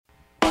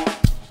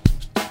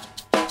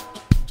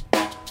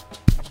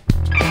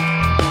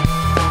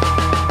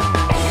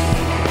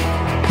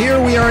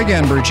Here we are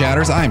again, Brew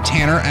Chatters. I'm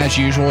Tanner, as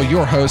usual,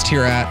 your host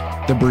here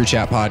at the Brew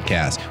Chat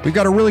Podcast. We've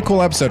got a really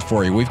cool episode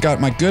for you. We've got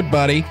my good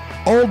buddy,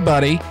 old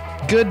buddy,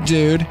 good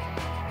dude,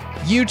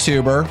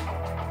 YouTuber,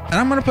 and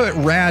I'm going to put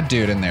rad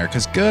dude in there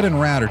because good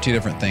and rad are two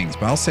different things,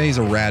 but I'll say he's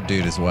a rad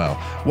dude as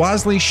well.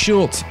 Wisely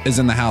Schultz is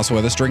in the house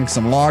with us drinking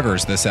some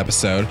lagers this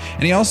episode,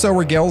 and he also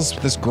regales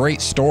this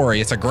great story.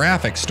 It's a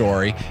graphic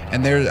story,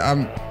 and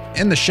there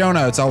in the show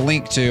notes, I'll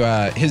link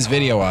to his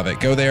video of it.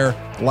 Go there,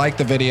 like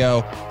the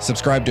video,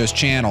 subscribe to his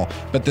channel.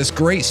 But this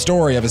great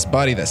story of his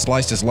buddy that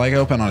sliced his leg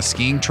open on a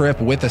skiing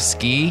trip with a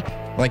ski,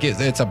 like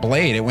it's a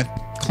blade. It went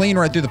clean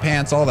right through the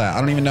pants, all that.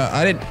 I don't even know.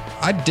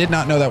 I did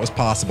not know that was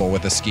possible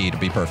with a ski, to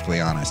be perfectly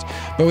honest.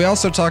 But we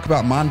also talk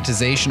about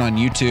monetization on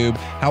YouTube,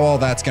 how all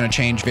that's going to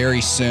change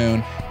very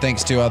soon,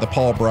 thanks to the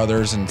Paul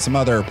brothers and some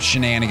other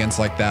shenanigans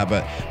like that.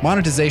 But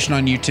monetization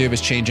on YouTube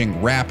is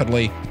changing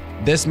rapidly.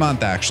 This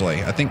month,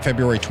 actually. I think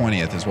February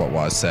 20th is what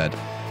was said.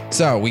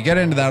 So we get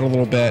into that a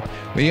little bit.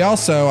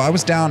 I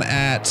was down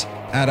at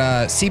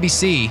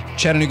CBC,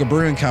 Chattanooga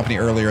Brewing Company,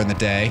 earlier in the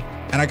day,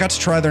 and I got to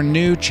try their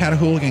new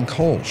Chattahoochee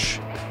Kolsch,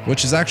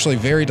 which is actually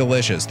very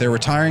delicious. They're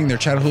retiring their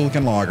Chattahoochee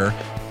Lager,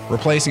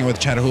 replacing it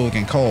with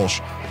Chattahoochee Kolsch,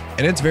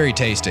 and it's very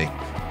tasty.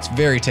 It's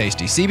very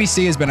tasty.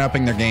 CBC has been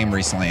upping their game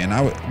recently,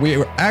 and we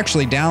were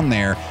actually down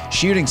there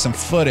shooting some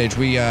footage.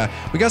 We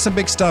got some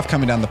big stuff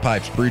coming down the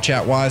pipes, Brew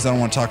Chat wise. I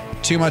don't want to talk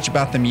too much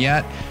about them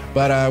yet,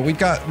 but we've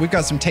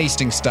got some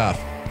tasting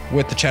stuff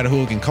with the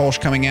Chattahoochee Kolsch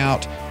coming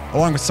out,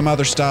 along with some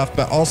other stuff.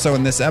 But also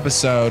in this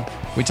episode,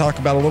 we talk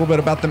about a little bit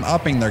about them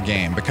upping their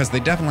game, because they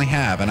definitely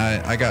have, and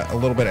I got a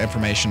little bit of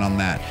information on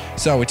that.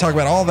 So we talk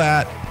about all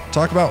that,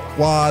 talk about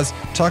Waz,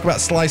 talk about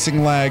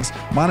slicing legs,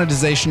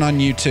 monetization on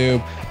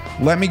YouTube.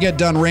 Let me get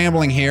done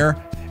rambling here.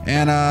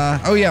 And,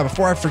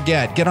 before I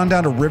forget, get on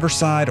down to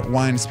Riverside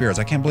Wine and Spirits.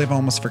 I can't believe I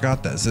almost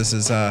forgot this. This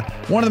is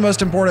one of the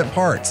most important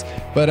parts.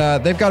 But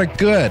they've got a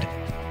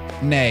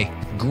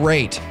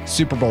great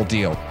Super Bowl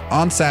deal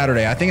on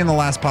Saturday. I think in the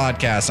last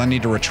podcast, I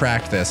need to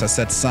retract this. I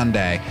said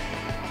Sunday.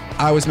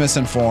 I was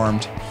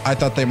misinformed. I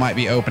thought they might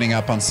be opening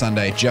up on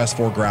Sunday just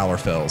for growler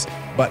fills.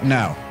 But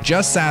no,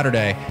 just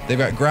Saturday, they've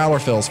got growler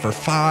fills for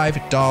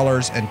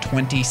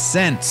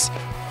 $5.20.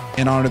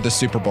 in honor of the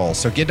Super Bowl.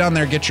 So get down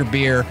there, get your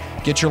beer,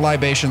 get your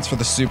libations for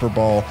the Super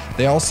Bowl.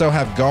 They also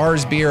have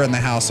Gar's beer in the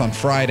house on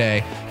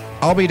Friday.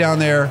 I'll be down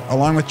there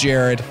along with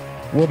Jared.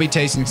 We'll be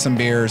tasting some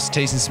beers,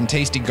 tasting some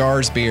tasty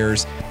Gar's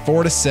beers,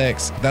 4 to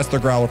 6. That's their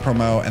growler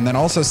promo. And then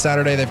also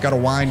Saturday, they've got a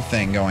wine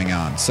thing going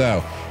on.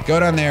 So go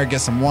down there,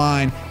 get some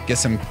wine, get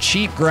some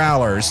cheap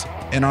growlers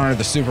in honor of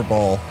the Super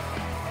Bowl,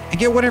 and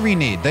get whatever you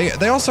need.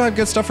 They also have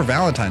good stuff for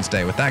Valentine's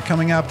Day with that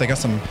coming up. They got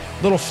some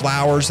little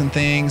flowers and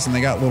things, and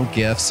they got little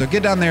gifts. So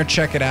get down there,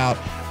 check it out.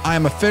 I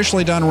am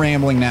officially done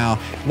rambling now.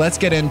 Let's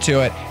get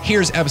into it.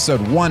 Here's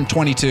episode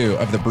 122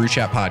 of the Brew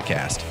Chat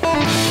Podcast.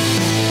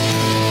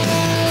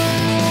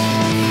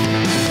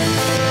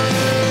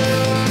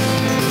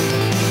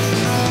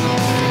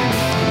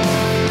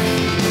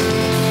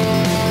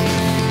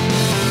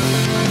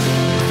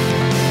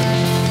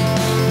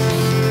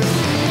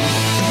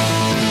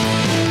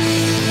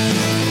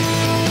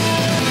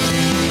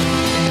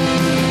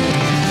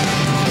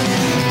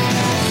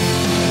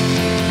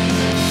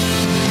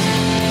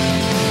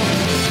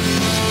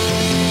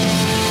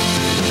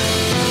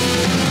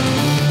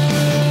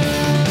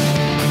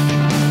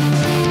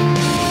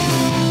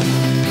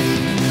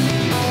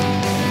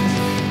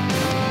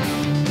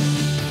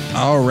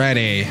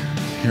 Alrighty,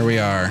 here we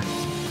are.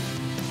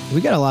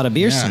 We got a lot of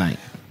beers tonight.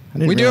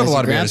 We do have a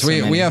lot of beers.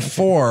 We have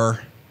 4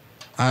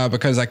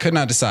 because I could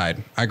not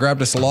decide. I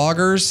grabbed us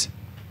lagers,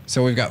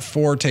 so we've got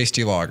 4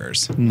 tasty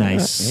lagers.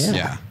 Nice.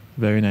 Yeah.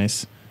 Very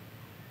nice.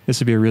 This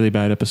would be a really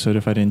bad episode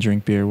if I didn't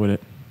drink beer, would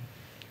it?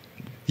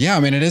 Yeah, I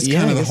mean, it is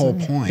kind of the whole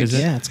point. Is it?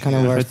 Yeah, it's kind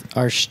of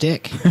our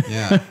shtick.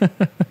 Yeah.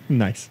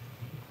 Nice.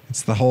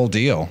 It's the whole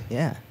deal.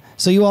 Yeah.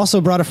 So you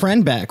also brought a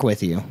friend back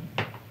with you.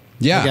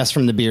 Yeah. I guess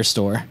from the beer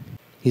store.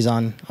 He's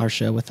on our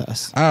show with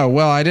us. Oh,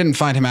 well, I didn't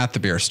find him at the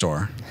beer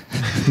store.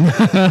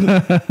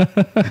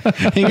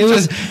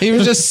 he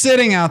was just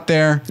sitting out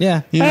there.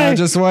 Yeah.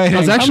 Just waiting. I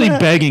was actually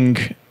begging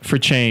for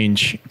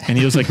change, and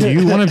he was like, "Do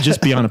you want to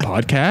just be on a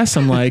podcast?"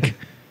 I'm like,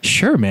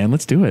 "Sure, man,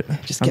 let's do it.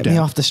 Just get me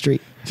off the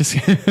street. Just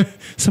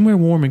somewhere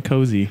warm and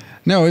cozy."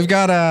 No, we've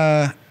got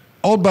a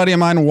old buddy of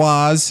mine,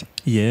 Waz.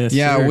 Yes.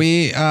 Yeah,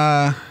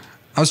 sir.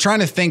 I was trying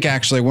to think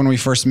actually when we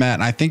first met,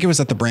 and I think it was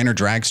at the Brainerd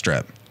Drag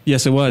Strip.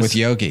 Yes, it was. With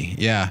Yogi,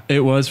 yeah. It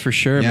was for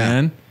sure,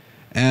 man.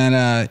 And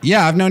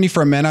I've known you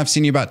for a minute. I've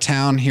seen you about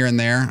town here and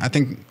there. I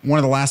think one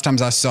of the last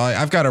times I saw you,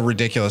 I've got a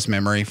ridiculous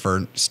memory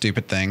for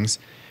stupid things.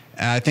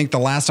 I think the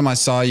last time I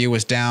saw you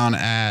was down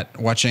at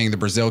watching the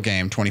Brazil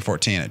game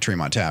 2014 at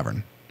Tremont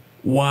Tavern.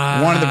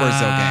 Wow. One of the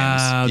Brazil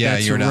games. Yeah,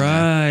 that's you were down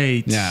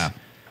right. there. Yeah.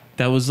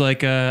 That was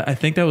like, I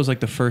think that was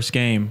like the first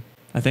game.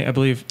 I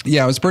believe.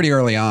 Yeah, it was pretty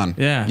early on.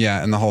 Yeah.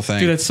 Yeah, and the whole thing.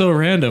 Dude, that's so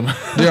random.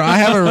 Dude,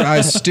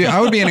 I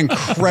would be an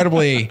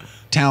incredibly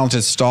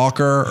talented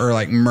stalker or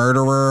like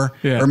murderer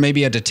Yeah. or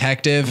maybe a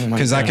detective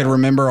because I could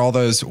remember all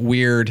those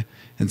weird.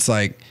 It's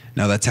like,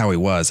 no, that's how he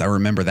was. I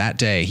remember that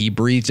day he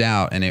breathed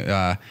out and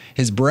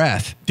his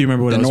breath. Do you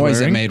remember what the I was noise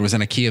wearing? it made was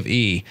in a key of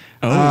E.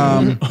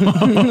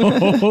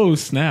 Oh,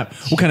 snap.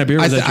 What kind of beer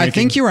was that I drinking?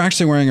 think you were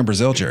actually wearing a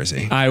Brazil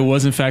jersey. I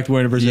was, in fact,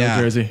 wearing a Brazil Yeah.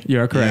 jersey. You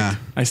are correct. Yeah.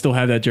 I still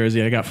have that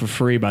jersey I got for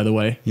free, by the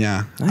way.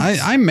 Yeah.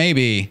 I may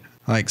be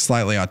like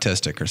slightly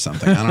autistic or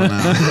something.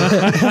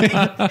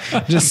 I don't know.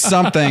 Just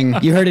something.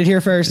 You heard it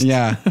here first.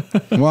 Yeah.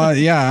 Well,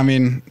 yeah. I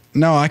mean,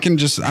 no, I can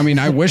just, I mean,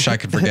 I wish I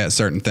could forget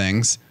certain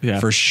things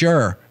for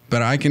sure,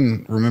 but I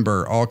can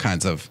remember all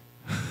kinds of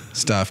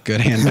stuff,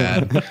 good and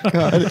bad.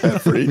 God,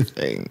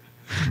 everything.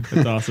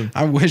 That's awesome.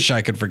 I wish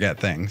I could forget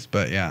things,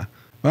 but yeah.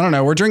 I don't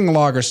know. We're drinking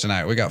lagers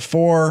tonight. We got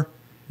four.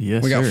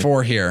 Yes, We got sir.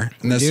 4 here.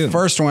 And this do.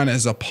 first one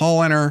is a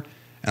Paulaner.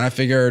 And I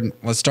figured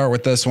let's start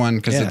with this one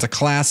because Yeah. it's a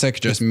classic,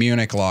 just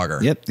Munich lager.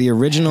 Yep, the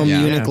original Yeah.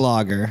 Munich Yeah.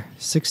 lager,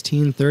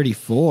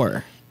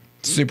 1634.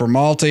 Super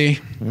malty.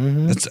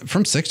 It's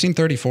from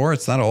 1634.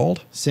 It's that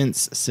old.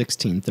 Since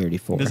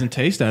 1634. Doesn't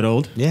taste that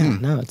old. Yeah,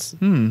 no, it's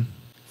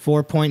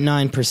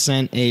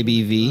 4.9%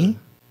 ABV.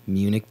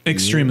 Munich. beer.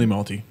 Extremely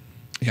malty.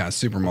 Yeah,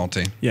 super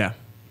malty. Yeah.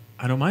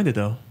 I don't mind it,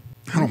 though.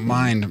 I don't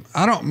mind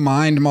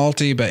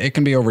malty, but it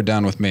can be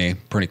overdone with me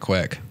pretty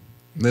quick.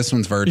 This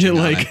one's virgin.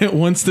 Yeah, on like it.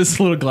 once this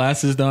little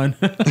glass is done,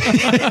 like, all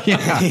right,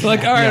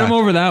 Yeah. I'm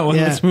over that one.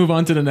 Yeah. Let's move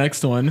on to the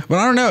next one. But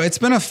I don't know. It's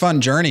been a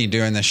fun journey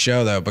doing this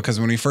show though, because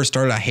when we first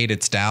started, I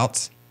hated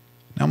stouts.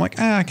 Now I'm like,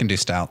 I can do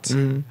stouts.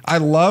 I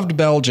loved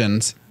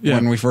Belgians Yeah.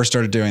 when we first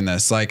started doing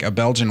this, like a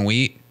Belgian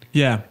wheat,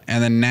 Yeah.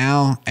 and then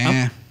now,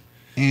 I'm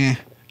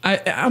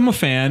a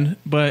fan,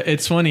 but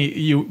it's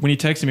funny. When you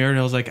texted me earlier,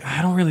 I was like,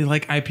 I don't really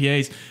like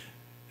IPAs.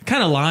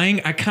 Kind of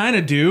lying. I kind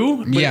of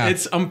do. But Yeah.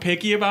 I'm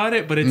picky about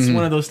it, but it's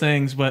one of those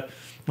things. But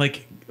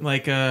like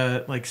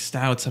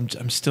stouts,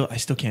 I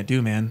still can't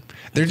do, man.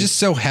 They're just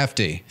so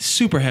hefty.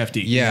 Super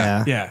hefty.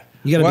 Yeah. Yeah.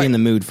 You got to What- be in the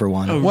mood for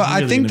one. Oh. Well, I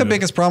Really think in the the mood.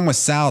 biggest problem with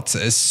stouts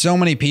is so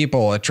many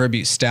people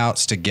attribute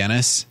stouts to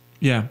Guinness.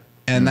 Yeah.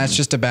 And that's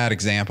just a bad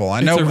example. I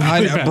know a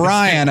really bad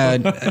Brian, a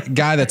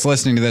guy that's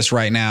listening to this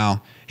right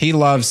now, he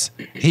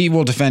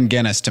will defend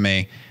Guinness to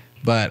me,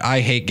 but I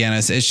hate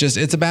Guinness.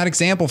 It's a bad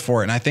example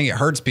for it. And I think it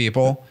hurts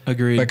people.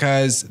 Agreed.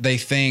 Because they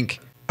think,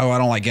 oh, I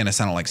don't like Guinness.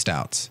 I don't like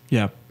stouts.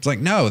 Yeah. It's like,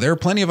 no, there are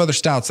plenty of other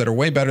stouts that are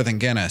way better than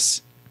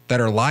Guinness that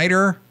are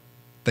lighter.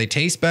 They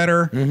taste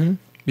better.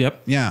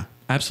 Yep. Yeah.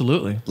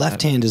 Absolutely.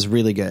 Left hand is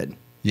really good.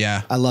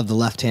 Yeah. I love the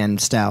left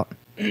hand stout.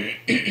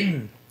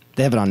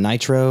 They have it on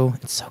nitro.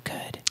 It's so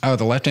good. Oh,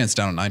 the left hand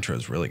stout on nitro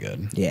is really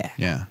good. Yeah.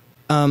 Yeah.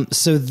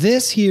 So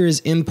this here is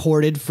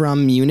imported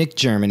from Munich,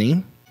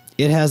 Germany.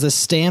 It has a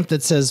stamp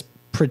that says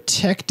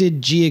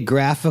protected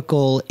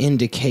geographical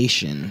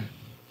indication.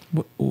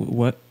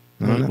 What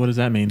does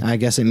that mean? I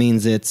guess it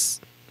means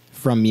it's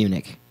from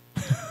Munich.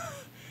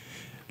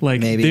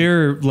 Like maybe.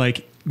 they're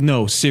like,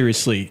 no,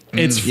 seriously,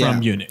 it's from Yeah.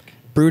 Munich.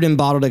 Brewed and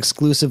bottled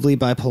exclusively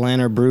by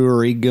Paulaner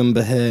Brewery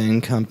GmbH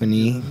and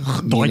Company,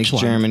 Munich,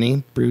 Deutschland.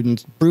 Germany.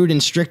 Brewed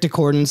in strict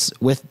accordance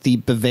with the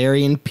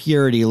Bavarian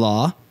purity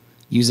law,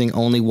 using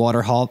only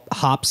water,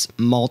 hops,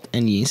 malt,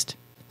 and yeast.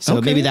 So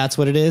Okay. maybe that's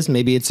what it is.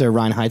 Maybe it's a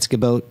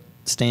Reinheitsgebot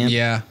stamp.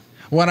 Yeah.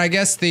 Well, I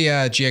guess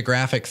the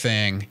geographic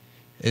thing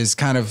is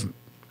kind of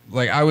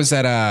like I was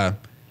at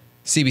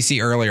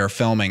CBC earlier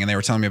filming, and they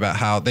were telling me about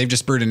how they've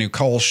just brewed a new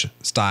Kolsch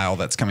style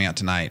that's coming out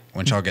tonight,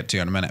 which I'll get to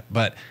in a minute.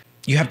 But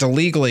you have to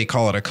legally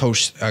call it a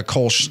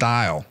Kolsch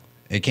style.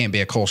 It can't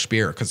be a Kolsch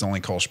beer because only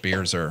Kolsch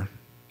beers are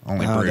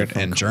only Oh, they're brewed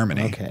from in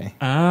Germany. Okay.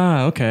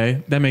 Ah,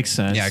 okay, that makes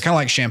sense. Yeah, kind of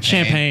like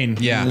champagne. Champagne.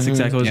 Yeah. That's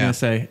exactly what I Yeah.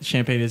 was gonna say.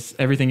 Champagne is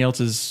everything else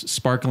is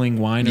sparkling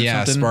wine or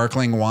Yeah, something.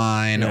 sparkling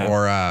wine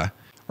Yeah.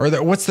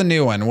 what's the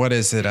new one? What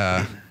is it?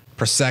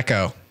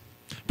 Prosecco.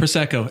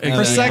 Prosecco.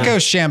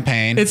 Prosecco's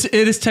champagne. It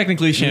is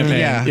technically champagne.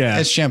 Yeah,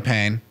 it's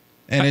champagne,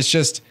 and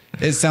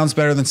it sounds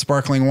better than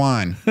sparkling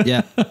wine.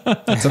 Yeah.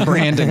 It's a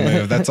branding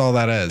move. That's all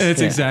that is.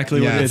 It's Yeah.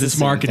 exactly what Yeah, it it's is. the It's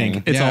same marketing.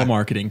 thing. It's Yeah. all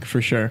marketing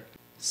for sure.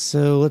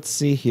 So let's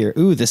see here.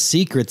 Ooh, the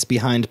secrets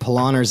behind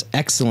Paulaner's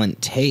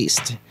excellent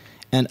taste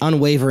and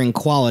unwavering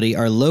quality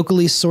are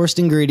locally sourced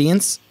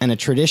ingredients and a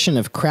tradition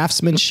of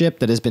craftsmanship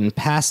that has been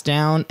passed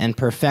down and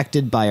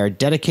perfected by our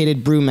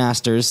dedicated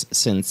brewmasters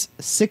since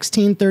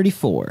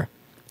 1634.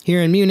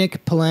 Here in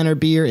Munich, Paulaner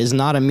beer is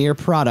not a mere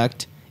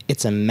product,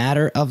 it's a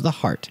matter of the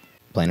heart.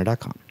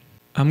 Paulaner.com.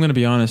 I'm gonna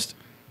be honest.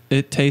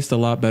 It tastes a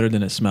lot better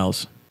than it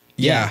smells.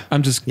 yeah.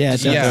 I'm just Yeah, it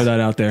just gonna does. throw that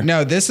out there.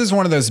 No, this is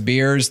one of those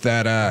beers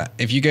that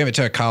if you gave it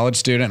to a college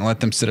student and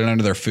let them sit it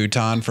under their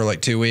futon for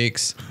like 2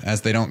 weeks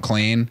as they don't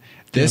clean,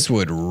 this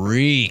would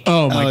reek.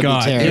 Oh it'd my be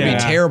god, terrible. It'd yeah.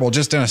 be terrible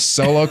just in a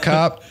solo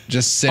cup,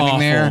 just sitting Awful.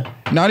 there.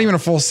 Not even a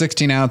full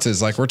 16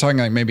 ounces. Like we're talking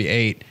like maybe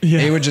 8. Yeah.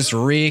 It would just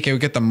reek. It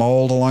would get the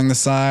mold along the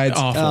sides.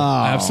 Awful.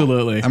 Oh.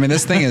 Absolutely. I mean,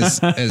 this thing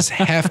is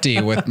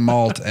hefty with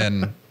malt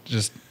and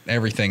just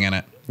everything in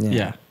it.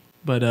 yeah.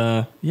 But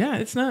yeah,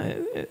 it's not.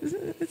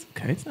 It's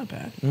okay. It's not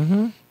bad.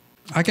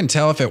 I can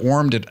tell if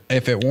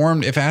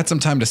it had some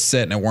time to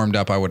sit and it warmed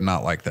up, I would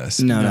not like this.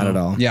 No, not at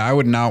all. Yeah, I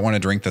would not want to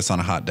drink this on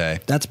a hot day.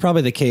 That's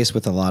probably the case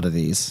with a lot of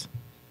these.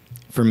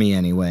 For me,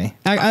 anyway.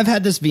 I've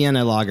had this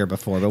Vienna lager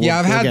before, but I've we'll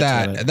had get to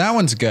that. it. That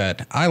one's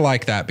good. I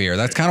like that beer.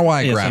 That's kind of why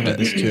I Yes, grabbed I've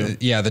had it. this too.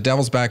 Yeah, the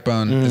Devil's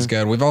Backbone is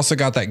good. We've also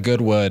got that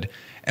Goodwood,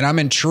 and I'm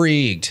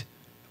intrigued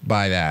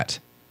by that.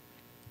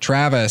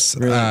 Travis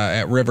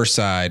at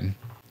Riverside,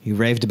 You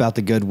raved about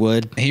the good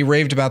wood. he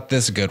raved about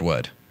this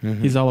Goodwood.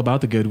 He's all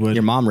about the Goodwood.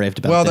 Your mom raved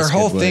about Well, this their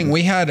whole good wood. thing,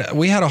 we had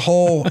a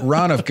whole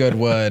run of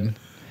Goodwood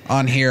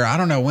on here. I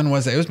don't know when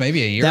was it. It was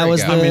maybe a year That ago.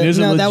 was the, I mean, there's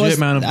a no, that legit was,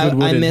 amount of good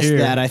wood I in missed here.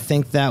 that. I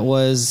think that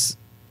was,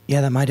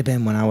 that might have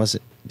been when I was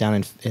down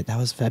in, that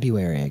was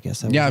February, I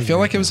guess. That Yeah, I was a feel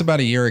year like it was ago. about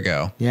a year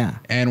ago. Yeah.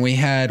 And we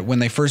had, when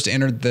they first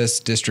entered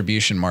this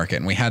distribution market,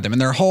 and we had them, and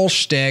their whole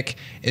shtick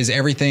is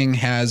everything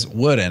has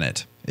wood in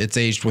it. It's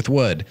aged with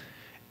wood.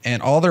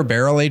 And all their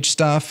barrel aged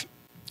stuff,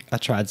 I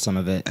tried some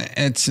of it.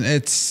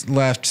 it's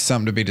left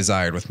something to be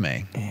desired with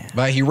me. Yeah.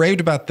 But he raved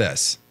about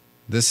this.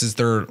 This is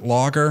their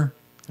lager.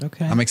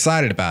 Okay. I'm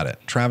excited about it.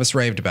 Travis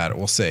raved about it.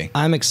 We'll see.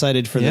 I'm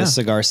excited for Yeah. the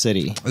Cigar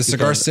City. The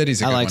Cigar because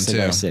City's a good I like one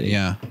Cigar too. City.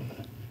 Yeah.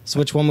 So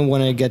which one we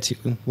want to get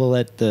to? We'll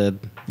let the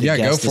Yeah,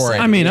 go guest for it. decide.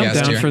 I mean, I'm Yes,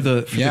 down dear. for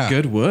the Yeah.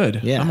 good wood.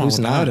 Yeah, I'm all who's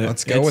about not? it.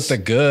 Let's go with the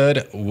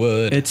good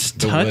wood. It's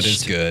the wood is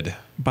touched. good.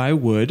 by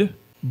wood,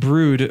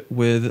 brewed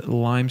with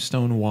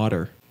limestone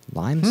water.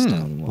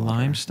 Limestone water.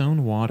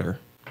 Limestone water.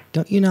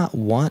 Don't you not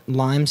want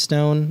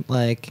limestone?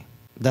 Like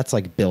that's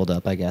like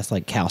buildup, I guess,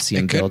 like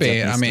calcium It could builds up be.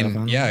 and I stuff mean,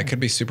 on yeah, it. it could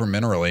be super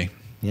minerally.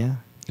 Yeah.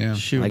 Yeah.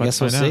 Shoot, I about guess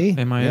to we'll find out.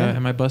 see. Am I Yeah.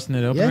 am I busting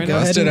it open Yeah, right go now?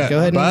 ahead, Busted and, it. go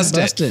ahead and Bust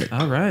bust it. it.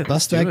 All right, Bust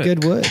let's that do it.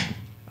 good wood.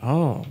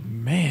 Oh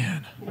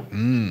man,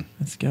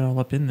 let's get all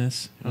up in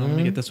this. Oh, Let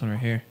me get this one right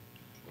here.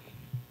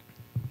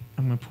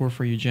 I'm gonna pour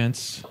for you,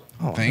 gents.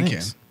 Oh, Thank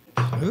thanks.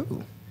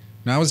 Ooh.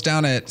 Now, I was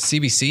down at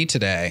CBC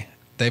today.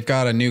 They've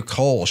got a new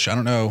Kolsch. I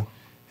don't know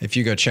if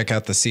you go check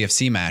out the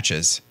CFC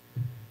matches,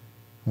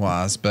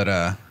 but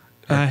I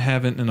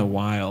haven't in a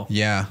while.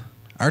 yeah,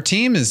 our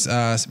team is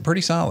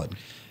pretty solid.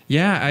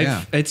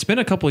 Yeah, it's been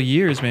a couple of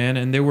years, man,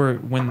 and they were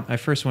when I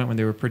first went when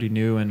they were pretty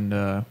new, and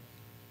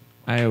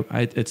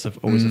it's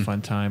always a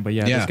fun time. But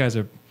yeah, Yeah.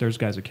 those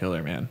guys are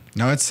killer, man.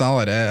 No, it's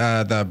solid.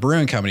 The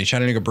brewing company,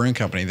 Chattanooga Brewing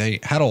Company, they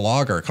had a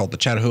lager called the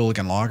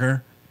Chattahooligan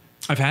Lager.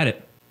 I've had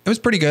it. It was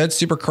pretty good,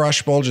 super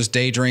crushable, just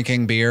day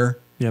drinking beer.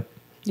 Yep.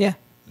 Yeah.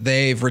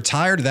 They've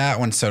retired that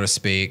one, so to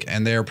speak,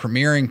 and they're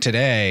premiering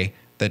today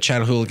the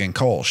Chattahooligan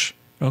Kolsch.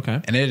 Okay.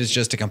 And it is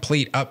just a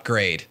complete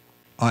upgrade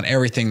on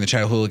everything the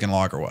Chattahooligan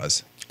Lager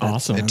was.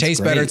 Awesome. It That's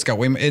tastes great. better. It's got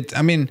way.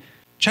 I mean,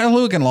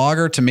 Chattahooligan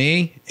Lager to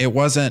me, it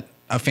wasn't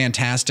a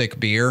fantastic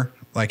beer.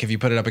 Like if you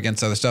put it up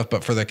against other stuff,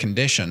 but for the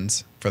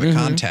conditions, for the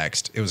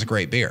context, it was a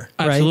great beer.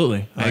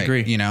 Absolutely, I Right,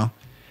 agree. You know,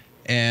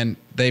 and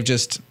they've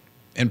just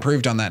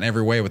improved on that in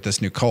every way with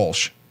this new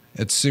Kolsch.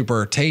 It's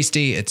super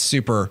tasty. It's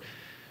super.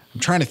 I'm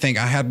trying to think.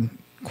 I had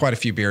quite a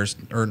few beers,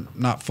 or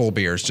not full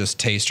beers, just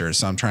tasters.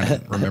 So I'm trying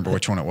to remember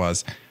which one it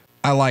was.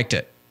 I liked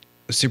it.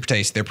 It was super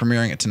tasty. They're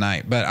premiering it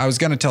tonight. But I was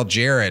going to tell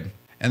Jared,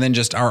 and then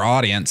just our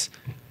audience,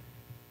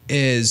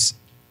 is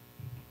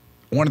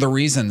one of the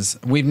reasons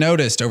we've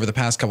noticed over the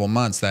past couple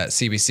months that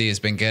CBC has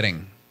been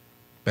getting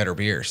better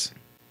beers.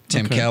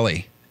 Tim Okay.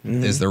 Kelly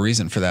is the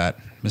reason for that.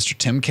 Mr.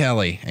 Tim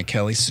Kelly and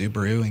Kelly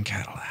Subaru and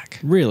Cadillac.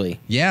 Really?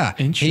 Yeah,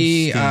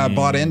 he Interesting.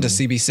 bought into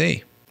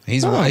CBC.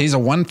 He's a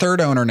 1/3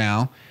 owner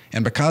now,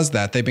 and because of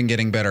that, they've been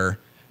getting better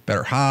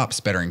hops,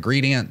 better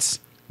ingredients.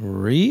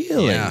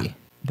 Really? Yeah.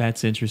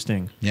 That's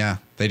interesting. Yeah,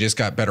 they just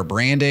got better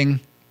branding.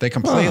 They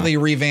completely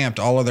revamped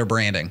all of their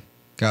branding.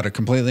 Got a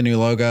completely new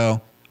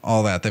logo,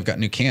 all that. They've got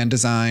new can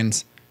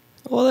designs,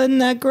 Well, isn't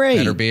that great?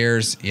 better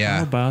beers. Yeah.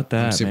 How about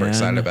that, I'm super man?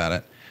 excited about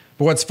it.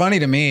 But what's funny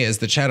to me is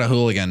the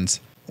Chattahooligans,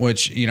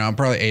 which, I'm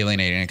probably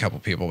alienating a couple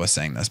people by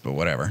saying this, but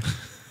whatever,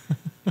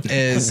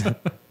 is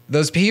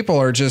those people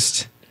are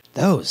just,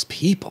 Those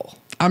people.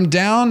 I'm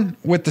down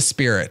with the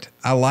spirit.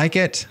 I like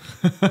it,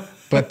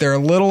 but they're a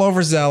little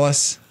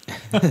overzealous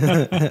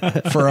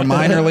for a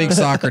minor league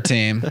soccer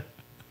team.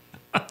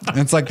 And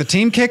it's like the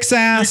team kicks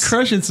ass.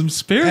 Crushing some and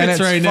spirits it's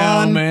right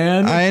fun. now,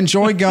 man. I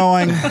enjoy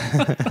going,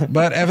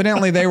 but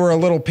evidently they were a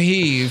little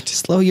peeved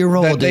Slow your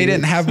roll, that they dude.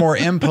 didn't have more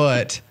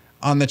input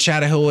on the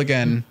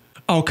Chattahooligan.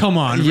 oh, come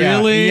on. Yeah,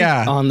 Really?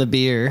 Yeah. on the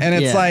beer. And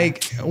it's Yeah.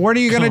 like, what are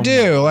you going to Come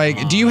do?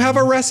 Like, do you have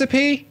a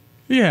recipe?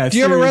 Yeah. Do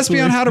you have a recipe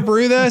on seriously. how to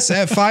brew this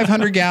at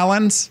 500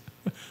 gallons?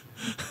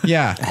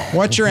 Yeah.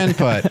 What's your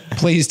input?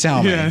 Please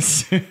tell me. Yeah,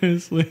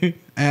 seriously.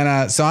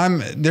 And so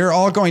they're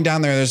all going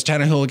down there. There's a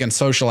Chattahooligan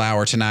social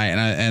hour tonight,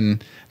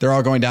 and they're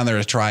all going down there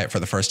to try it for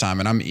the first time.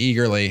 And I'm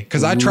eagerly,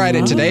 because I tried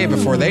it today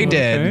before they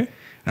did. Okay.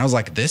 And I was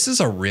like, this is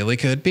a really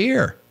good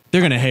beer.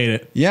 They're going to hate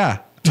it. Yeah.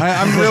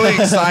 I'm really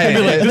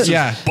excited.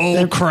 Yeah.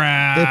 Bull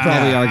crap. They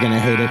probably are going to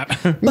hate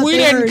it. But We they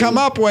didn't already- come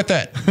up with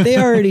it. They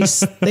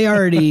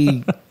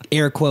already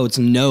air quotes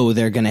know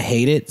they're going to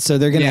hate it, so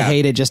they're going to Yeah.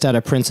 hate it just out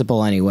of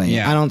principle anyway.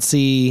 Yeah. I don't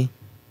see.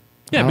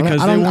 Yeah, I don't,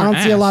 because I they don't, I weren't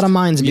don't see a lot of asked.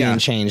 minds being Yeah.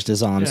 changed.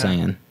 Is all I'm Yeah.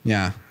 saying.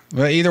 Yeah.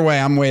 But either way,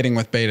 I'm waiting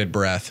with bated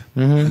breath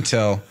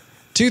until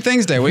 2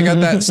 things today. We got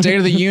that State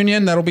of the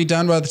Union that'll be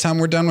done by the time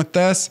we're done with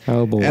this.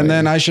 Oh, boy. And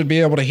then I should be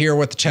able to hear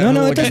what the No, it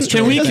Chattanooga doesn't-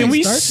 Can we It can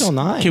we start till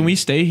 9. can we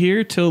stay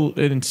here till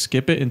and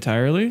skip it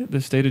entirely?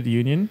 The State of the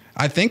Union.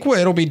 I think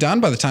it'll be done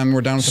by the time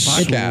we're done with the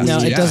podcast. No,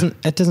 it Yeah. doesn't.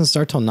 It doesn't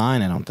start till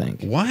 9. I don't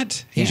think.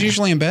 What? He's Yeah.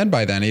 usually in bed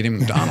by then eating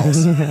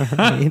McDonald's.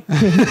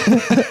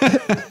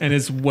 And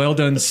his well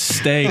done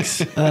steaks.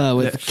 With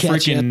That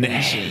ketchup freaking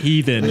and shit.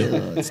 heathen.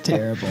 Oh, it's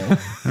terrible.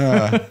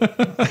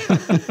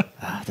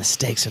 The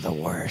steaks are the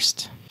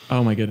worst.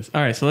 Oh my goodness.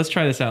 All right, so let's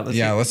try this out. Let's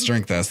Yeah, see. let's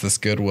drink this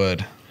good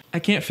wood. I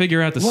can't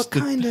figure out What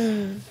kind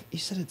of? You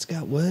said it's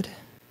got wood.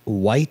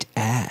 White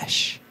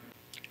ash.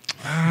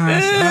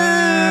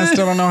 I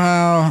still don't know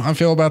how I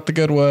feel about the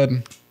good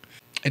wood.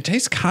 It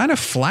tastes kind of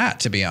flat,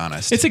 to be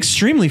honest. It's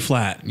extremely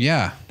flat.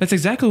 Yeah. That's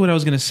exactly what I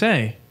was going to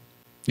say.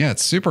 Yeah,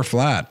 it's super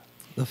flat.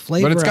 The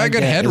flavor, But it's I got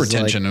good get head is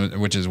retention,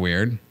 which is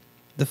weird.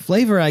 the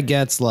flavor I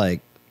get's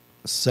like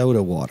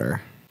soda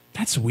water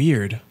That's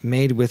weird.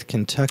 made with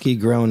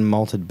Kentucky-grown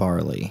malted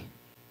barley.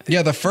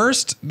 Yeah, the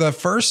first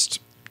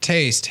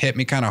taste hit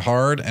me kind of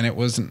hard, and it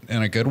wasn't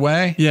in a good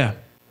way. Yeah.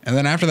 And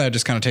then after that, it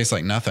just kind of tastes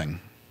like nothing.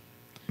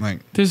 Like,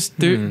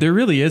 There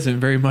really isn't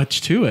very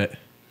much to it.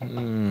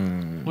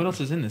 What else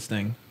is in this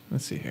thing?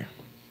 Let's see here.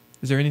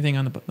 Is there anything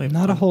on the label?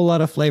 Not a whole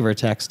lot of flavor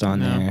text on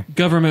No. there.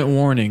 Government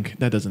warning.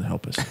 That doesn't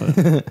help us.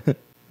 But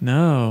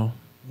no.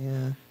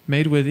 Yeah.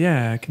 Made with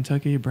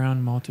Kentucky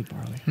brown malted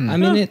barley. I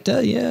mean, it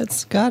does. Yeah,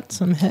 it's got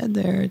some head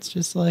there. It's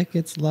just like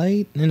it's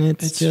light, and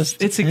it's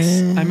just.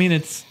 I mean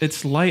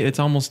it's light. It's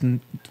almost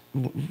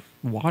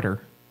water.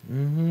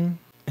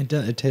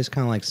 it tastes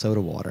kind of like soda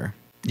water.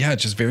 yeah,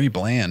 it's just very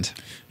bland.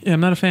 Yeah, I'm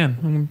not a fan.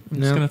 I'm just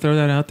No. gonna throw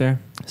that out there.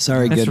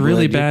 Sorry, That's good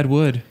really wood. bad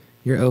wood.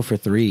 You're 0 for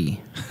 3.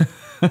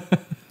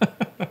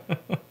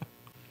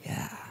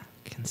 Yeah.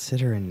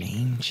 Consider a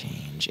name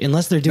change.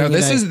 Unless they're No, doing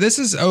this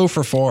is 0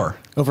 for 4.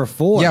 over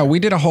 4. Yeah, we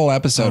did a whole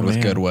episode Oh, with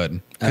man.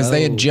 Goodwood because they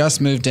Oh. had just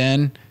moved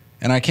in,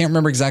 and I can't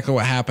remember exactly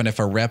what happened, if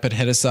a rep had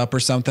hit us up or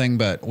something,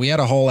 but we had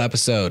a whole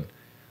episode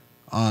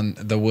on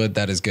the wood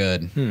that is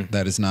good,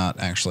 that is not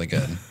actually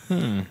good.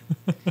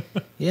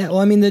 Yeah, well,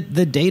 I mean,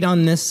 the date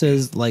on this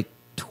says like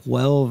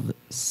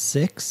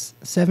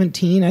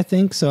 12/6/17, I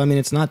think. So I mean,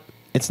 it's not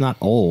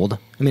old.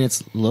 I mean,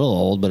 it's a little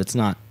old, but it's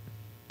not.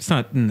 It's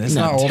not. It's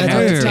not not old terrible.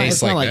 enough to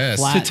taste like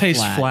this. To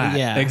taste flat.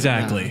 Yeah,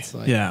 Exactly. no, it's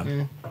like, Yeah.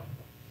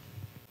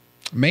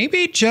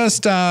 Maybe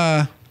just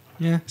Yeah.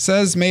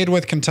 says made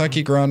with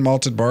Kentucky grown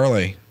malted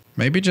barley.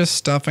 Maybe just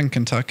stuff in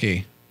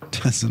Kentucky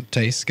doesn't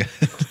taste good.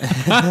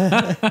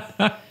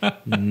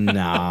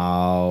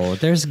 No,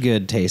 there's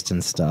good taste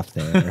and stuff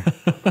there.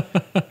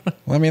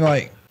 Let me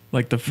like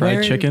Like the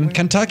fried chicken.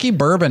 Kentucky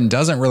bourbon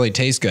doesn't really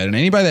taste good, and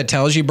anybody that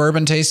tells you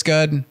bourbon tastes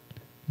good,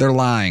 they're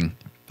lying.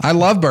 I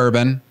love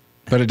bourbon,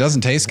 but it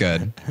doesn't taste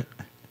good.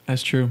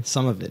 That's true.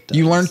 Some of it does.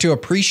 You learn to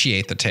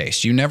appreciate the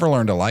taste. You never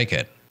learn to like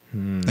it.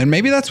 And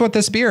maybe that's what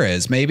this beer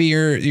is. Maybe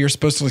you're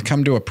supposed to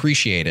come to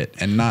appreciate it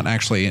and not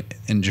actually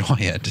enjoy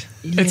it.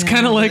 It's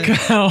kind of like,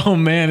 oh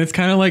man, it's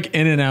kind of like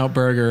In-N-Out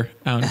Burger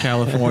out in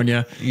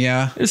California.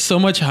 Yeah. There's so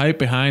much hype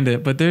behind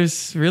it, but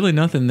there's really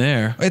nothing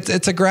there.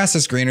 It's a grass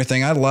is greener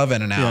thing. I love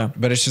In-N-Out, Yeah.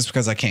 but it's just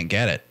because I can't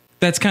get it.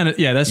 That's kind of,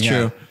 that's Yeah,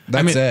 true.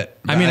 that's it.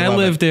 I mean, I I love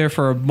lived it. there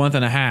for a month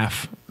and a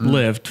half,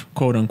 lived,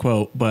 quote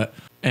unquote,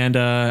 and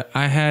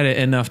I had it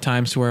enough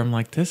times to where I'm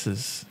like, this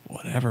is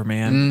whatever,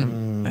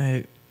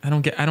 man. I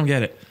don't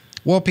get it.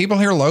 Well, people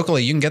here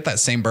locally, you can get that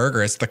same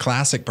burger. It's the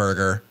classic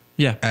burger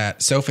Yeah,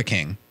 at Sofa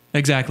King.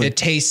 exactly. It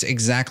tastes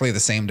exactly the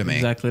same to me.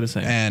 Exactly the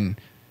same. And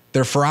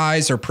their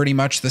fries are pretty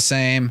much the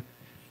same.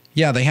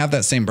 Yeah, they have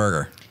that same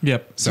burger.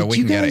 Yep. So we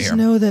Did can you get it guys here.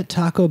 know that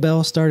Taco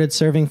Bell started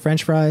serving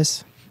French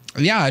fries?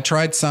 Yeah, I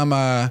tried some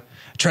of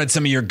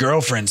your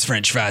girlfriend's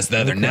French fries the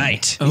other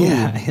night. Oh,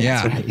 Yeah, that's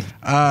Yeah. right.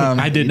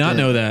 I did not did.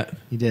 know that.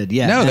 You did,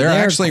 yeah. No, And they're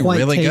actually quite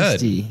really good.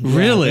 tasty.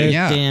 Really? they're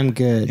Yeah. damn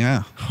good.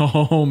 Yeah.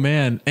 Oh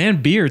man,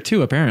 and beer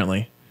too,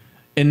 apparently,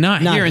 and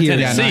not here in here.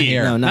 Tennessee. Yeah, not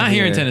here. No, not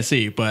here in here.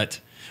 Tennessee. But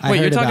I wait,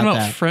 you're heard talking about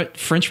about that.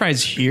 French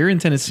fries here in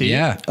Tennessee?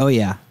 Yeah. Oh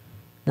yeah,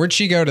 Where'd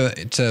she go to was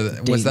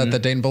that Dayton. the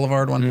Dayton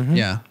Boulevard one?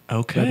 Yeah.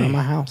 Okay. right by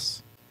my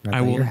house. Right I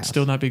by will your house.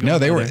 still not be going. No,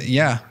 they by were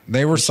there.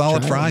 they were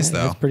solid try it, fries yeah,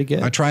 though. that's pretty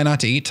good. I try not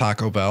to eat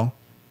Taco Bell,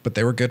 but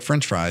they were good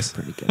French fries.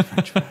 Pretty good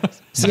French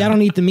fries. See, I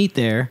don't eat the meat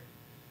there,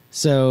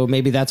 so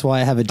maybe that's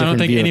why I have a I different don't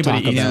think view anybody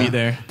of Taco eats Bell. meat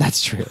there.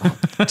 That's true.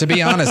 To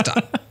be honest,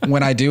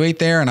 when I do eat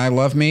there and I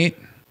love meat,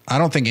 I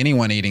don't think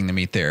anyone eating the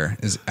meat there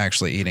is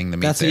actually eating the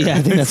meat That's there. yeah.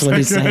 I think that's what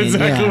he's saying.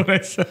 exactly Yeah, what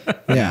I said.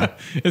 Yeah.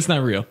 It's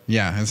not real.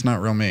 Yeah, it's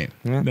not real meat.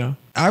 No.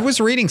 I was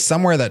reading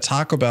somewhere that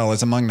Taco Bell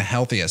is among the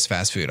healthiest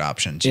fast food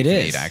options you It can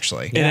is. eat,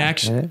 actually. It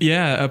actually,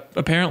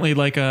 apparently,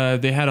 like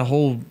they had a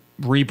whole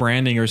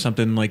rebranding or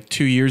something like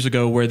 2 years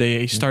ago where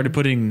they started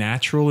putting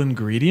natural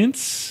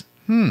ingredients.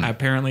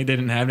 Apparently, they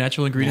didn't have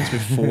natural ingredients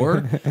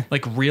before,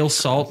 like real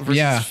salt versus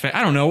Yeah. fat.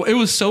 I don't know. It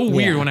was so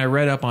weird Yeah. when I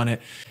read up on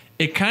it.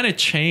 It kind of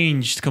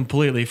changed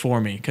completely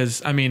for me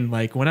because I mean,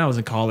 like when I was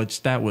in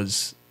college, that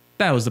was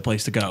the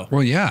place to go.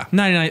 Well, yeah.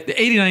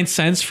 89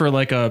 cents for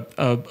like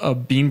a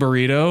bean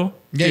burrito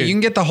Yeah, Dude. you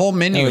can get the whole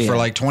menu Oh, yeah. for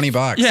like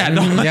 $20. Yeah,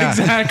 no, Yeah.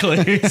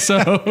 exactly.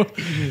 So,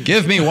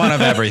 Give me one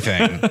of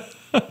everything.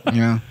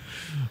 Yeah.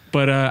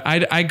 but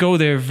I go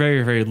there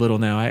very, very little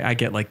now. I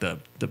get like the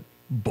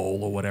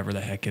bowl or whatever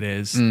the heck it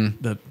is,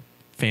 the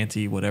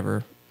fancy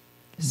whatever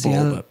See, bowl,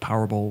 I- the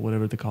power bowl,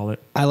 whatever they call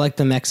it. I like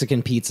the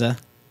Mexican pizza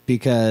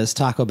because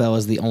Taco Bell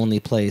is the only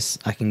place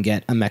I can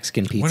get a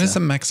Mexican pizza. What is a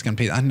Mexican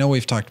pizza? I know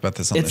we've talked about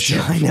this on the It's show.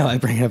 I know I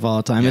bring it up all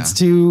the time. Yeah. It's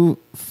two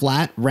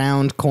flat,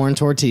 round corn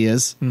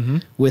tortillas Mm-hmm.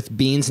 with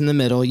beans in the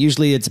middle.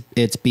 Usually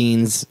it's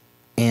beans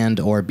and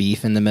or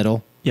beef in the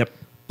middle, Yep.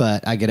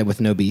 but I get it with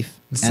no beef.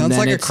 It sounds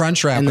like a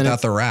crunch wrap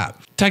without the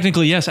wrap.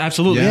 Technically, yes,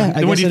 absolutely. Yeah.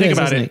 I what guess do you it think is,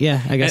 about isn't it? it?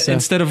 Yeah, I guess so.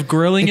 Instead of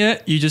grilling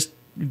it, you just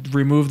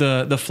remove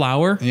the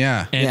flour.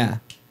 Yeah. And Yeah.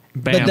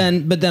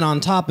 Bam. But then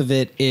on top of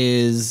it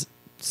is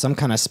some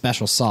kind of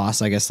special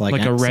sauce, I guess like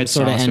Like a some red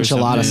sort of sauce or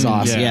enchilada something.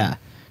 sauce, Yeah. yeah.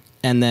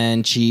 And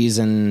then cheese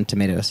and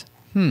tomatoes.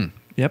 Yep.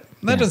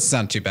 That doesn't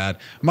sound too bad.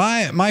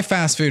 My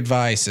fast food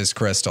vice is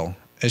Crystal.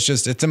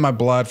 It's in my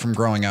blood from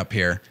growing up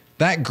here.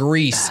 That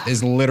grease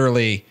is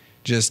literally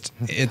just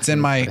it's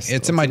in my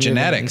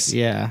genetics.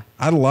 Yeah.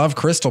 I love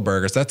Crystal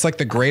burgers. That's like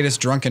the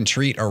greatest drunken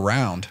treat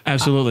around.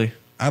 Absolutely.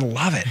 I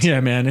love it. Yeah,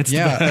 man. It's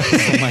Yeah. the best.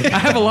 I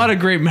have a lot of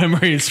great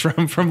memories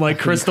from like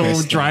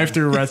Crystal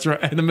drive-through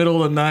restaurant in the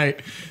middle of the night.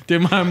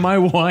 Dude, my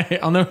wife,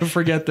 I'll never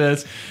forget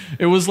this.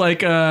 It was like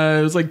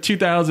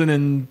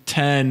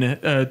 2010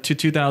 to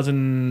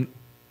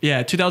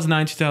 2009,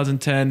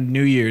 2010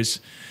 New Year's,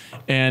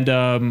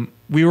 and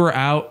we were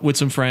out with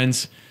some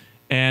friends,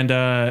 and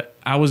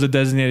I was a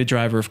designated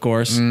driver, of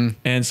course,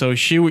 and so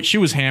she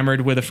was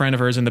hammered with a friend of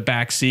hers in the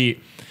back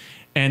seat.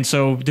 And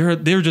so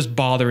they were just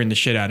bothering the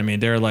shit out of me.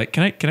 They're like,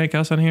 "Can I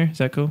cuss on here? Is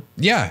that cool?"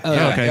 Yeah. Oh,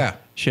 yeah. Okay. Yeah.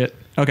 Shit.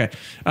 Okay.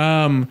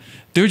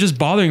 They were just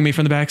bothering me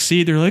from the back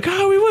seat. They're like,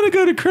 "Oh, we want to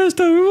go to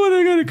Crystal. We want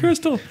to go to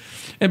Crystal."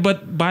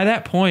 But by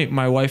that point,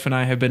 my wife and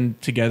I have been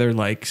together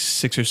like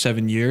 6 or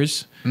 7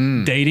 years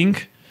dating,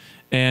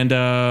 and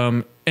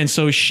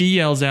so she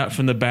yells out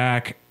from the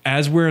back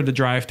as we're in the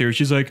drive-thru.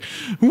 She's like,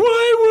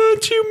 "Why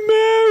won't you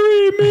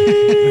marry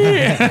me?"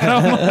 And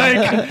I'm like,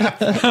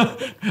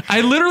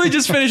 I literally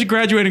just finished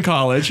graduating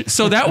college,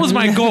 so that was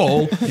my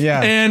goal.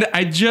 Yeah. And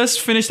I just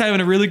finished having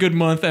a really good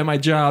month at my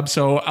job,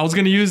 so I was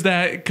going to use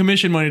that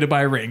commission money to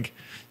buy a ring.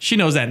 She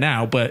knows that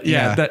now, but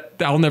yeah, that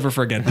I'll never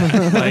forget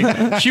that.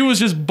 Like, she was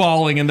just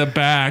bawling in the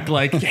back,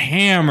 like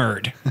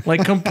hammered,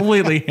 like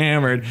completely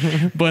hammered.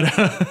 But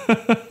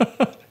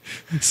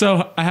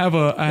so I have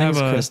Thanks,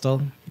 a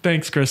Crystal.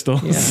 Thanks, Crystal.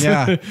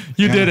 Yeah.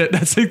 You Yeah. did it.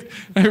 That's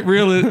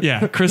really,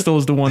 yeah. Crystal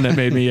is the one that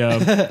made me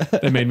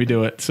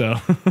do it. So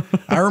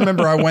I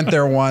remember I went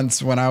there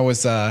once when I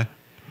was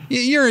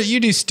you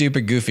do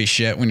stupid goofy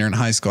shit when you're in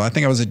high school. I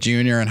think I was a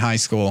junior in high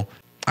school.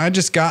 I had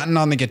just gotten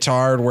on the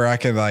guitar where I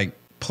could like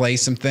play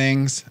some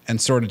things and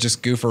sort of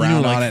just goof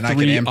around on it, and I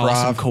could improv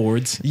awesome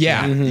chords.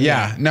 Yeah,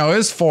 yeah. No, it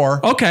was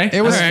 4. Okay,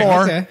 it was all right.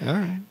 4. Okay, all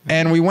right.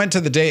 And we went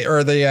to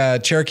the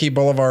Cherokee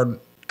Boulevard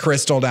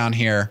Crystal down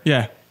here.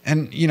 Yeah.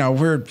 And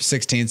we're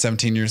 16,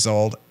 17 years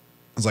old. I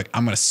was like,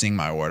 I'm going to sing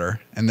my order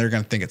and they're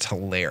going to think it's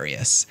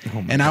hilarious.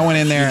 And I went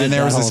in there and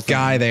there was this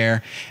guy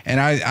there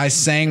and I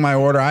sang my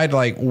order. I'd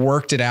like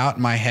worked it out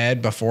in my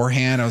head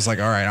beforehand. I was like,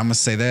 all right, I'm going to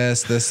say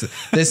this,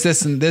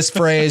 and this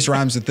phrase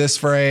rhymes with this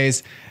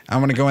phrase. I'm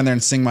going to go in there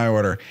and sing my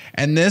order.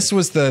 And this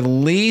was the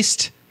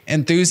least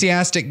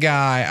enthusiastic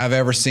guy I've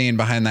ever seen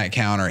behind that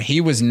counter. He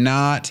was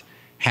not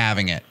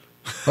having it.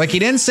 Like, he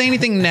didn't say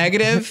anything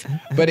negative,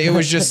 but it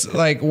was just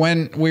like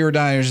when we were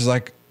done, he was just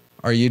like,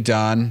 are you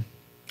done?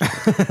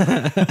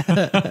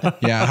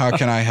 Yeah, how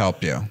can I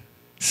help you?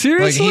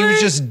 Seriously? Like, he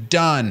was just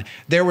done.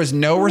 There was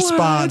no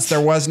response.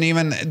 There wasn't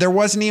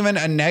even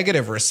a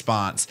negative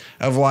response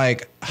of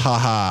like,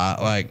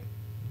 haha, like,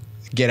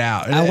 get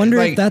out. I wonder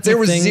if like, that's there a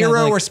was thing that,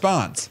 zero like-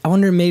 response. I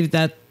wonder maybe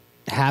that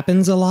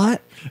happens a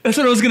lot. That's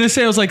what I was gonna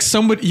say. I was like,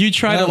 somebody you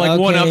try to Oh, like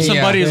one up okay,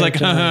 somebody yeah. is like,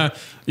 haha,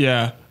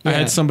 yeah. I Yeah.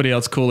 had somebody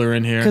else cooler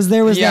in here. Because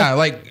there was Yeah, that,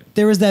 like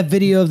there was that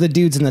video of the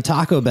dudes in the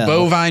Taco Bell.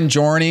 Bovine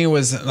Journey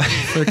was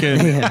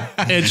Freaking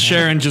Ed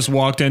Sheeran just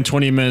walked in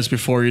 20 minutes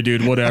before you,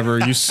 dude. Whatever,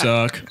 you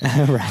suck.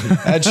 Right.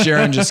 Ed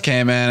Sheeran just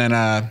came in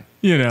and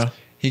You know.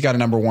 he got a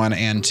number 1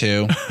 and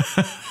 2.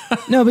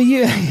 No, but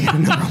you.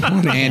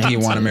 And he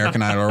won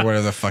American Idol or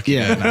whatever the fuck he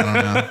Yeah. did. I don't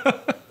know.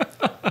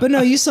 But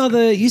no, you saw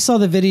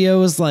the video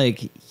was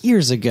like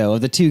years ago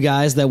of the two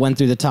guys that went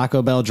through the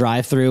Taco Bell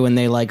drive-thru and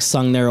they like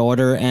sung their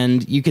order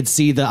and you could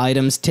see the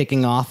items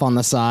ticking off on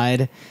the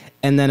side.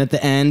 And then at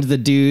the end, the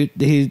dude,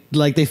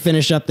 they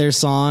finish up their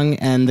song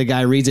and the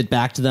guy reads it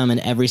back to them and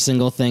every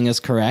single thing is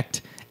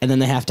correct. And then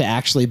they have to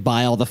actually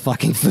buy all the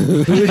fucking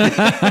food.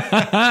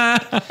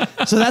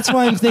 So that's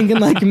why I'm thinking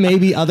like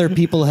maybe other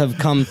people have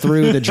come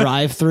through the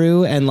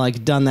drive-thru and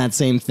like done that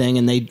same thing,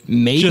 and they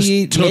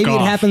maybe Just took it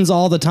off. happens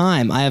all the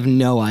time. I have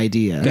no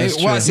idea.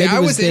 Well, see, Maybe it I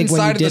was big when you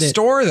inside of the did it.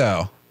 store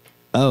though.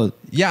 Oh,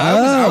 Yeah,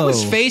 I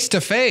was face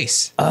to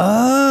face.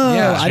 Oh,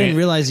 Yeah. I didn't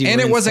realize you.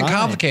 And were it wasn't inside.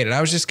 complicated. I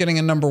was just getting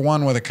a number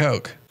 1 with a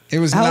Coke. It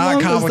was How not long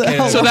was the- complicated.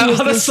 how So long that was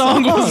the the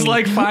song was song?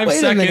 like 5 Wait a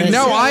seconds. minute.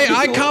 No, Yeah, I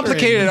wondering.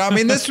 complicated it. I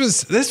mean, this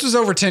was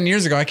over 10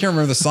 years ago. I can't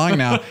remember the song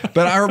now,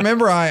 but I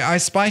remember I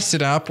spiced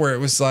it up where it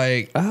was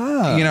like,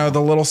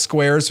 the little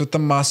squares with the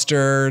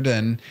mustard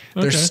and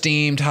they're Okay.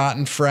 steamed hot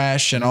and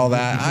fresh and all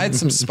that. I had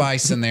some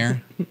spice in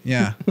there.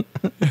 Yeah.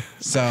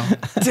 So,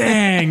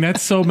 Dang,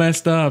 that's so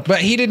messed up.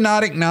 but he did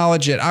not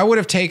acknowledge it. I would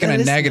have taken That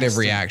a is negative messed up.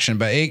 reaction,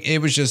 but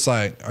it was just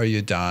like, are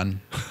you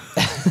done?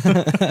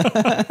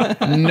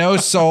 No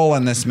soul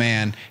in this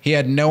man. He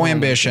had no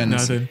ambitions.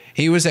 Nothing.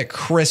 He was at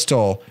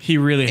Crystal. He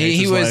really hates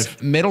He his was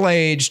life.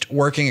 middle-aged,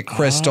 working at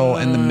Crystal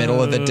in the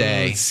middle of the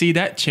day. See,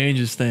 that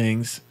changes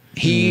things.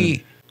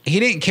 He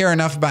didn't care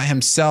enough about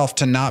himself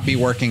to not be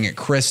working at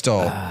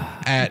Crystal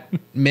at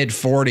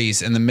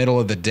mid-40s in the middle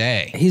of the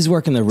day. He's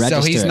working the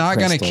register. So he's at not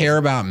going to Crystal. care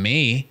about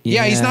me.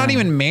 Yeah, he's not Yeah.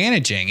 even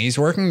managing. He's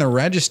working the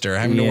register,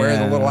 having to wear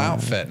the little Yeah.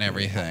 outfit and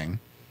everything.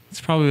 It's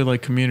probably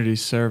like community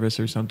service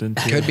or something.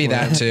 Too. Could be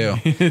that too.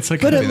 It's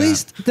like But at that.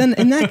 least then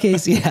in that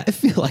case, yeah, I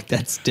feel like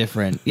that's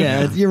different.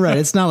 Yeah, you're right.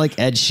 It's not like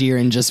Ed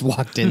Sheeran just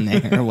walked in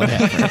there or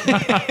whatever.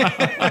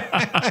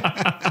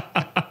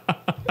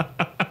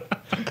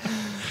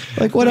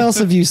 Like, what else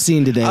have you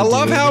seen today? I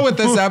love dude? how with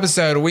this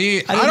episode, I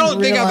didn't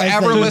don't think I've realize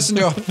ever that you- listened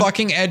to a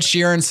fucking Ed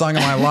Sheeran song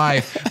in my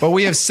life, but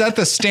we have set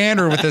the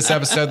standard with this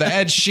episode that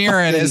Ed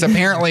Sheeran is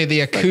apparently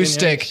the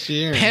acoustic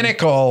Sheeran.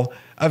 pinnacle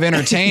of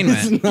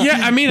entertainment. Yeah,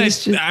 I mean,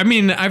 He's just- I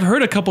mean, I've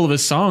heard a couple of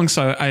his songs,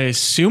 so I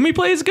assume he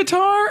plays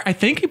guitar. I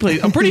think he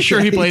plays. I'm pretty sure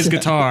he Yeah, he plays does.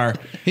 guitar.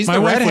 He's My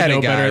the wife would redheaded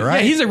know guy, better.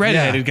 right? Yeah, he's a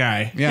redheaded Yeah.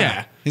 guy. Yeah.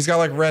 Yeah, He's got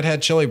like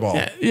redhead chili ball.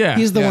 yeah.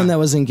 He's the Yeah. one that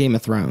was in Game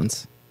of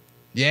Thrones.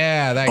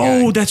 Yeah, that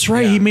guy. Oh, that's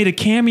right. Yeah. He made a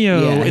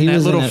cameo Yeah, in he that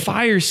was in little it.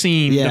 fire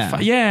scene. Yeah.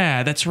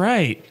 Yeah, that's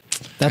right.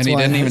 That's And he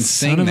why didn't I- even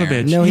Son sing of a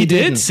there. bitch. No, he he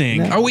did didn't.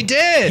 sing. No. Oh, we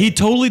did. He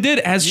totally did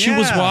as she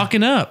was Yeah.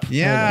 walking up.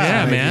 Yeah.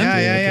 Yeah, man.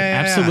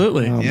 Yeah.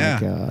 Absolutely. Oh Yeah.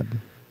 my god.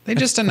 They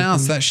just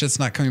announced that shit's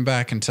not coming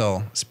back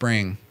until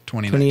spring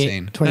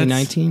 2019.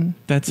 2019?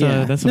 That's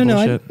that's no, some no,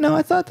 bullshit.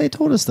 I thought they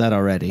told us that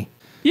already.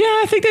 Yeah,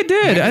 I think they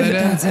did. Yeah, they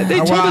did. They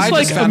Well, told I us just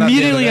like found out the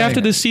immediately other day.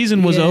 after the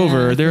season was Yeah,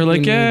 over. I They were think like,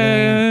 we knew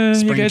yeah, you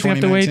Spring guys have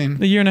to wait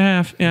 2019. a year and a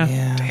half. Yeah.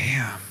 Yeah.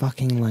 Damn.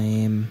 Fucking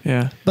lame.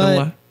 Yeah.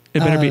 But, it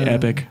better be uh,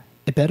 epic.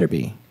 It better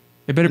be.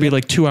 It better be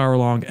like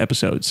 2-hour-long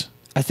episodes.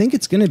 I think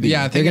it's gonna be.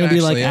 Yeah, I think they're it gonna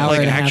be like actually is. hour Like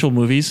and a half. actual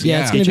movies.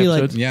 Yeah, it's Yeah. gonna Each be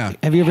like. episode. Yeah.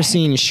 Have you ever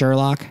seen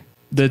Sherlock?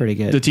 the pretty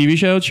good. The TV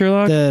show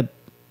Sherlock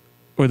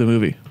or the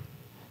movie?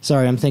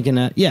 Sorry, I'm thinking.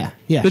 Yeah.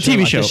 The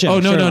TV Sherlock, show. Oh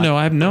no,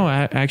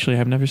 Sherlock. I actually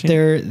have never seen.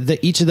 it.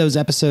 Each of those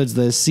episodes,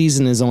 the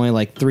season is only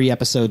like 3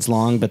 episodes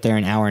long, but they're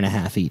an hour and a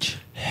half each.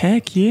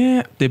 Heck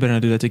yeah! They better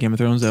not do that to Game of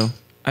Thrones though.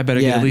 I better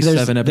get at least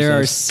 7 episodes. There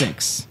are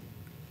 6.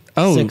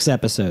 Oh, 6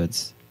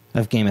 episodes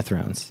of Game of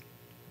Thrones.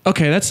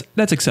 okay,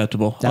 that's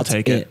acceptable. That's I'll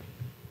take it.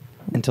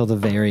 until the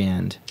very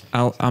end.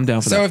 I'm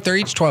down for So that. if they're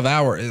each 12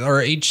 hours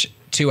or each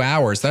 2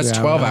 hours, that's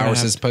Yeah, 12 hour and a hours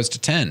half. as opposed to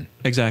 10.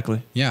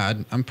 Exactly. Yeah,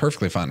 I'm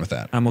perfectly fine with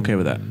that. I'm okay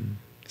with that.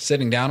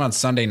 Sitting down on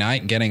Sunday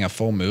night and getting a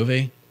full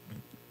movie.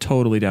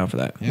 Totally down for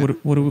that. Yeah.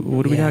 What do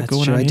we got that's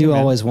going true. on I here, do man?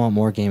 always want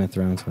more Game of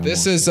Thrones. When I'm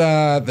This watching. is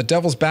the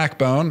Devil's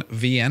Backbone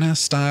Vienna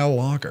style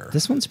lager.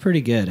 This one's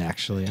pretty good,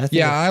 actually. I think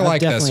Yeah, I I've like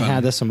this definitely one.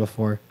 had this one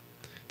before.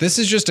 This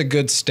is just a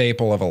good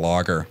staple of a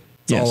lager.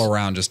 It's Yes. all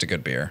around just a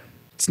good beer.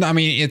 It's not. I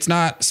mean, it's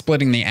not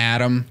splitting the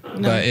atom,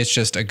 but it's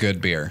just a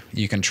good beer.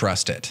 You can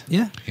trust it.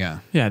 Yeah, Yeah.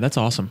 Yeah, that's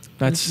awesome.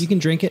 That's you can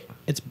drink it.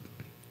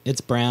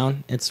 It's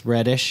brown. It's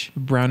reddish.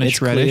 brownish It's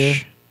clear.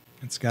 reddish.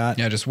 It's got.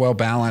 Yeah, just well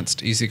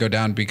balanced, easy to go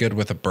down, be good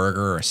with a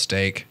burger or a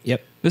steak.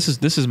 Yep. This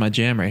is my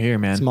jam right here,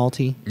 man. It's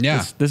malty.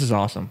 Yeah. This is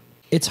awesome.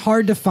 It's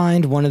hard to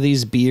find one of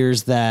these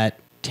beers that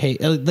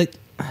like.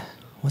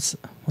 What's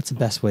the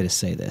best way to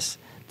say this?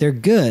 They're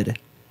good.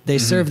 They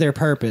serve their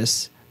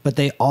purpose, but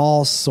they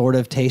all sort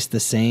of taste the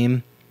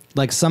same.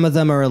 Like some of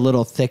them are a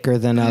little thicker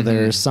than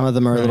others, some of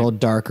them are a little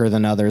darker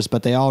than others,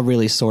 but they all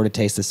really sort of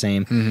taste the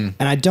same.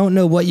 And I don't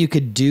know what you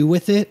could do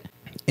with it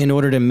in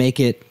order to make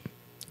it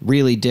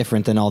really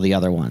different than all the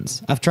other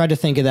ones. I've tried to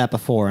think of that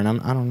before, and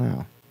I don't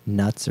know,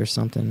 nuts or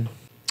something.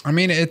 I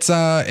mean, it's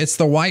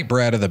the white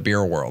bread of the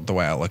beer world, the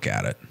way I look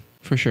at it.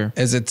 For sure.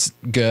 Is it's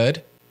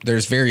good.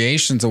 There's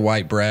variations of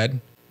white bread.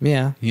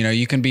 Yeah, You know,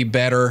 you can be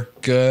better,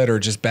 good, or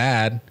just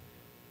bad,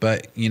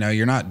 but you know,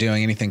 you're not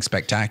doing anything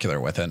spectacular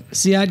with it.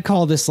 see, I'd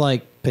call this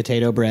like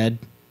potato bread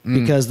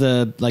because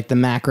the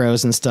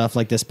macros and stuff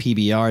like this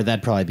PBR,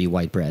 that'd probably be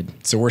white bread.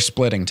 So we're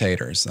splitting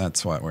taters.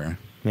 That's what we're.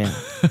 Yeah,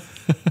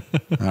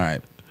 All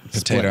right.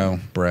 Potato,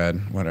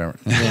 bread, whatever.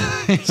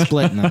 yeah,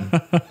 splitting them.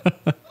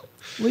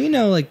 Well, you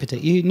know, like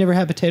potato. You never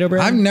had potato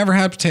bread? I've never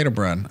had potato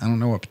bread. I don't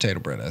know what potato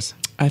bread is.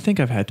 I think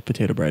I've had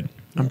potato bread.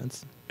 Yeah,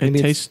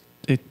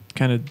 It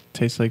kind of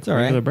tastes like all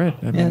right. regular bread.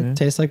 I Yeah, mean, it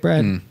tastes like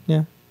bread.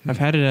 Yeah, I've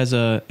had it as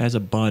a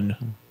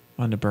bun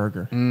on the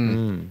burger.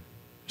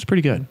 It's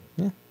pretty good.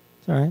 yeah,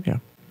 it's all right. Yeah.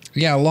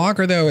 Yeah,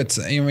 lager though,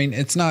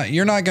 it's not.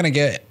 You're not going to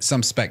get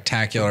some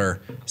spectacular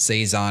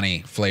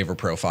saison flavor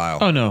profile.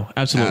 Oh no, out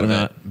absolutely of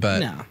not. it, but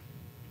No,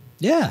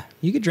 yeah,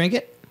 you could drink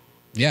it.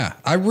 Yeah,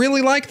 I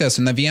really like this.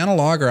 And the Vienna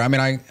Lager, I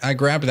mean, I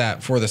grabbed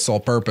that for the sole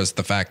purpose,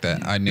 the fact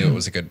that I knew it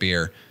was a good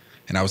beer.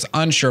 And I was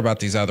unsure about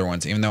these other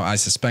ones, even though I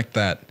suspect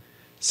that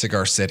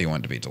Cigar City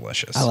one to be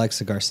delicious. I like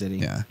Cigar City.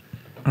 Yeah.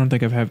 I don't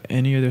think I've had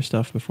any of their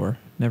stuff before.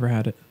 Never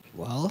had it.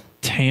 Well,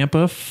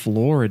 Tampa,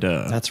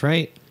 Florida. that's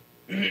right.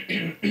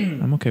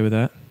 I'm okay with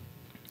that.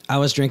 I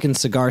was drinking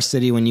Cigar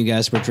City when you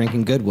guys were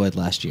drinking Goodwood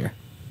last year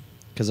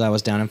because I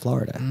was down in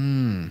Florida.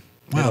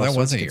 Wow, all that was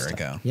sorts a of year good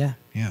ago. stuff. Yeah.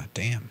 Yeah,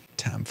 damn.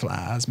 Time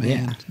flies, man.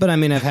 Yeah. But I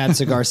mean, I've had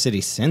Cigar City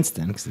since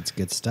then because it's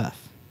good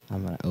stuff.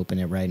 I'm going to open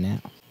it right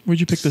now. Where'd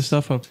you pick this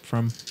stuff up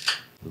from?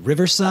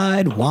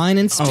 Riverside Wine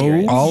and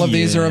Spirits. All of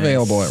these are Yes.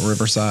 available at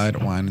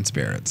Riverside Wine and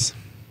Spirits,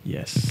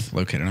 Yes.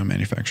 located on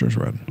Manufacturers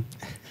Road.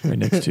 Right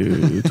next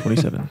to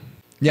 27.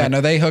 Yeah,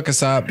 no, they hook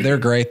us up. They're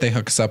great. They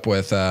hook us up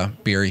with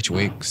beer each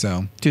week.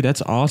 So, Dude,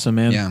 that's awesome,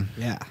 man. yeah.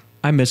 Yeah.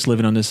 I miss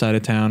living on this side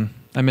of town.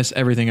 I miss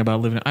everything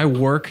about living. I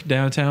work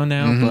downtown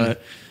now,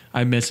 but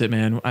I miss it,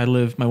 man.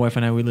 My wife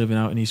and I, we live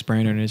out in East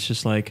Brainerd, and it's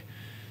just like,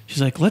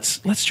 she's like, let's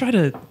try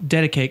to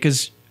dedicate,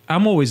 because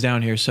I'm always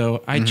down here,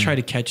 so I try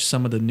to catch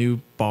some of the new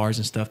bars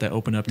and stuff that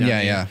open up down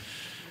here. Yeah.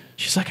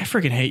 She's like, I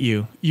freaking hate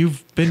you.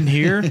 You've been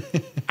here.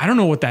 I don't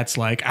know what that's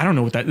like. I don't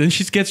know what that. Then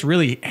she gets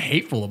really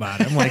hateful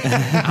about it. I'm like,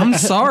 I'm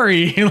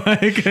sorry.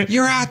 Like,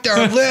 You're out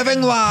there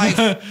living life,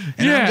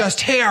 and I'm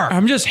just here.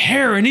 I'm just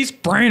here in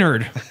East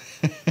Brainerd.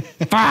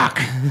 Fuck.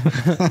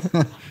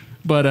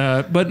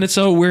 But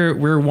so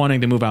we're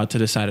wanting to move out to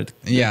the side of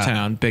the Yeah.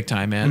 town, big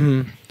time,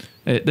 man.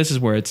 This is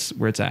where it's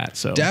at.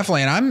 So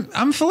Definitely, and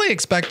I'm fully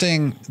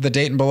expecting the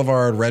Dayton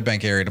Boulevard, Red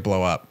Bank area to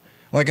blow up.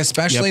 Like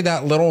especially Yep.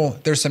 that little.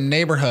 There's some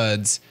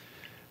neighborhoods,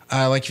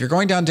 like if you're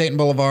going down Dayton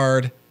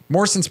Boulevard,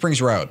 Morrison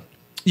Springs Road.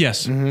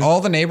 yes, All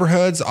the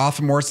neighborhoods off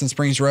of Morrison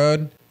Springs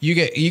Road, you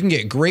can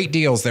get great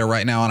deals there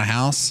right now on a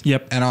house.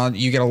 Yep. And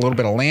you get a little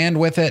bit of land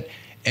with it,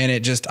 and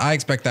I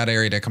expect that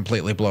area to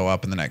completely blow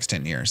up in the next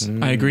 10 years.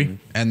 I agree.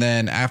 And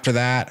then after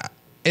that,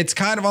 it's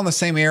kind of on the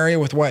same area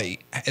with what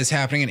is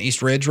happening in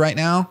East Ridge right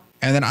now.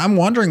 And then I'm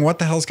wondering what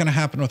the hell's going to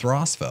happen with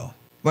Rossville.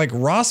 Like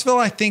Rossville,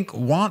 I think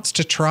wants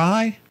to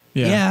try.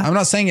 Yeah, I'm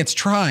not saying it's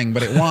trying,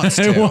 but it wants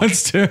to. it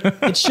wants to.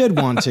 It should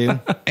want to.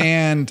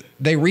 And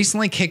they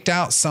recently kicked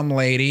out some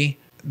lady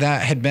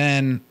that had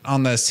been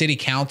on the city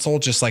council,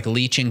 just like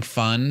leeching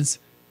funds.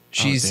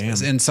 She's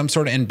damn. in some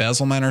sort of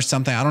embezzlement or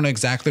something. I don't know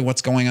exactly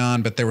what's going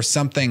on, but there was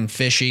something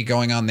fishy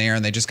going on there,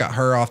 and they just got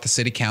her off the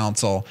city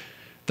council.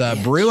 The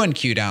Brew and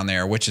Q down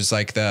there, which is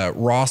like the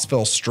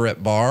Rossville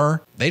Strip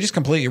bar, they just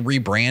completely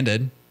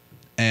rebranded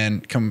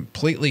and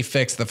completely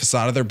fixed the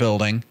facade of their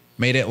building,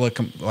 made it look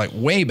like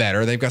way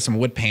better. They've got some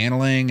wood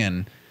paneling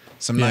and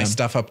some nice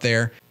stuff up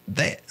there.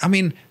 The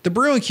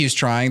Brew and Q's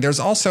trying. There's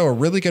also a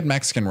really good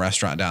Mexican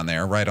restaurant down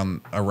there, right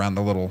around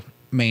the little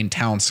main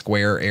town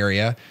square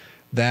area,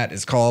 that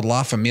is called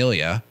La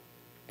Familia.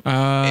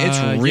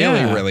 It's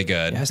really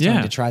good. Yeah, I was trying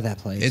Yeah. to try that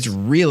place. It's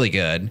really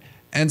good.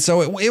 And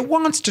so it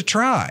wants to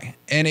try.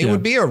 And it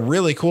would be a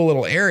really cool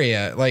little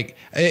area. Like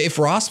if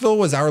Rossville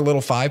was our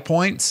little 5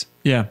 points,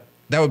 Yeah,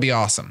 that would be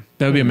awesome.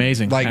 that would be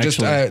amazing. Like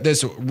actually. just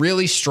this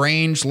really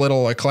strange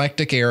little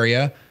eclectic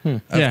area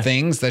of Yeah.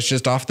 things that's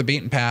just off the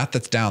beaten path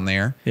that's down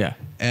there. Yeah.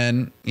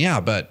 And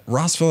but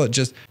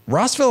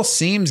Rossville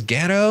seems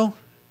ghetto.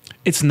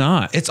 It's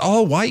not. It's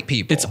all white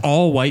people. It's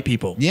all white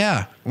people.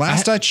 Yeah.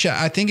 Last I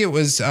checked, I think it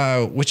was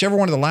whichever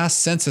one of the last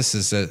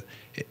censuses.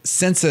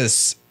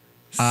 Census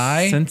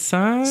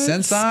Sensei?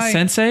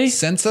 Sensei?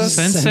 Census?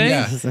 Sensei?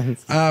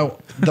 Yeah.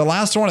 The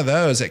last one of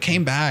those, it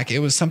came back. It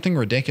was something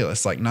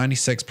ridiculous, like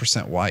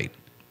 96% white.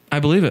 I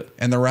believe it.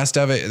 And the rest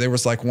of it, there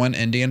was like one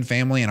Indian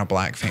family and a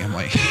black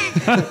family.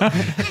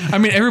 I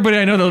mean, everybody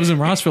I know that lives in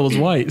Rossville is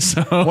white.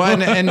 So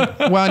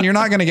and you're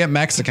not going to get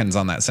Mexicans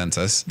on that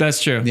census.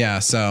 that's true. Yeah.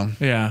 So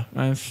Yeah.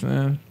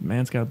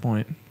 Man's got a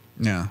point.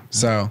 yeah.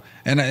 So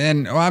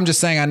and well, I'm just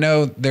saying, I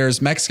know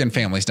there's Mexican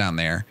families down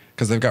there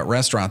because they've got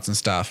restaurants and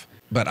stuff.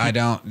 But I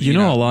don't. You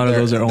know, a lot of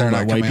those are they're owned by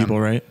not white coming people,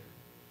 on. right?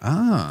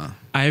 Ah.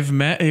 I've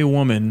met a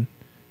woman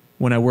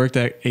when I worked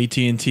at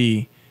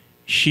AT&T.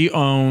 She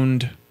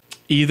owned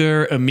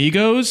either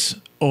Amigos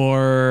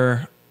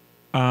or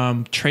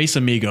Trace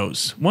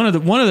Amigos. One of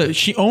the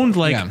she owned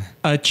like Yeah.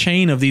 a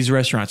chain of these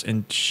restaurants,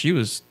 and she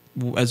was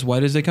as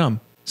white as they come.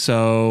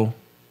 So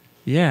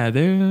yeah,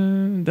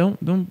 there's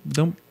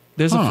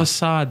a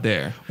facade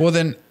there. Well,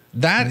 then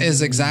that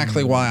is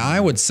exactly why I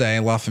would say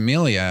La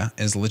Familia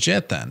is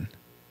legit then.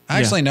 I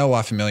actually know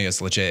La Familia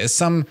is legit. It's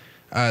some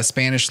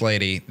Spanish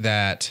lady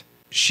that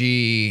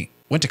she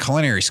went to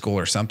culinary school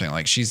or something.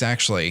 Like she's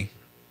actually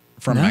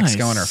from Nice.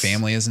 Mexico and her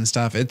family is and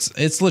stuff.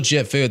 It's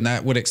legit food, and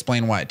that would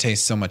explain why it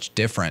tastes so much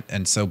different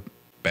and so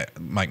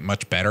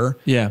much better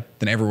Yeah,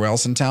 than everywhere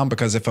else in town.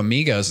 Because if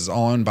Amigos is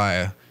all owned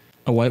by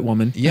a white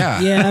woman.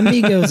 yeah. Yeah,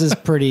 Amigos is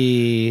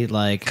pretty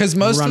like Because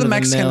most of the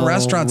Mexican run-of-the-mill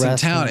restaurants in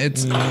town,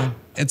 restaurant.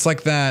 it's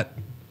like that.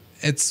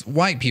 It's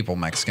white people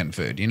Mexican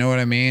food. You know what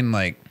I mean?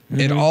 Like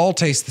it all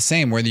tastes the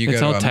same, whether you It's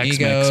go all to Tex-Mex,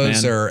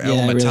 Amigos man. or Yeah, El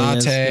it really is.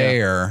 Metate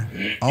Yeah. or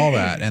all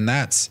that. And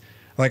that's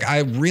Like I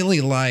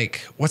really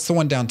like what's the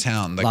one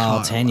downtown? The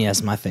La Altania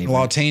is my favorite.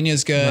 La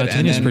Altania's good.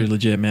 Latinia's then pretty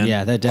legit, man.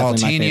 Yeah, they're La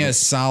definitely my Altania favorite. is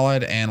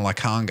solid, and La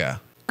Conga.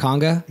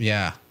 Conga?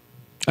 Yeah.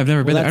 I've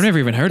never been there. I've never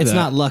even heard of It's that.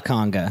 not La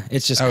Conga.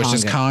 It's just Oh, Conga. it's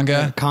just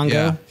Conga? Congo?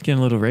 Yeah. Getting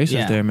a little racist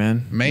Yeah. there,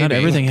 man. Maybe. Not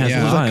everything has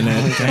Yeah. La in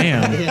it.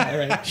 Damn. Yeah,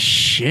 right.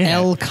 Shit.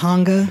 El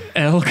Conga?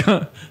 El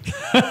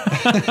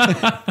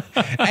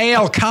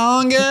Ale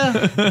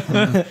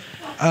Conga.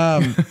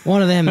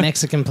 One of them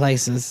Mexican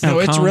places. No,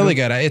 it's Conga. really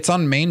good. It's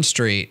on Main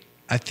Street.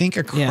 I think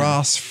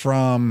across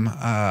from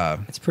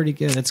It's pretty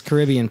good. It's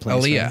Caribbean place.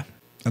 Aaliyah. right?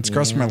 It's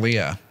across from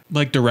Aaliyah.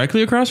 Like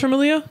directly across from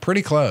Aaliyah?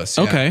 Pretty close.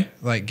 Yeah. Okay.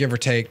 Like give or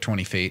take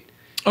 20 feet.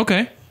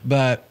 Okay.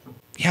 But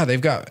yeah,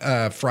 they've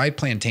got fried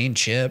plantain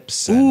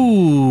chips. and,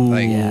 Ooh.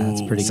 Like, Yeah,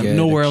 it's pretty good.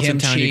 Nowhere else in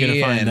town you're kimchi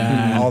gonna find and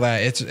that. all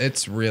that.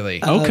 It's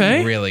really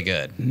Okay. really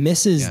good.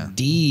 Mrs. Yeah.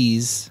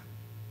 D's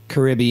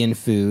Caribbean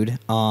food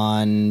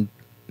on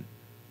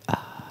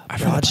I've heard that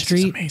Broad place is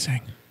Street?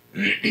 amazing.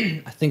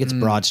 I think it's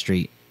Broad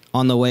Street.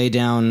 On the way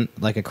down,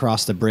 like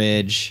across the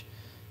bridge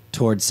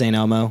towards St.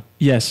 Elmo.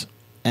 Yes.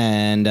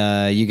 And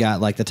you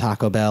got like the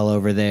Taco Bell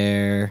over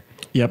there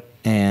Yep.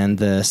 and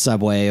the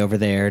Subway over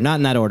there. Not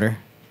in that order,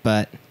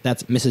 but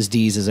that's Mrs.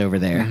 D's is over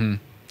there.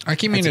 I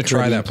keep meaning That's to a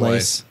try Caribbean that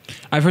place.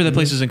 I've heard that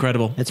place is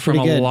incredible. It's from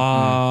pretty a good.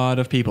 lot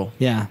of people.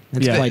 Yeah,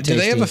 it's Yeah. quite Do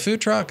tasty. they have a food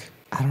truck?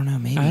 I don't know,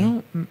 maybe. I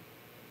don't.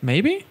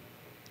 Maybe.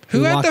 Who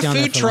We had walked the down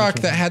there food for lunch truck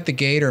one that time. had the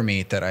gator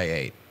meat that I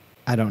ate?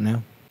 I don't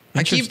know.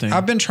 Interesting.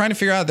 I've been trying to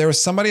figure out. There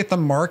was somebody at the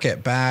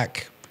market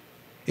back.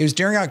 It was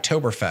during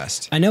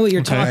Oktoberfest. I know what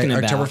you're Okay. talking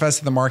about. Oktoberfest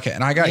at the market,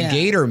 and I got Yeah.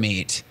 gator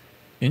meat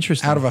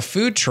Interesting. out of a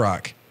food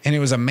truck, and it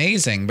was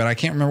amazing. But I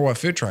can't remember what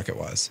food truck it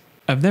was.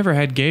 I've never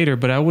had gator,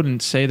 but I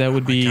wouldn't say that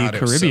would be God,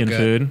 it was so Caribbean good.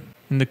 food.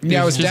 And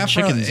Yeah, it was there's just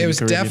definitely chickens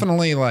in Caribbean.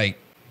 definitely like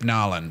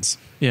Nolans.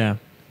 Yeah.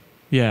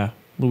 Yeah.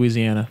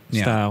 Louisiana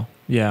Yeah. style.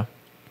 Yeah.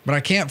 But I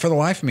can't for the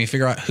life of me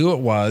figure out who it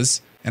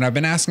was. And I've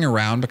been asking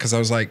around because I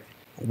was like,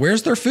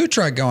 where's their food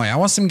truck going? I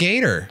want some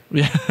gator.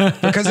 Yeah.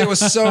 Because it was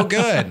so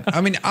good.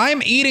 I mean,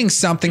 I'm eating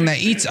something that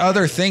eats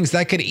other things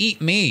that could eat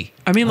me.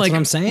 I mean, That's like what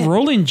I'm saying.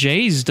 Rolling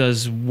J's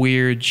does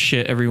weird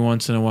shit every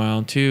once in a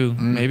while too.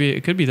 Maybe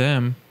it could be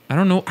them. I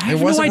don't know. I have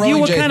no wasn't idea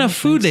Rolling what J's. kind of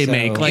food they so.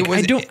 make. Like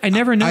It was- I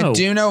never know. I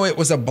do know it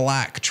was a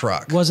black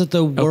truck. Was it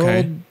the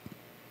World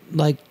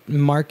like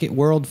market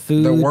World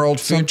Food? The World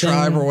Food something?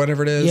 Tribe or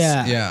whatever it is.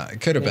 Yeah. Yeah,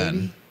 it could have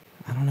been.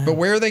 I don't know. But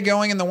where are they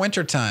going in the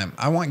wintertime?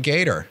 I want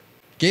gator.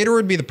 Gator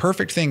would be the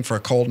perfect thing for a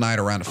cold night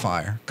around a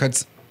fire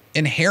because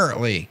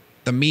inherently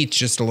the meat's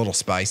just a little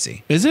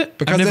spicy. Is it?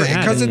 Because I've never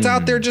had it. it's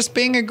out there just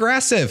being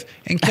aggressive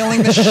and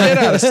killing the shit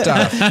out of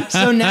stuff.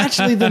 So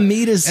naturally the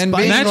meat is And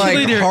spicy. being Naturally,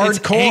 like it's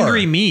hardcore.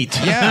 angry meat.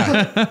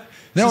 Yeah.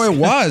 No, it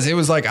was. It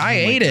was like I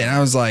ate it and I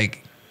was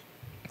like,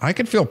 I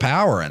could feel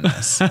power in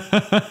this.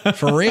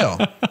 For real.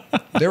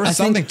 There was I think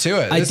something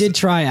to it. I This- did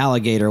try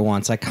alligator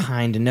once. I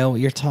kind of know what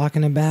you're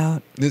talking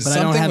about, but I don't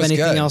Something have was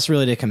anything good. else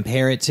really to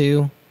compare it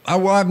to.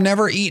 Well, I've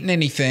never eaten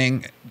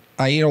anything.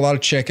 I eat a lot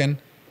of chicken.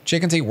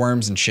 Chickens eat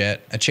worms and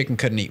shit. A chicken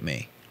couldn't eat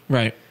me.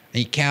 Right. I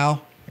eat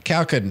cow. A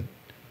cow couldn't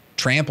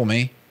trample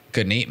me.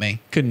 Couldn't eat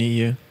me. Couldn't eat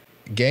you.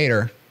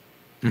 Gator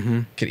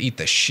could eat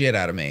the shit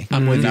out of me.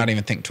 I'm with not you.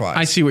 even think twice.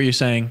 I see what you're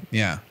saying.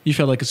 Yeah. You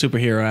felt like a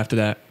superhero after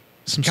that.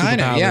 Some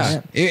Kind superpowers.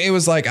 of, yeah. It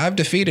was like, I've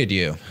defeated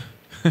you.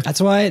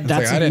 That's why. I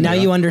didn't Now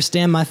know. you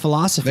understand my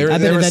philosophy. There, I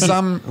there bet was that-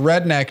 some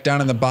redneck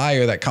down in the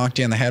bayou that conked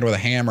you in the head with a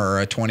hammer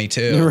or a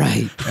 22.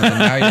 Right. And then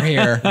now you're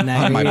here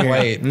Now on my you're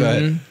plate.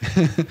 here.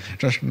 But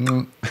just,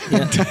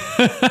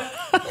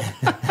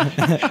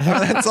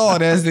 that's all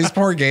it is. These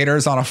poor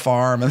gators on a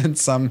farm. And then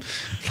some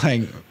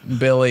like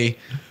Billy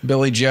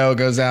Joe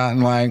goes out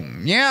and like,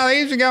 yeah,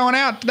 these are going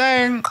out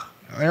today.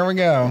 There we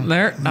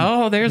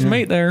go. There's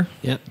meat there.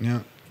 Yep. Yeah.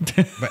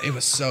 But it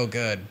was so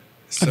good.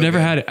 So I've never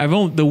good. had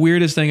it. The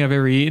weirdest thing I've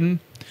ever eaten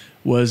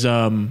was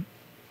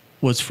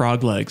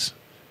frog legs.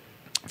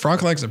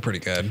 Frog legs are pretty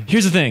good.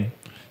 Here's the thing.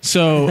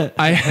 So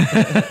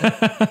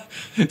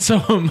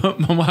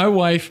my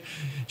wife,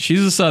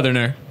 she's a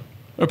Southerner,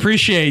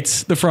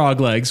 appreciates the frog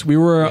legs. We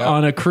were Yep.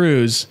 on a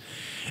cruise,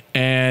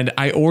 and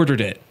I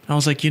ordered it. I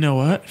was like, you know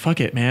what?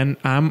 Fuck it, man.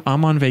 I'm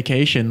on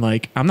vacation.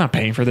 Like, I'm not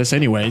paying for this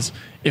anyways.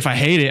 If I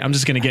hate it, I'm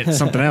just gonna get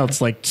something else,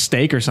 like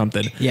steak or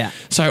something. Yeah.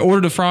 So I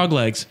ordered the frog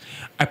legs.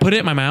 I put it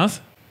in my mouth.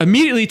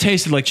 Immediately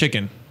tasted like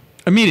chicken.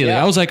 Immediately,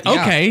 Yeah. I was like,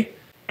 Yeah. okay.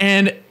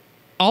 And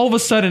all of a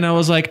sudden, I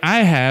was like,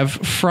 I have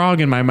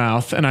frog in my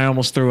mouth, and I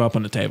almost threw up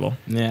on the table.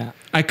 Yeah.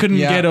 I couldn't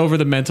Yeah. get over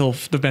the mental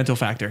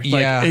factor. Like,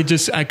 Yeah.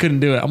 I couldn't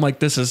do it. I'm like,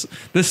 this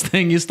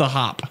thing used to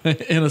hop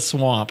in a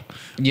swamp.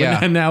 Yeah.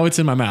 And now it's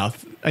in my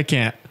mouth. I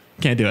can't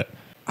do it.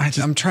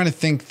 I'm trying to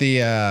think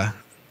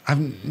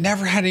I've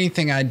never had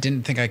anything I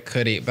didn't think I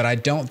could eat, but I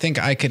don't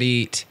think I could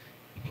eat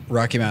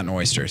Rocky Mountain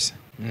oysters,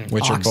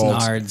 which are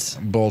Oxnards.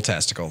 bull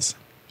testicles.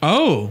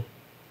 Oh,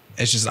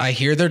 It's just, I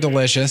hear they're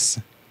delicious,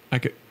 I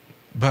could.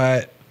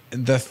 but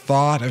the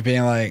thought of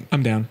being like,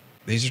 I'm down.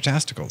 these are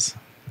testicles.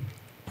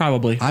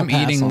 Probably. I'm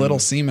pass eating on little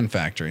them. semen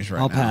factories right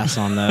I'll now. pass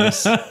on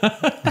those.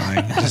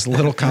 Like, just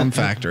little cum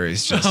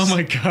factories. Just, Oh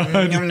my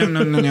god. Yum, yum,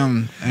 yum, yum,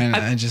 yum. And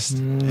I just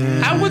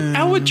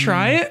I would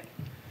try it.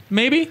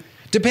 Maybe.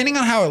 depending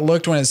on how it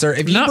looked when it started.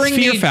 If you Not bring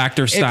Fear me,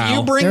 Factor if you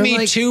style. bring They're me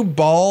like- 2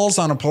 balls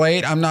on a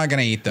plate, I'm not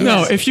gonna eat those.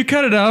 No, if you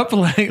cut it up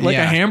like a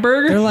Yeah.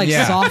 hamburger, They're like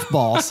Yeah.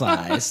 softball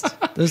sized.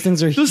 Those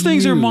things are those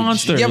things are huge.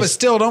 monsters. yeah, but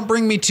still, don't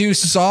bring me 2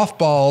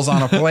 softballs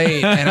on a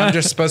plate, and I'm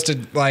just supposed to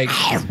like,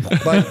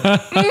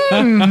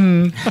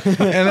 and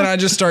then I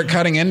just start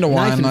cutting into Knife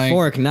one. and Like,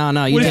 fork. No,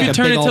 you What if take you a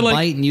turn big it to, old like-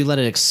 bite and you let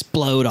it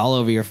explode all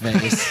over your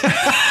face.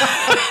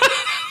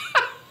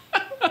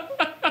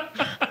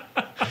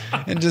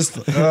 and just,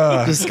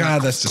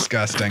 God, that's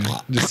disgusting.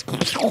 Just,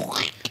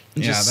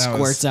 yeah, Just that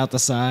squirts was. out the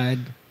side.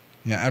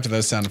 Yeah, after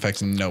those sound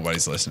effects,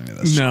 nobody's listening to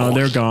this. no,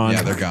 they're gone.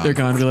 Yeah, they're gone. They're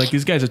gone. Be like,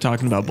 these guys are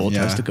talking about bull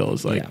Yeah.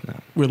 testicles. Like, Yeah, no.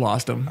 we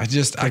lost them. I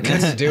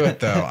couldn't do it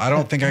though. I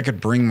don't think I could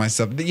bring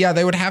myself. Yeah,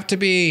 they would have to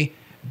be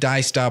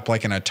diced up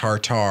like in a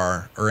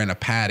tartare or in a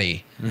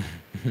patty.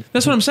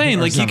 That's what I'm saying.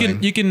 Or Like,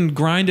 something. you can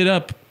grind it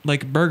up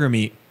like burger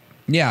meat,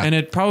 Yeah, and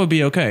it'd probably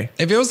be okay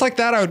if it was like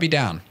that, I would be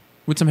down.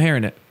 with some hair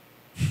in it.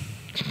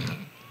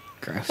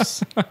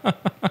 Gross. I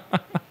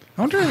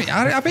wonder.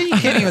 I bet you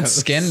can't even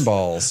skin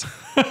balls.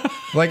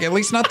 Like at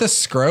least not the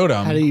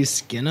scrotum. How do you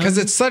skin them? Because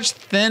it's such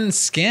thin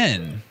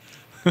skin.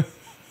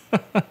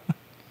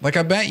 Like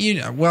I bet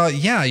you. Well,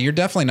 yeah, you're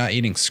definitely not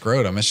eating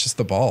scrotum. It's just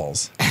the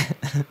balls.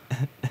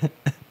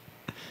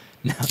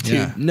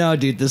 Yeah. No,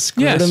 dude, the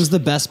scrotum's the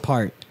best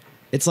part.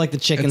 It's like the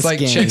chicken It's like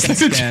skin. chicken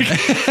skin.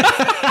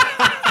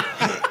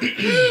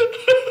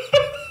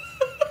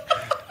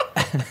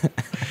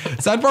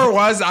 Sad part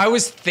was I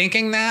was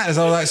thinking that as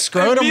I was like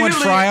scrotum would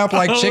fry up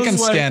like I was chicken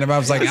like- skin, and I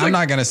was like, I'm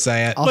not gonna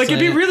say it. I'll Like, it'd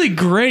be say it. really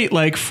great,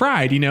 like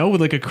fried,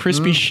 with like a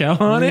crispy shell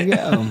on There it. you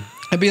go.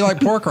 It'd be like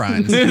pork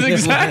rinds.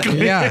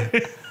 Exactly. Yeah,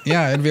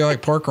 yeah, it'd be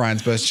like pork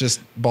rinds, but it's just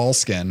ball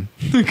skin.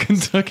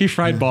 Kentucky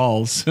fried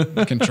balls.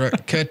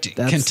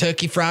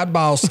 Kentucky fried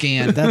ball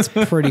skin. That's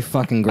pretty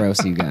fucking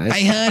gross, you guys.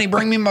 Hey, honey,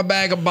 bring me my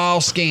bag of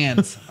ball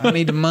skins. I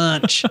need to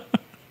munch.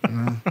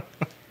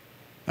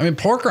 I mean,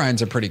 pork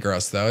rinds are pretty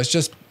gross, though. It's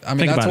just, I mean,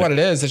 Think that's about what it.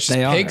 it is. It's just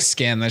They pig are.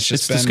 skin. That's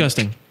just It's been,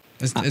 disgusting.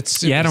 It's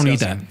super Yeah, I don't eat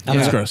disgusting. that.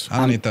 That's Yeah, gross. I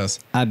don't eat those.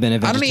 I've been a I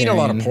vegetarian. don't eat a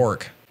lot of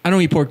pork. I don't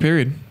eat pork,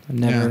 period. I've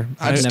never. Yeah.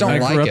 I I've just never- don't I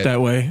like grew up it.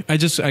 that way.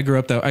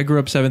 I grew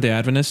up Seventh Day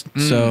Adventist,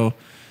 so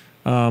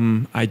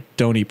I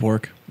don't eat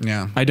pork.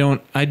 Yeah.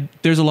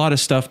 There's a lot of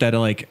stuff that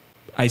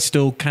I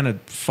still kind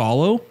of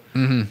follow,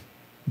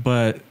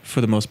 but for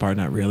the most part,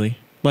 not really.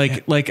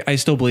 Like I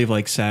still believe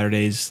like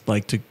Saturdays,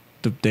 like the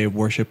day of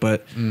worship,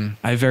 but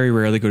I very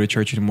rarely go to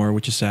church anymore,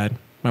 which is sad.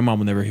 My mom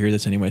will never hear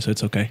this anyway, so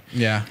it's okay.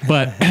 Yeah.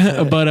 But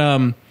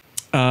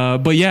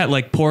but yeah,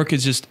 like pork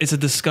is just, it's a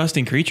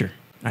disgusting creature.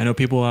 I know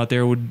people out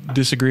there would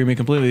disagree with me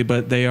completely,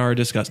 but they are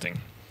disgusting.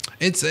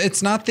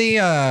 It's not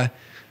the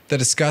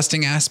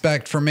disgusting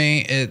aspect for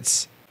me.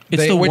 It's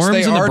the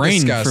worms in the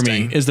brain for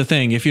me is the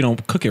thing if you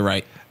don't cook it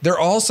right. They're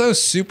also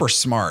super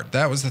smart.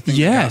 That was the thing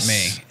Yes, that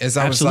got me. Is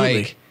I absolutely.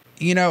 was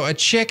like, a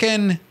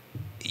chicken,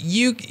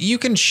 you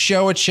can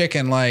show a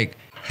chicken like,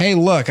 hey,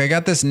 look, I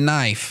got this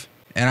knife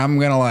and I'm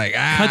going to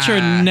Cut your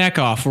neck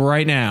off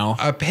right now.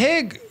 A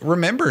pig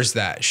remembers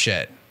that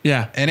shit.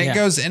 Yeah. And it Yeah.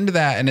 goes into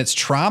that and it's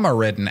trauma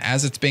ridden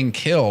as it's being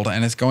killed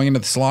and it's going into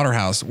the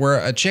slaughterhouse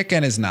where a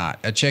chicken is not.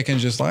 A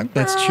chicken's just like,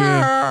 That's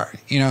true.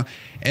 true.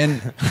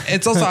 And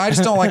it's also, I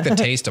just don't like the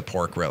taste of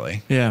pork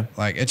really. Yeah.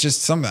 Like it's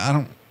just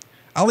something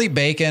I'll eat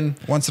bacon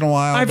once in a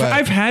while.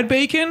 I've had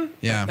bacon.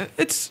 Yeah.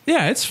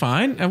 It's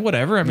fine and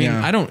whatever. I mean,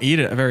 Yeah. I don't eat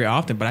it very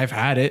often, but I've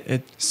had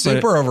it.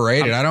 super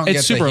overrated. I don't it's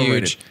get super the huge.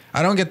 overrated.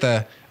 I don't get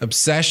the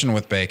obsession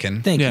with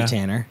bacon. Thank Yeah. you,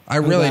 Tanner. I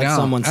I'm really glad don't.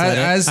 Someone said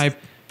it. I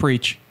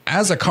preach.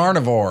 As a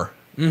carnivore,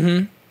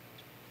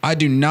 I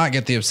do not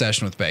get the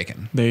obsession with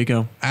bacon There you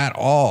go. at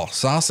all.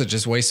 Sausage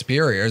is way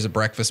superior as a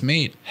breakfast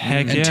meat.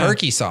 Heck and yeah.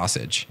 turkey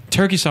sausage.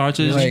 Turkey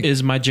sausage Like-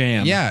 is my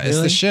jam. Yeah, it's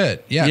Really? the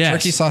shit. Yeah, Yes.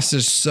 turkey sausage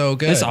is so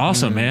good. It's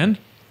awesome, man.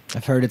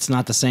 I've heard it's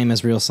not the same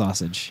as real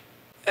sausage.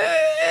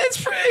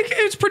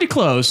 It's pretty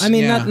close. I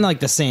mean, Yeah. not like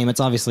the same. It's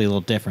obviously a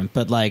little different,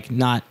 but like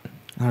not.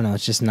 I don't know.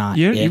 It's just not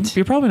it.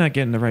 you're probably not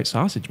getting the right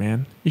sausage,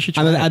 man. You should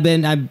try it. I've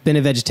been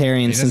a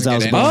vegetarian He since doesn't I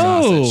was get born.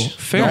 any Oh, sausage.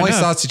 fair The only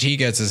enough. sausage he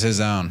gets is his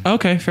own.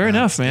 Okay, fair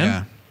enough, man.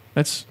 Yeah.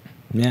 That's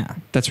Yeah,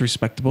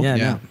 respectable. yeah,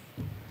 Yeah. no.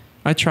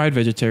 I tried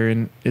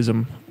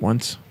vegetarianism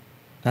once.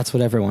 That's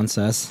what everyone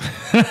says.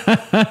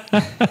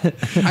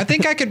 I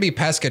think I could be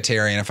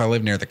pescatarian if I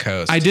lived near the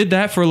coast. I did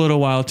that for a little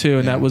while too,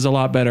 and Yeah. that was a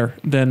lot better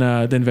than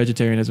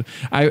vegetarianism.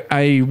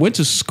 I went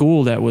to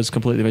school that was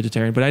completely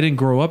vegetarian, but I didn't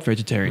grow up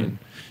vegetarian,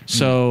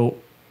 so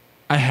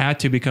I had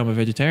to become a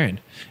vegetarian.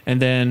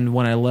 And then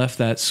when I left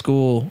that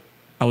school,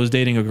 I was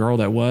dating a girl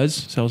that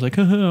was, so I was like,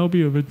 I'll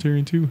be a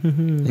vegetarian too.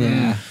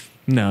 Yeah,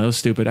 No, it was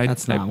stupid.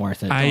 That's not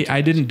worth it. Don't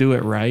I do didn't do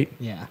it right.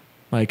 yeah.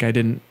 Like I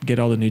didn't get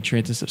all the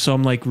nutrients and stuff. So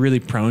I'm like really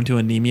prone to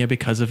anemia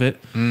because of it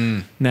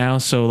now.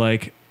 So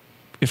like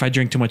if I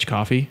drink too much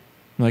coffee,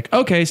 I'm like,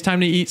 okay, it's time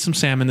to eat some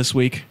salmon this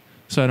week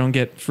so I don't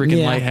get freaking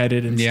Yeah.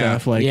 lightheaded and Yeah.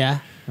 stuff. Like, Yeah.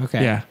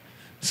 Okay. yeah.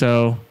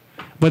 So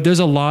But there's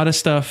a lot of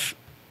stuff,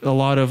 a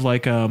lot of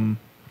like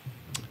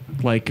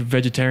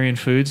vegetarian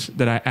foods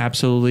that I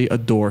absolutely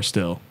adore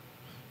still.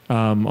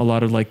 A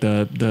lot of like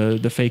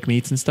the fake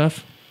meats and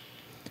stuff.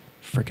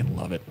 Freaking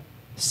love it.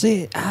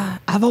 See,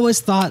 I've always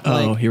thought Oh,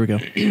 like here we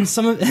go.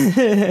 some of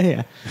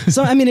yeah.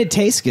 So I mean, it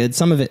tastes good.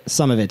 Some of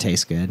it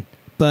tastes good.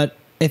 But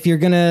if you're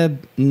gonna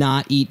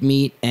not eat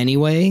meat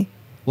anyway,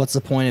 what's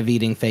the point of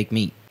eating fake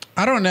meat?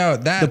 I don't know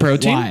that The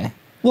protein? Why?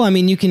 Well, I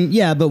mean, you can,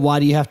 yeah, but why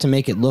do you have to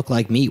make it look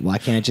like meat? Why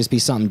can't it just be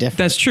something different?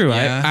 That's true.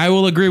 Yeah. I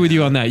will agree with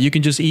you on that. You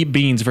can just eat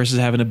beans versus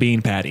having a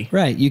bean patty.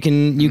 Right. You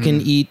can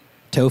eat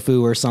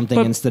tofu or something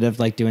But- instead of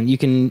like you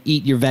can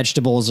eat your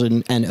vegetables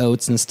and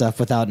oats and stuff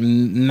without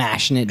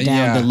mashing it down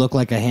Yeah. to look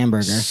like a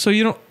hamburger. So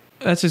you don't.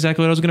 That's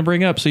exactly what I was going to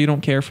bring up. So you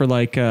don't care for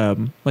like a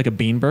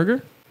bean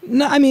burger,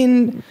 No, I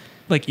mean,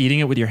 like eating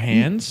it with your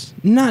hands.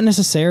 not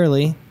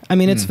necessarily. I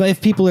mean, it's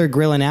if people are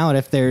grilling out,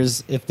 if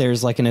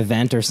there's like an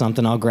event or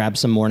something, I'll grab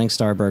some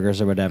Morningstar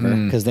burgers or whatever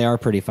because they are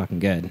pretty fucking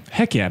good.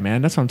 Heck yeah,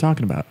 man. That's what I'm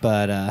talking about.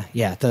 But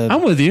yeah,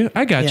 I'm with you.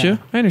 I got Yeah. you.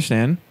 I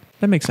understand.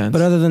 That makes sense.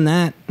 but other than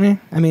that,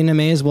 I mean, I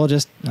may as well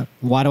just.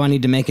 Why do I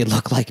need to make it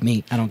look like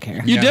meat? I don't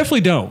care. you Yeah.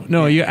 definitely don't.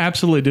 No, you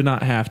absolutely do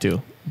not have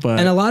to. But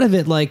And a lot of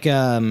it, like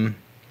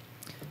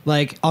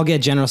I'll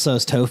get General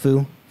Tso's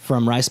tofu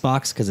from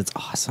Ricebox because it's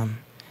awesome.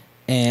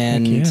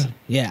 And Heck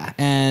yeah,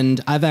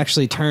 and I've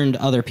actually turned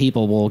other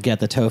people will get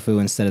the tofu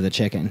instead of the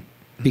chicken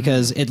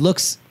because it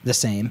looks the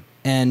same,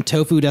 and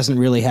tofu doesn't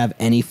really have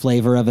any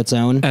flavor of its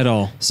own at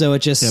all. So it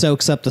just Yep.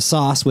 soaks up the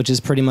sauce, which is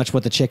pretty much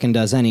what the chicken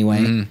does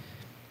anyway.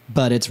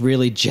 But it's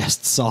really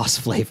just sauce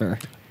flavor.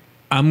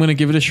 I'm gonna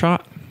give it a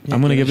shot. Yeah,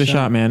 I'm gonna give give it it a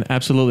shot, man.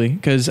 Absolutely,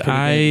 because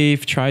Pretty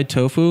I've tried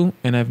tofu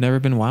and I've never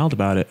been wild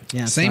about it.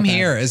 Yeah, it's Same not bad.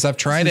 here. As I've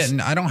tried it,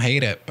 and I don't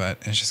hate it, but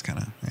it's just kind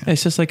of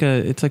It's just like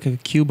it's like a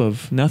cube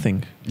of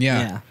nothing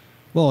Yeah.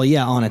 Well,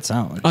 yeah, on its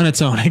own. on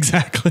its own.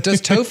 Exactly. Does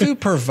tofu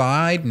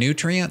provide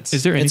nutrients?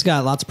 Is there any? It's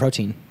got lots of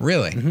protein.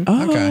 Really?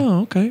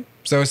 Oh, okay.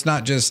 So it's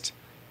not just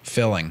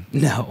filling.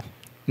 No,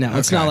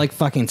 it's Okay. not like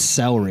fucking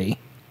celery.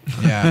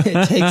 Yeah.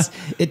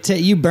 It takes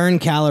you burn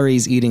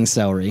calories eating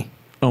celery.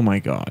 Oh my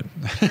god.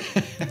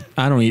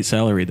 I don't eat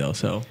celery though,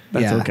 so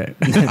that's Yeah. okay.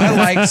 I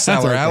like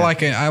celery.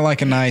 okay. I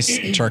like a nice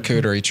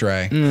charcuterie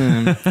tray.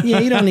 Yeah,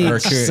 you don't Or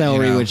eat coo-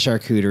 celery you know. with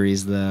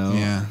charcuteries though.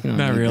 Yeah. You don't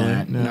Not need really,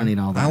 that. no. You don't need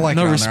all that. I like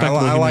No it. On there. respectable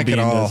I human like it being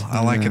all. does.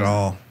 I like it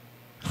all.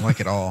 I like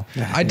it all.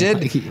 I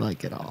did. You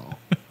like it all.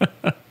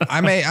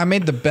 I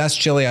made the best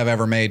chili I've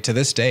ever made to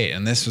this date,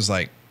 and this was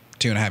like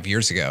 2.5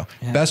 years ago.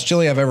 Yeah. Best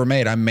chili I've ever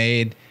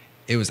made.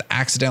 It was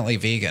accidentally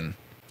vegan.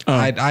 Oh.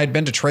 I'd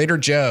been to Trader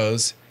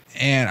Joe's,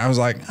 and I was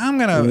like, I'm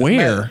gonna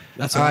Where?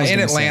 That's what I was in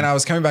gonna say. Atlanta. I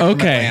was coming back from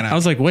Okay. Atlanta. I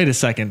was like, wait a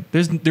second.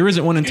 There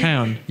isn't one in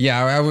town.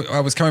 Yeah, I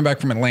was coming back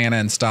from Atlanta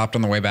and stopped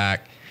on the way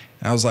back.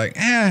 And I was like,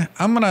 I'm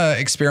going to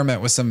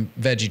experiment with some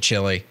veggie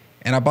chili.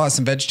 And I bought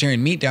some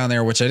vegetarian meat down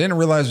there, which I didn't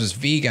realize was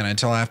vegan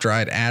until after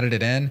I'd added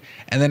it in.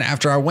 And then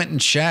after I went and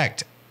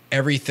checked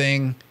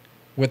everything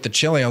with the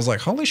chili, I was like,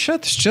 holy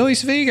shit, this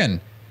chili's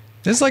vegan.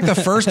 This is like the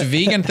first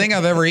vegan thing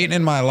I've ever eaten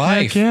in my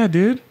life. Heck yeah,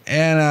 dude.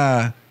 And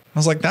I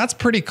was like, that's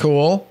pretty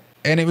cool.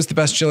 And it was the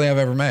best chili I've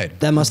ever made.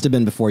 That must have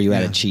been before you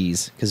added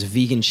cheese, because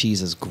vegan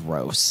cheese is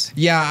gross.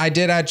 Yeah, I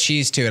did add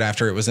cheese to it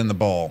after it was in the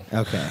bowl.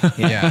 Okay.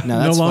 Yeah. No,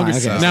 that's no longer.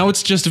 fine. Okay. Now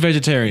it's just a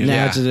vegetarian. Now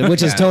Yeah. it's-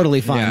 which is Yeah.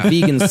 totally fine. Yeah.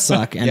 Vegans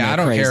suck, and Yeah, they're I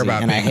don't crazy, care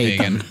about and I being hate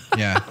vegan. them.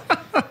 Yeah.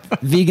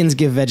 Vegans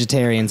give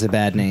vegetarians a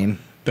bad name.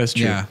 That's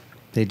true. Yeah.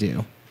 They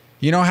do.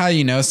 You know how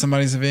you know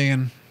somebody's a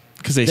vegan?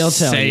 Because they They'll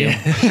tell say you.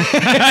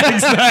 it.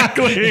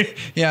 Exactly.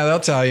 Yeah, they'll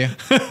tell you.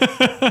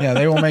 Yeah,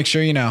 they will make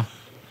sure you know.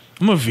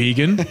 I'm a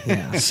vegan.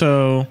 Yeah.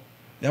 So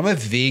I'm a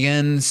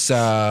vegan,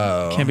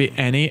 so. can't be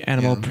any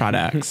animal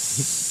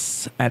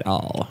products at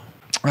all.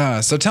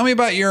 So tell me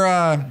about your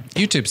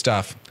YouTube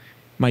stuff.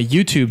 My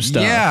YouTube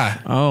stuff. Yeah.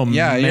 Oh,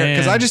 yeah, man.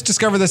 because I just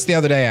discovered this the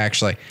other day,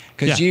 actually.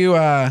 Because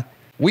Yeah.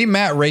 we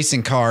met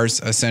racing cars,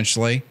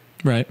 essentially.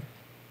 Right.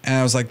 And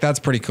I was like, that's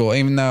pretty cool.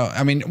 Even though,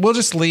 I mean, we'll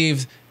just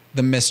leave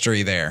the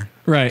mystery there.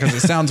 Right. Because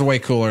it sounds way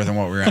cooler than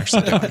what we were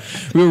actually doing.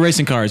 We were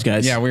racing cars,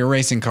 guys. Yeah, we were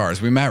racing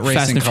cars. We met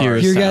racing and cars.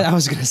 Furious. You're So- I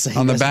was gonna say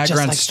On the you guys are just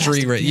background like Fast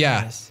street. and Yeah.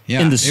 Furious. Yeah.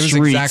 In the It was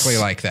streets. exactly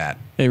like that.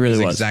 It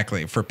really was.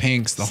 Exactly. For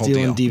Pinks, the whole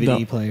Stealing deal. DVD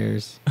No.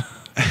 players.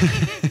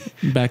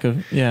 Back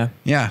of Yeah.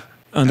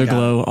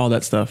 Underglow, all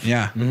that stuff.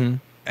 Yeah.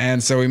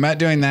 And so we met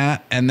doing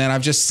that. And then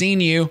I've just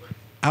seen you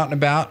out and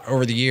about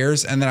over the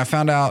years. And then I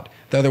found out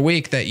the other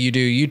week that you do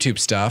YouTube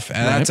stuff.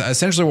 And Right. that's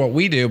essentially what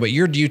we do. But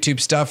your YouTube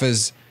stuff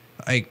is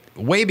like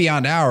way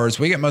beyond ours.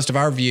 We get most of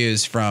our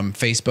views from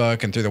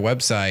Facebook and through the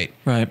website.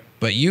 Right.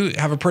 But you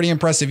have a pretty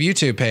impressive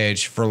YouTube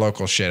page for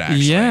local shit,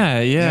 actually.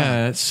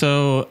 Yeah.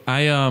 So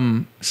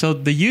so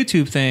the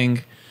YouTube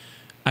thing,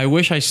 I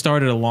wish I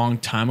started a long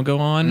time ago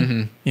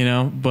on,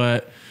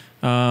 but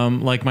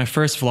like my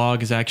first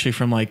vlog is actually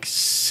from like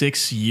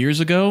 6 years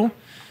ago.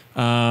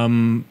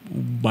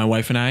 My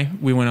wife and I,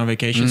 we went on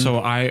vacation. So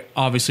I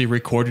obviously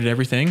recorded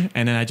everything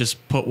and then I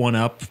just put one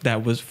up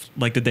that was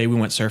like the day we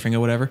went surfing or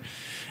whatever.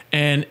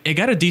 And it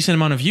got a decent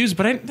amount of views,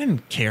 but I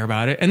didn't care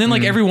about it. And then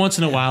like every once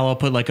in a while, I'll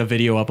put like a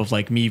video up of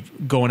like me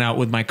going out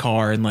with my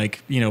car and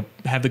like, you know,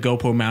 have the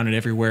GoPro mounted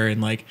everywhere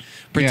and like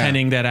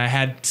pretending that I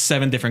had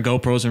 7 different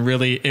GoPros and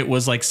really it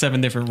was like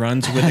 7 different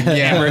runs with the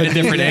camera at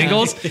different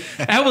angles.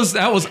 That was,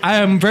 I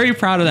am very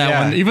proud of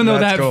that one. Even though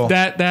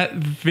that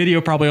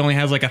video probably only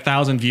has like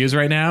 1,000 views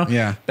right now.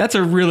 Yeah. That's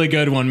a really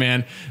good one,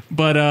 man.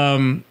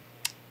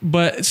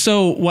 But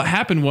so what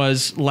happened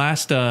was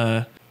last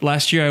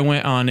year I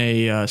went on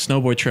a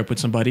snowboard trip with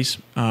some buddies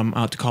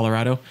out to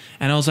Colorado,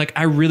 and I was like,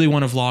 I really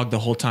want to vlog the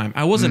whole time.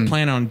 I wasn't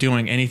planning on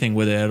doing anything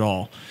with it at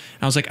all.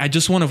 I was like, I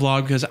just want to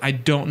vlog because I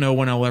don't know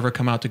when I'll ever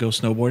come out to go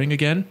snowboarding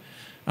again.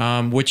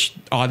 Which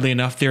oddly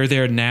enough, they're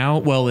there now.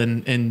 Well,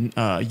 in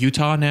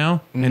Utah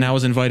now, and I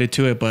was invited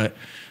to it, but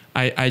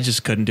I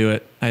just couldn't do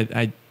it.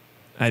 I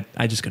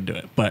just couldn't do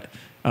it. But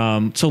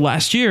so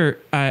last year,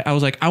 I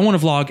was like, I want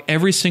to vlog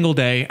every single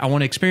day. I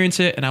want to experience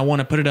it, and I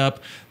want to put it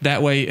up.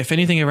 That way, if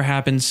anything ever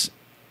happens,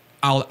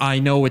 I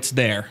know it's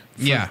there.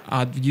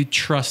 You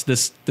trust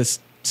this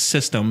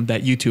system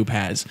that YouTube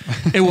has.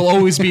 It will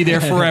always be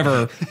there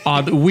forever.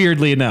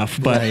 Weirdly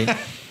enough, but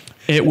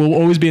it will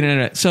always be on the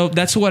internet. So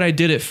that's what I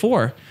did it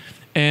for.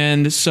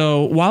 And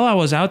so while I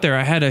was out there,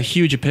 I had a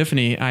huge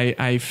epiphany.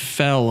 I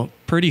fell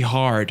pretty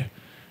hard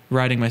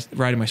riding my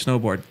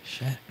snowboard.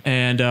 Shit.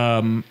 And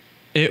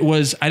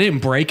I didn't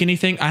break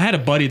anything. I had a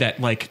buddy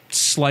that like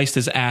sliced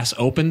his ass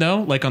open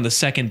though, like on the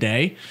second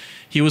day.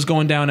 He was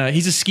going down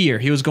he's a skier.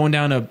 He was going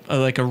down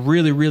a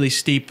really, really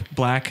steep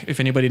black, if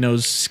anybody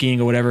knows skiing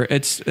or whatever.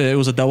 It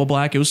was a double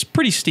black. It was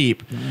pretty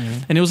steep.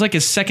 And it was like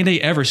his second day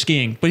ever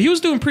skiing, but he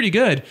was doing pretty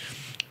good.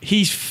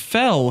 He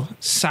fell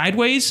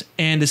sideways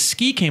and the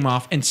ski came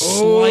off and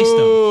sliced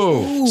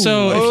him.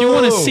 So if you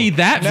want to see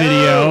that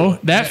video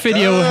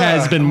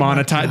has been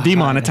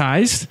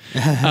demonetized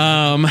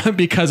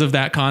because of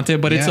that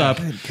content, but it's up.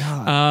 Good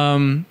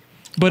God.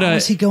 But how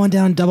was he going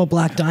down double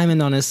black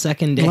diamond on his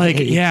second day? Like,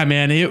 yeah,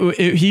 man, he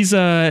was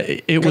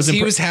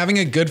having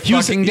a good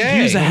fucking day.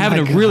 He was having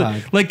a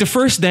really, like the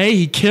first day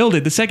he killed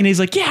it. The second day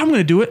he's like, yeah, I'm going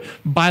to do it.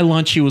 By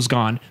lunch, he was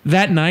gone.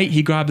 That night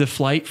he grabbed the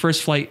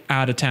first flight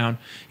out of town.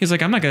 He's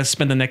like, I'm not going to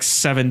spend the next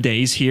 7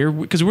 days here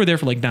because we were there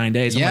for like 9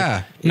 days. I'm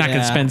like, not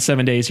going to spend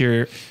 7 days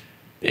here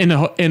in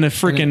a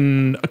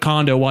freaking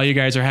condo while you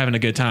guys are having a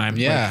good time.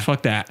 Yeah. Like,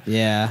 fuck that.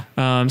 Yeah.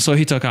 So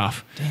he took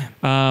off.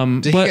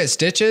 Damn. Did he get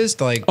stitches?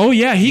 Like, oh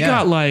yeah, he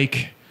got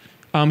like,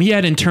 he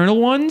had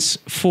internal ones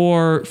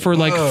for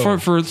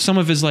some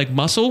of his like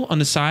muscle on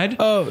the side.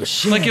 Oh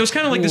shit. Like it was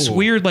kind of like this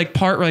weird like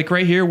part like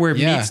right here where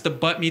the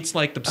butt meets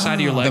like the side of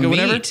your leg or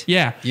whatever. Meat.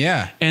 Yeah.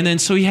 Yeah. And then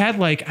so he had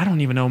like, I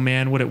don't even know,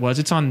 man, what it was.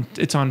 It's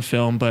on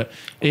film, but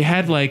it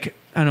had like,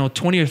 I don't know,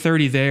 20 or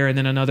 30 there, and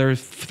then another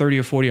 30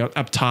 or 40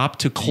 up top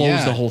to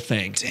close the whole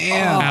thing.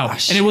 Damn.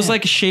 Out. And it was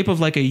like a shape of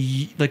like a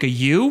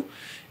U.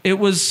 It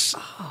was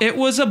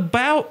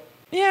about,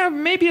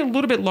 maybe a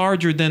little bit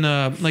larger than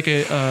a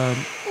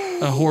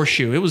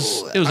horseshoe. It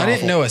was I awful.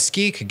 didn't know a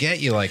ski could get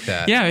you like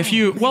that. Yeah,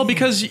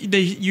 because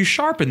you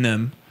sharpen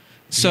them.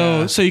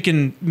 So you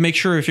can make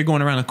sure if you're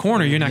going around a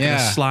corner, you're not going to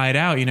slide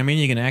out. You know what I mean?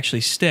 You're going to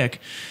actually stick.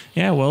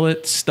 Yeah, well,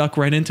 it stuck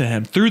right into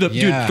him through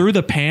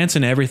the pants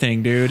and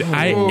everything, dude.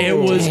 It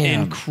was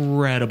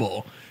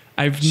incredible.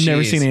 I've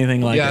never seen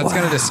anything like it. Yeah, it's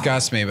going to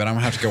disgust me, but I'm going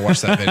to have to go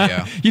watch that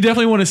video. You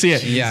definitely want to see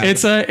it. Yeah.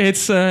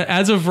 It's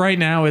as of right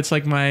now, it's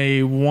like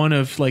my one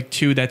of like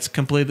 2 that's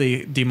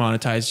completely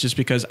demonetized just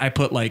because I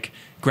put like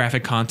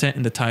graphic content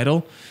in the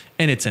title.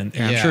 And it's in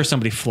there. I'm sure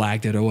somebody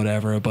flagged it or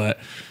whatever, but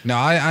no,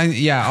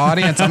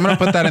 audience, I'm going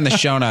to put that in the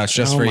show notes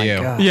just for you.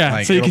 God. Yeah,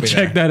 like, so you can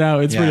check that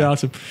out. It's pretty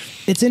awesome.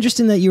 It's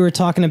interesting that you were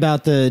talking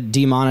about the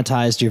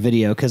demonetized your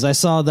video because I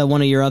saw that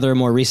one of your other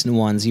more recent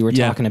ones, you were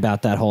talking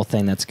about that whole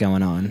thing that's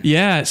going on.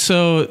 Yeah,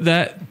 so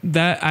that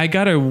I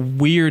got a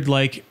weird,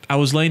 like, I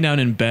was laying down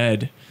in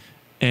bed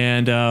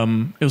and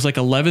it was like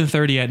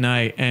 11:30 at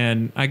night,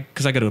 and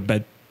because I go to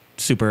bed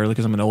super early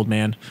because I'm an old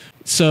man.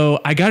 So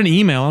I got an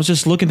email. I was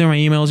just looking through my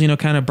emails,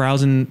 kind of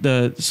browsing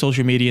the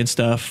social media and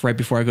stuff right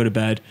before I go to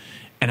bed.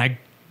 And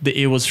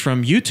it was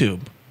from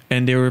YouTube.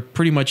 And they were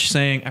pretty much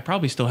saying, I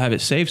probably still have it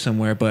saved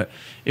somewhere, but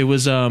it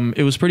was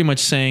pretty much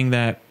saying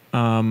that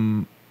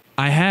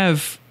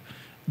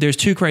there's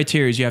 2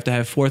 criteria. You have to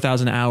have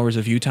 4,000 hours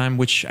of view time,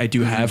 which I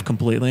do have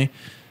completely.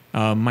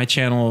 My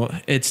channel,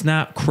 it's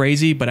not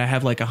crazy, but I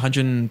have like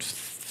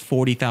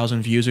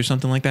 140,000 views or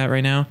something like that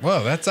right now.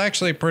 Whoa, that's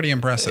actually pretty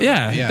impressive.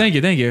 Yeah. Thank you.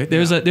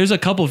 There's a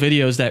couple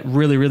videos that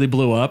really, really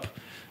blew up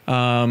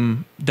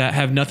that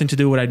have nothing to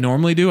do with what I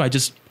normally do.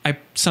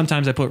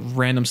 Sometimes I put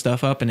random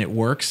stuff up and it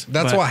works.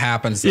 That's what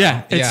happens. Though.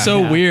 Yeah, it's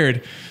so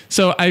weird.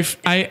 So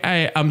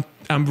I'm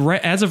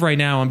as of right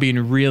now, I'm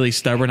being really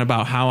stubborn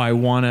about how I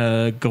want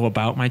to go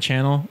about my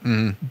channel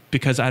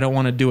because I don't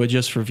want to do it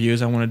just for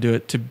views. I want to do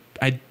it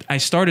I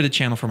started a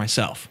channel for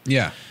myself.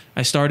 Yeah.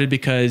 I started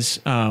because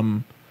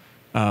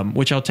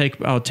which I'll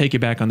take you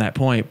back on that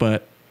point.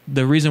 But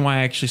the reason why I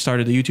actually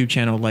started the YouTube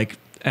channel, like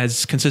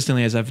as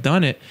consistently as I've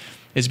done it,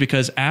 is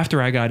because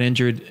after I got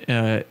injured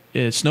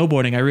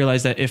snowboarding, I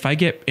realized that if I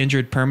get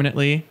injured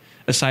permanently,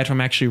 aside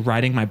from actually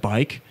riding my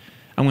bike,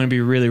 I'm going to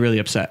be really, really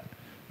upset.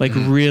 Like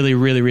really,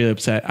 really, really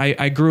upset.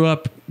 I grew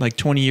up like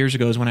 20 years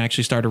ago is when I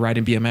actually started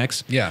riding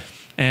BMX. Yeah.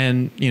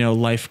 And,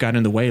 life got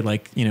in the way,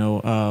 like,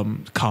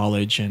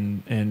 college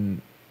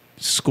and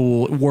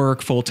school,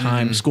 work full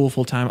time, school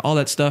full time, all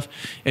that stuff.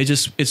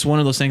 It's one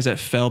of those things that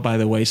fell by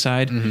the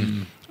wayside.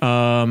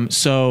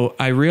 So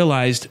I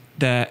realized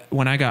that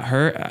when I got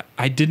hurt,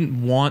 I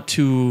didn't want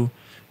to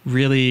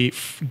really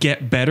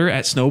get better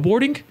at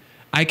snowboarding.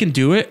 I can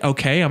do it.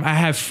 Okay. I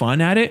have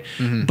fun at it,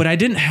 but I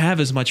didn't have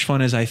as much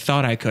fun as I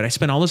thought I could. I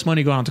spent all this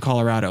money going out to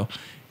Colorado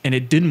and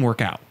it didn't work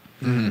out.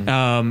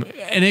 And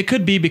it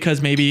could be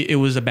because maybe it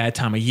was a bad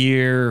time of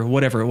year or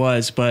whatever it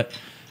was. But,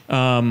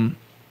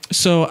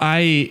 so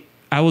I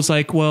was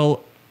like,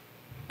 well,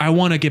 I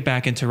want to get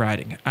back into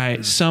riding.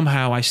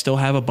 Somehow I still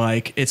have a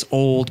bike. It's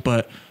old,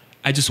 but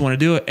I just want to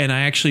do it. And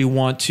I actually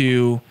want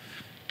to,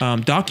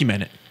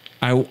 document it.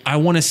 I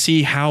want to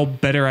see how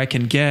better I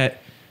can get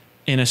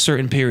in a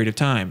certain period of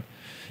time.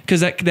 Cause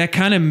that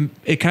kind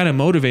of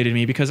motivated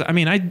me because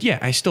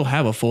I still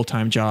have a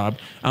full-time job.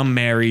 I'm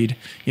married,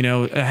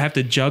 I have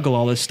to juggle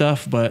all this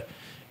stuff, but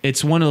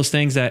it's one of those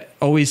things that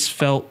always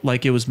felt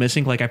like it was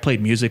missing. Like I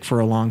played music for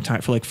a long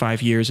time, for like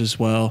 5 years as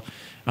well.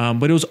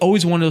 But it was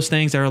always one of those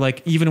things that are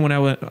like, even when I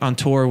went on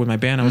tour with my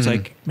band, I was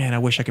like, man, I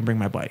wish I could bring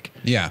my bike.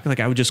 Yeah. Like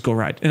I would just go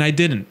ride. And I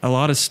didn't. A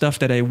lot of stuff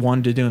that I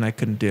wanted to do and I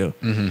couldn't do.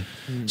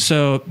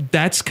 So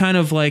that's kind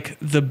of like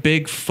the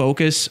big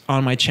focus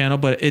on my channel,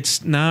 but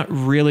it's not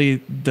really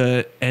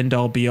the end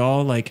all be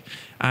all. Like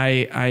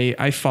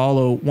I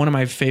follow one of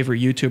my favorite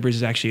YouTubers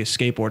is actually a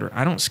skateboarder.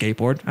 I don't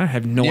skateboard. I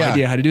have no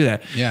idea how to do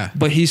that. Yeah.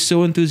 But he's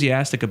so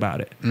enthusiastic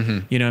about it.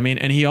 You know what I mean?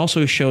 And he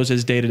also shows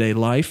his day-to-day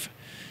life.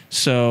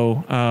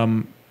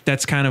 So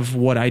that's kind of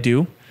what I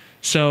do.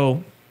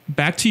 So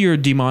back to your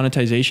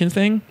demonetization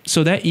thing.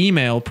 So that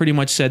email pretty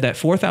much said that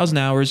 4,000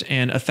 hours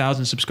and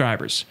 1,000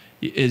 subscribers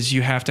is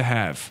you have to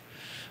have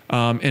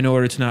in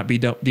order to not be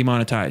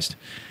demonetized.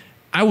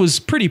 I was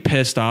pretty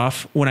pissed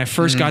off when I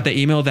first got the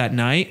email that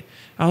night.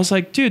 I was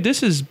like, dude,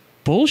 this is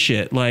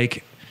bullshit.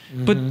 Like,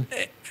 but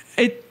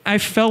I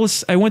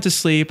went to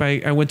sleep.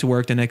 I went to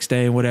work the next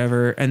day and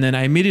whatever. And then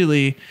I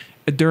immediately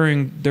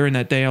during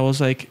that day, I was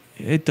like,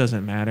 it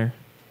doesn't matter.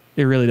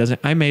 It really doesn't.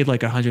 I made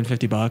like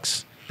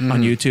 $150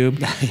 on YouTube,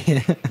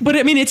 but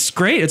I mean, it's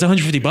great. It's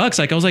 $150.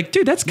 Like I was like,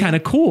 dude, that's kind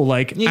of cool.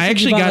 Like I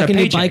actually got like a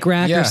new bike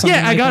rack or something.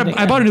 Yeah,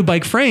 I bought a new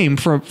bike frame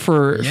for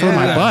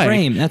my bike.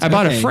 Frame. That's I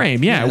bought a okay.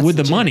 frame. Yeah, with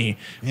the money.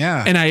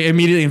 Yeah. And I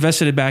immediately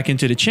invested it back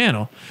into the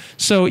channel.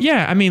 So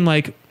yeah, I mean,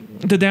 like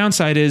the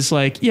downside is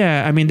like,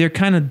 yeah, I mean, they're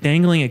kind of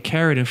dangling a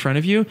carrot in front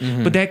of you,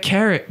 but that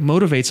carrot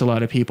motivates a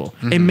lot of people.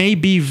 It may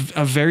be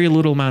a very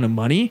little amount of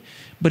money,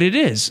 but it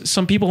is.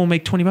 Some people will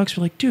make $20.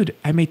 You're like, dude,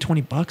 I made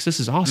 $20. This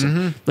is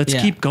awesome. Let's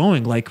keep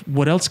going. Like,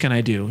 what else can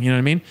I do? You know what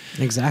I mean?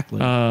 Exactly.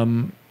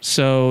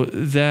 So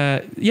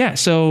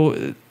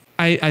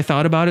I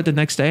thought about it the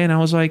next day and I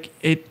was like,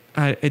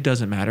 it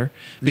doesn't matter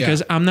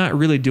because I'm not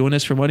really doing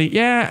this for money.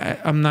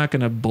 Yeah, I'm not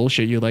gonna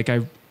bullshit you. Like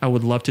I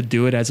would love to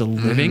do it as a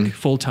living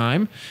full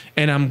time,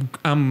 and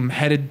I'm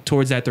headed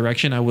towards that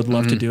direction. I would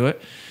love to do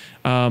it,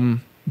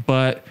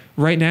 but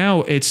right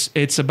now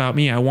it's about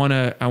me. I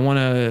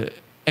wanna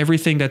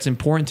everything that's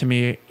important to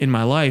me in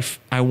my life.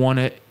 I want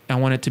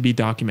it to be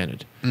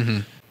documented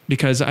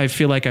because I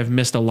feel like I've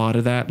missed a lot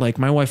of that. Like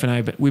my wife and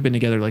I, we've been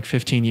together like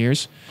 15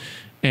 years.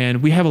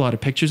 And we have a lot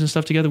of pictures and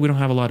stuff together. We don't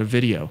have a lot of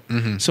video.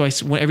 So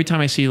every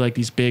time I see like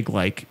these big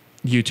like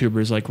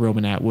YouTubers like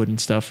Roman Atwood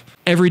and stuff,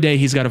 every day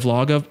he's got a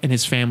vlog of and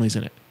his family's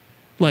in it.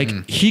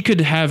 Like he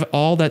could have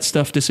all that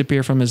stuff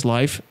disappear from his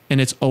life and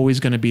it's always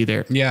going to be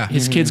there. Yeah.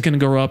 His kid's going to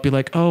grow up, be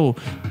like, oh,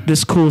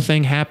 this cool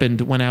thing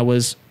happened when I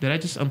was, did I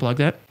just unplug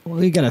that? Well,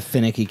 we got a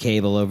finicky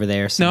cable over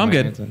there. No, I'm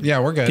somewhere. good. Yeah,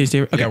 we're good. Can you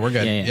stay- okay. Yeah, we're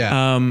good.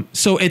 Yeah.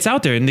 So it's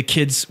out there and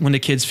when the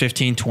kid's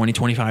 15, 20,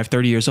 25,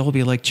 30 years old, will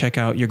be like, check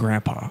out your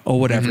grandpa or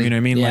whatever. You know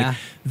what I mean? Yeah. Like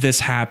this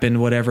happened,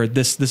 whatever.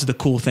 This is the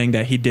cool thing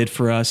that he did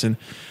for us. And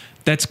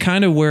that's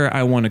kind of where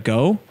I want to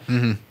go.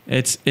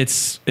 It's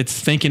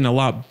thinking a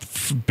lot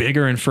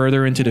bigger and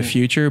further into the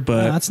future,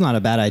 but Well, that's not a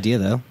bad idea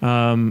though.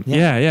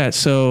 yeah.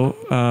 So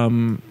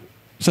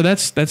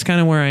that's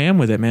kind of where I am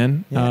with it,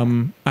 man.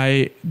 Yeah.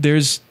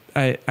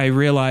 I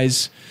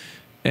realize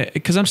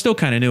because I'm still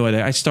kind of new at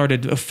it. I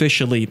started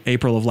officially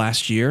April of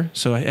last year,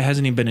 so it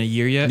hasn't even been a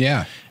year yet.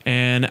 Yeah.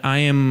 And I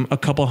am a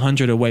couple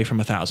hundred away from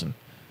 1,000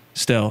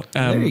 still.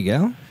 There you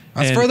go.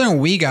 That's And- further than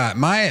we got.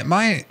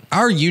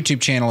 Our YouTube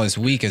channel is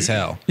weak as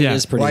hell. Yeah. It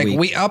is pretty Like weak.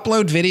 we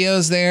upload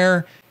videos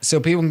there so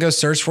people can go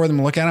search for them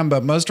and look at them,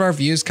 but most of our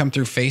views come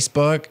through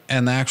Facebook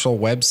and the actual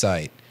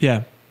website.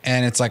 Yeah.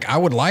 And it's like I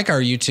would like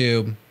our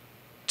YouTube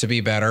to be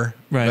better,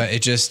 Right. but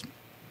it just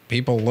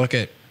people look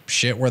at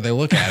shit where they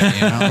look at it,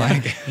 you know?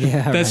 Like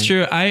Yeah, That's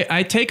right. true.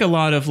 I take a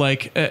lot of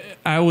like,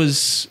 I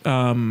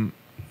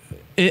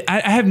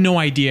have no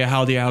idea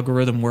how the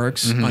algorithm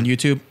works on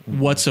YouTube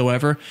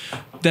whatsoever.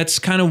 That's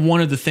kind of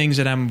one of the things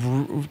that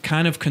I'm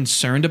kind of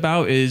concerned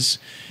about is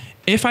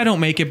if I don't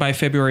make it by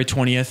February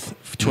 20th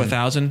to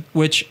 1,000,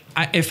 which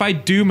if I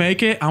do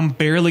make it, I'm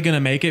barely going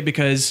to make it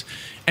because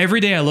every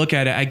day I look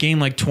at it, I gain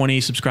like 20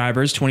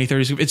 subscribers, 20,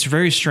 30. It's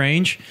very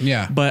strange.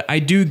 Yeah. But I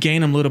do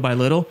gain them little by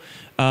little.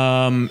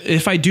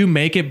 If I do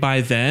make it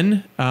by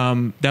then,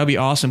 that would be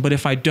awesome. But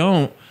if I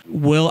don't,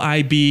 will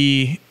I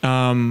be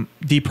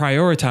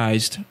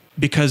deprioritized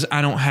because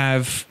I don't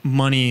have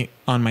money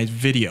on my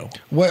video?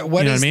 What You know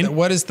what I mean?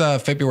 what is the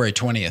February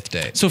 20th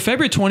date? So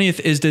February 20th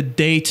is the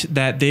date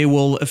that they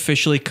will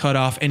officially cut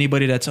off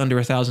anybody that's under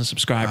 1,000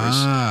 subscribers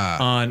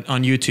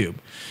on YouTube.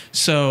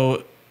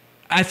 So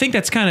I think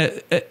that's kind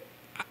of,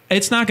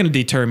 it's not going to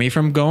deter me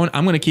from going.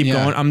 I'm going to keep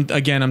going.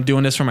 I'm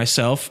doing this for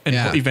myself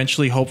and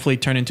eventually hopefully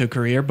turn into a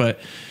career. But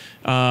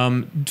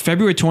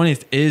February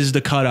 20th is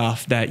the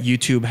cutoff that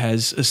YouTube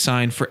has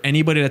assigned for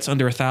anybody that's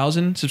under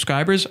 1,000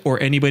 subscribers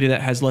or anybody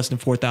that has less than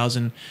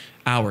 4,000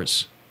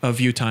 hours of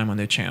view time on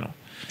their channel.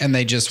 And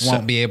they just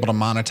won't be able to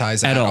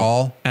monetize at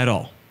all? At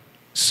all.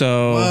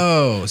 So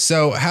whoa.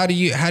 So how do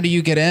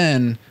you get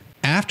in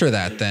after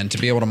that then to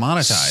be able to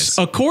monetize?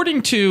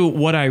 According to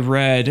what I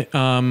read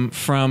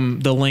from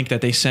the link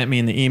that they sent me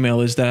in the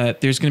email is that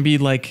there's going to be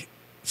like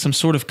some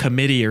sort of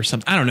committee or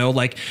something. I don't know.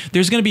 Like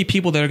there's going to be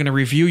people that are going to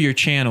review your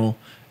channel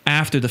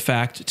after the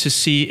fact to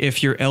see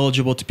if you're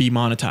eligible to be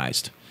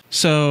monetized.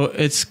 So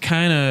it's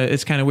kind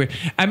of weird.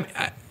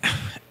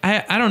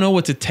 I don't know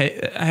what to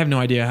take. I have no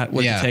idea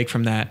what to take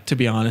from that, to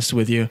be honest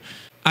with you.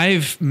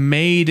 I've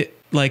made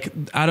like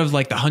out of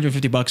like the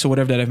 $150 or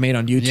whatever that I've made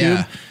on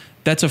YouTube,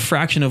 that's a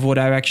fraction of what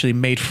I've actually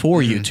made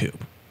for YouTube.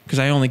 Because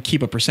I only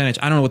keep a percentage.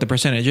 I don't know what the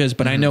percentage is,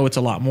 but I know it's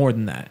a lot more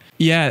than that.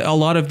 Yeah, a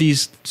lot of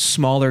these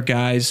smaller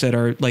guys that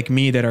are like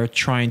me that are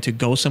trying to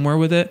go somewhere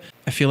with it,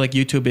 I feel like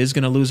YouTube is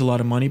going to lose a lot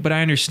of money, but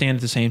I understand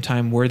at the same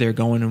time where they're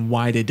going and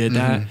why they did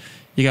that.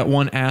 You got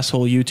one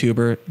asshole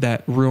YouTuber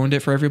that ruined it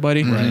for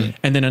everybody,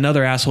 and then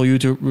another asshole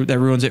YouTuber that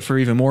ruins it for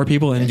even more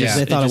people. And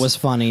they thought it was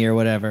funny or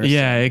whatever.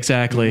 Yeah,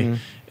 exactly.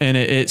 And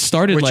it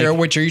started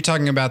which are you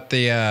talking about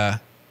the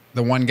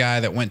one guy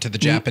that went to the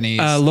Japanese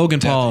Logan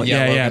Paul.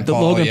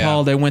 Logan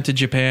Paul. They went to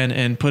Japan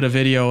and put a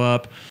video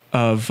up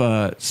of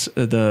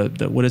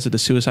the what is it, the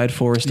Suicide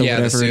Forest or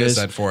whatever it is. Yeah, the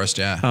Suicide Forest.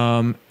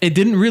 Yeah. It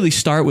didn't really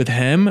start with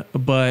him,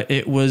 but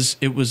it was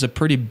a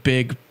pretty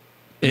big.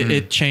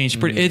 It changed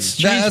pretty. It's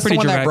changed that's pretty the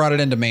one dramatic. that brought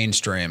it into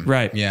mainstream.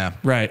 Right. Yeah.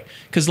 Right.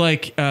 Because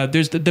like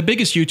there's the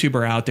biggest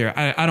YouTuber out there.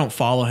 I don't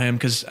follow him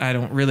because I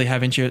don't really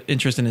have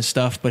interest in his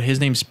stuff. But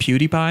his name's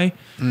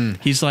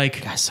PewDiePie. He's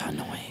like, that's so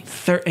annoying.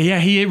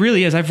 He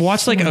really is. I've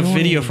watched like a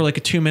video for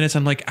like 2 minutes.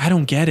 I'm like, I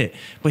don't get it.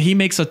 But he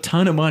makes a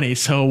ton of money,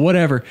 so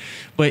whatever.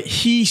 But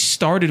he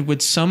started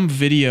with some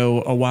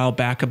video a while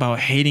back about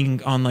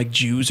hating on like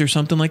Jews or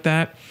something like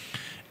that.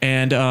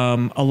 And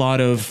a lot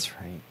of That's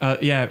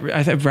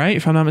right. Right,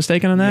 if I'm not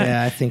mistaken on that.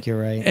 Yeah, I think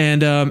you're right.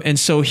 And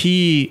so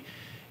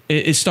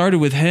it started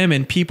with him,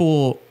 and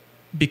people,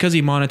 because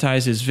he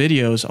monetized his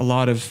videos, a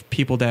lot of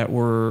people that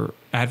were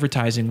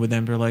advertising with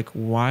them, they're like,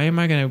 why am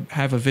I going to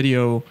have a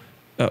video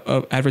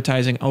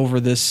advertising over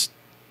this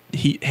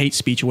hate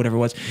speech or whatever it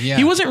was? Yeah.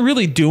 He wasn't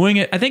really doing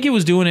it. I think he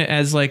was doing it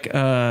as like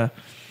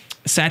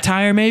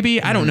satire,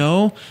 maybe. I don't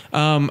know.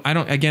 I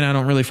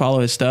don't really follow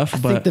his stuff. I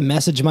think the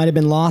message might have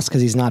been lost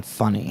because he's not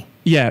funny.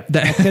 Yeah,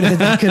 That could have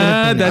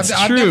been that's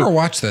I've true. never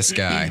watched this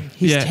guy.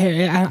 He's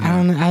Yeah. I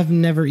don't know. I've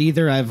never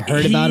either. I've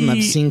heard about him.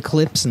 I've seen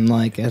clips and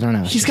like I don't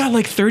know. He's got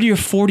like 30 or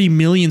 40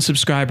 million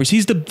subscribers.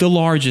 He's the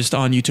largest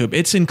on YouTube.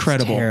 It's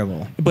incredible. It's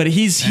terrible. But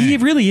he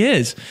really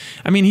is.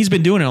 I mean, he's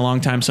been doing it a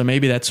long time, so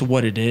maybe that's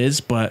what it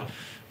is. But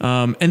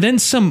and then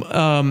some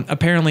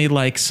apparently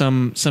like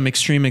some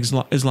extreme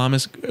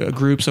Islamist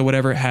groups or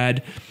whatever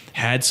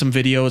had some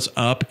videos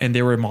up and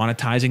they were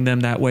monetizing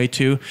them that way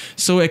too.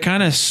 So it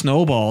kind of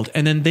snowballed,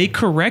 and then they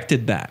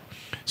corrected that.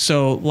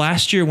 So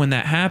last year when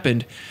that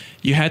happened,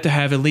 you had to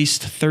have at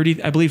least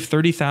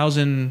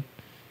 30,000,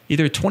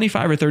 either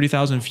 25 or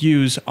 30,000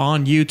 views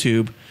on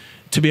YouTube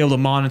to be able to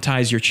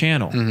monetize your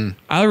channel.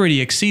 I already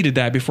exceeded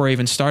that before I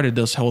even started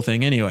this whole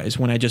thing anyways,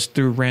 when I just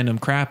threw random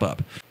crap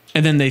up.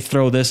 And then they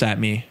throw this at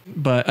me.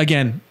 But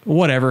again,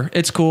 whatever.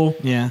 It's cool.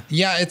 Yeah.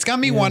 Yeah, it's got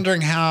me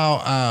wondering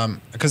how,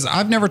 because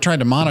I've never tried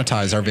to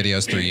monetize our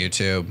videos through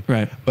YouTube.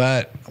 Right.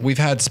 But we've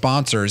had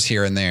sponsors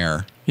here and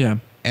there. Yeah.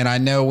 And I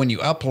know when you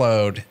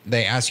upload,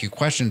 they ask you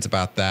questions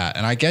about that.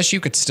 And I guess you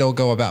could still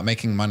go about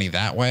making money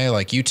that way.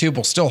 Like YouTube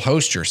will still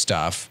host your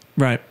stuff.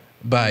 Right.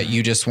 But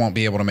you just won't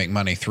be able to make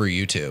money through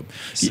YouTube.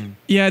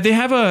 Yeah, they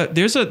have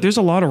there's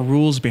a lot of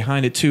rules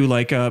behind it too.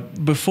 Like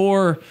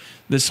before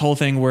this whole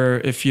thing where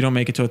if you don't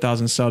make it to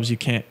 1,000 subs, you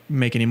can't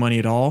make any money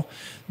at all.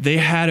 They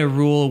had a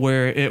rule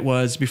where it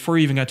was before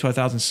you even got to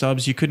 1,000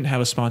 subs, you couldn't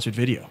have a sponsored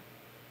video,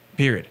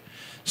 period.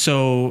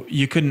 So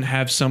you couldn't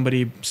have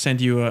somebody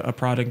send you a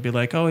product and be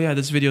like, oh yeah,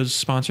 this video is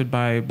sponsored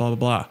by blah,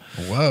 blah,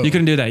 blah. Whoa. You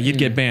couldn't do that. You'd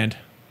get banned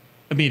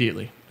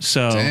immediately.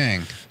 So,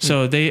 Dang.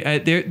 so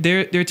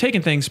they're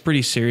taking things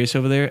pretty serious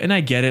over there. And I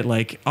get it.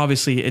 Like,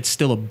 obviously it's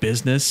still a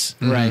business,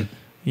 Right.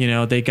 You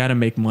know, they got to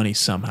make money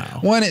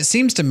somehow. Well, and it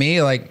seems to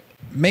me like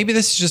maybe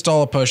this is just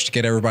all a push to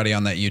get everybody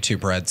on that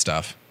YouTube Red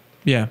stuff.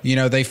 Yeah. You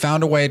know, they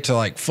found a way to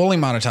like fully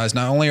monetize.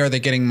 Not only are they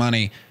getting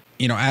money,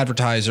 you know,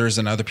 advertisers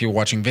and other people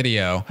watching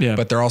video, Yeah.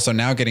 but they're also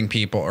now getting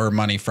people or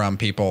money from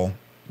people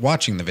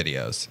watching the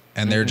videos,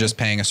 and they're just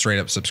paying a straight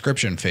up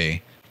subscription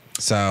fee.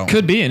 So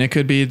Could be, and it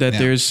could be that Yeah.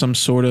 there's some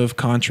sort of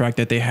contract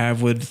that they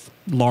have with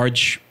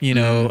large, you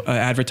know,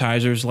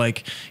 advertisers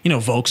like, you know,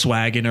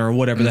 Volkswagen or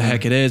whatever the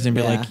heck it is, and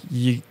be Yeah.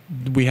 like,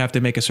 we have to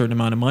make a certain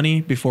amount of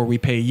money before we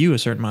pay you a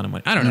certain amount of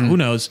money. I don't know. Who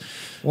knows?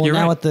 Well, You're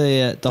now right.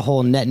 with the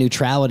whole net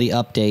neutrality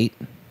update,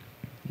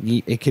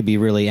 it could be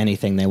really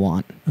anything they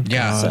want.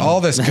 yeah, So,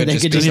 all this could they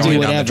just could be just do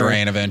going down the whatever.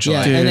 drain eventually.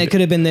 Yeah, Dude. and it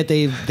could have been that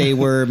they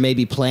were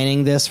maybe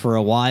planning this for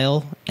a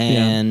while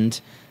and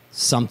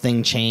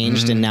something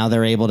changed and now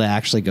they're able to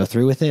actually go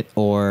through with it,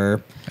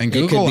 or And it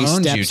Google could be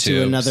owns steps to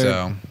YouTube, another.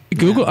 so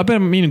Google, I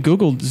mean,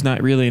 Google is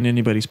not really in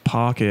anybody's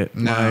pocket.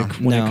 No. Like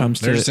when No. it comes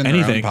They're to just in their own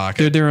anything,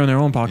 pocket. they're in their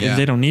own pocket. Yeah.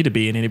 They don't need to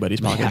be in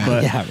anybody's pocket. Yeah,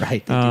 But yeah,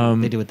 right.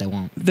 They do what they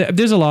want.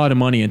 there's a lot of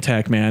money in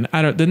tech, man.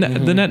 I don't the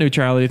net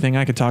neutrality thing.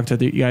 I could talk to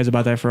you guys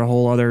about that for a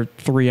whole other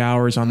 3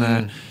 hours on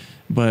that.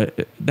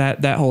 But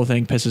that whole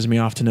thing pisses me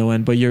off to no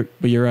end. But you're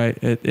right.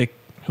 It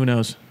who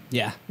knows?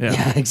 Yeah, Yeah.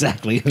 yeah,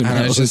 exactly. Who I don't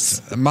know, knows? it's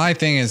just my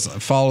thing is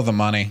follow the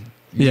money.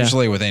 Yeah.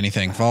 Usually with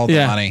anything, follow the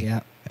Yeah. money, Yeah.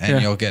 and Yeah.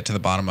 you'll get to the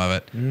bottom of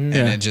it. And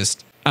Yeah. it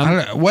just I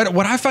don't know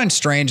what I find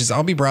strange is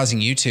I'll be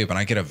browsing YouTube and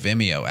I get a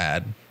Vimeo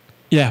ad.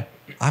 Yeah.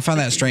 I find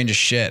that strange as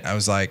shit. I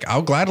was like,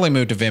 I'll gladly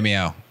move to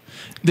Vimeo.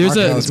 There's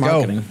Okay, a let's go.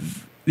 marketing.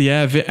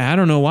 Yeah, I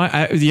don't know why.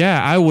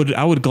 I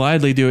would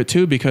gladly do it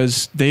too,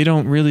 because they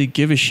don't really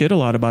give a shit a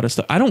lot about us.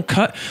 I don't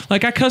cut,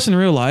 like I cuss in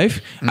real life.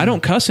 I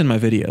don't cuss in my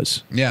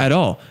videos Yeah. at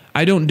all.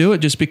 I don't do it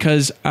just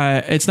because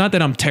it's not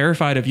that I'm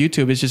terrified of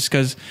YouTube. It's just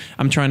because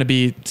I'm trying to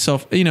be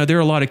there are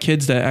a lot of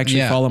kids that actually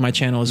Yeah. follow my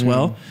channel as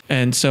well.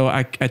 And so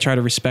I try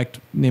to respect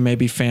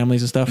maybe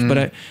families and stuff.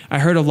 But I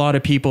heard a lot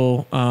of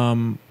people,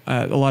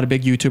 a lot of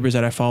big YouTubers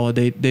that I follow,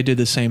 they did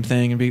the same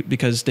thing, and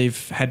because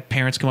they've had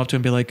parents come up to them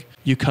and be like,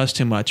 "You cuss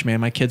too much, man.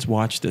 My kids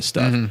watch this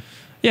stuff."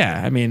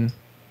 Yeah, I mean,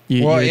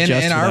 you Well,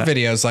 adjust in for our that.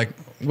 videos, like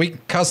we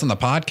cuss on the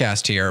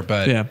podcast here,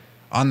 but Yeah.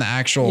 on the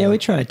actual, Yeah, we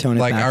try to tone it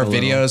like back our a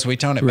little. videos, we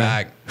tone it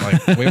Right.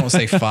 back. Like we won't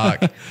say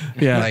fuck.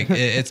 Yeah. like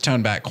it's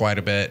toned back quite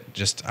a bit.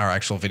 Just our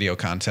actual video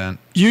content.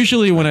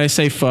 Usually when I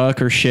say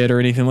fuck or shit or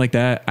anything like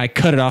that, I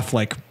cut it off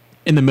like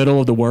in the middle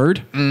of the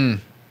word,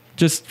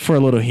 just for a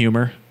little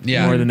humor,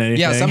 Yeah, more than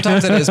anything. Yeah,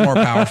 sometimes it is more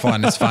powerful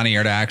and it's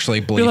funnier to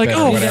actually bleep like, it.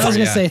 "Oh, or whatever. I was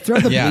gonna yeah. say throw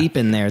the Yeah. bleep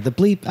in there. The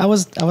bleep. I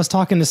was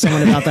talking to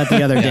someone about that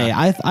the other day.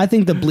 I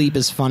think the bleep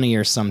is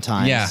funnier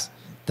sometimes. Yeah.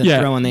 Than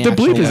yeah, throwing the the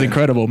bleep actual is word.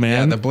 incredible, Yeah,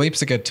 man. the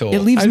bleep's a good tool. It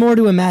leaves more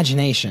to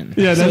imagination.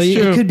 Yeah, so that's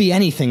true. It could be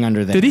anything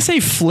under there. Did he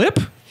say flip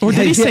or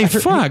did he say Yeah.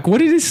 fuck? What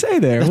did he say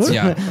there? What?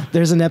 yeah.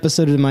 There's an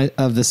episode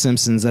of The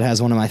Simpsons that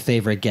has one of my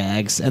favorite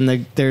gags,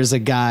 and there's a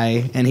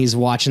guy and he's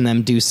watching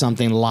them do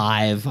something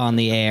live on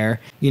the air.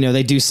 You know,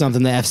 they do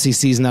something the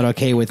FCC's not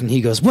okay with, and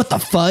he goes, "What the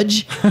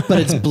fudge?" But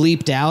it's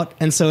bleeped out,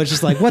 and so it's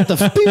just like, "What the?"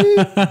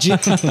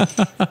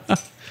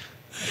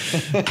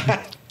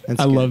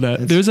 I love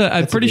that. There's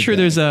I'm pretty sure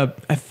there's I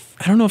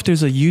don't know if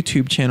there's a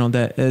YouTube channel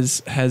that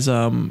has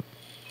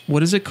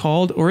what is it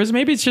called? Or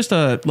maybe it's just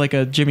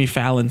a Jimmy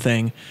Fallon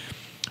thing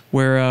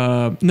where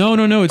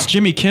no, it's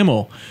Jimmy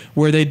Kimmel,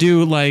 where they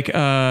do they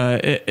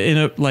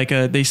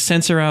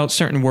censor out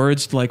certain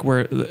words, like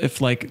where if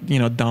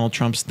Donald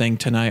Trump's thing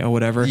tonight or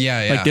whatever.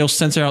 Yeah, yeah. Like they'll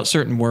censor out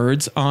certain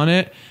words on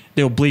it.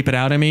 They'll bleep it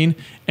out, and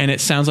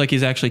it sounds like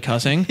he's actually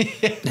cussing.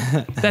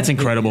 That's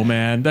incredible,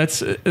 man.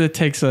 It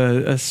takes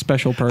a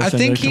special person. I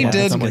think to come he up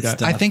with did. something like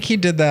that. I think he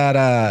did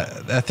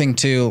that thing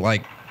too.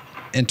 Like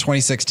in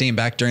 2016,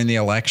 back during the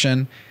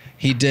election,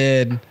 he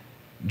did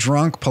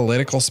drunk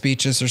political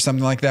speeches or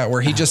something like that,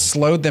 where he just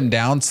slowed them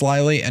down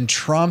slightly. And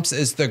Trump's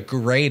is the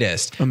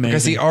greatest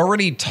because he Amazing.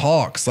 already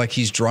talks like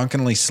he's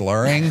drunkenly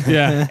slurring.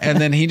 Yeah. and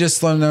then he just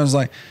slowed down. And was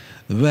like,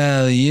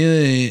 "Well,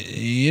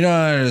 you don't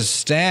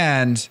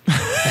understand. We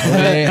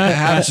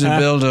have to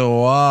build a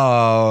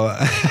wall."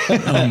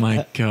 Oh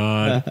my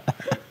god.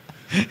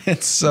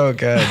 It's so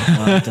good.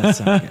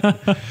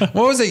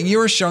 What was it you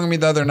were showing me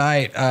the other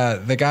night?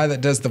 The guy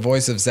that does the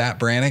voice of Zap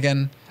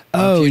Brannigan.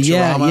 on Oh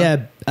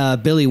Futurama? yeah,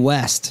 Billy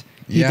West.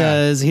 He Yeah.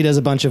 does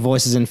a bunch of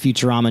voices in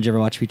Futurama. Did you ever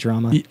watch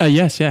Futurama?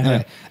 Yes,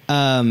 yeah.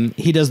 Okay.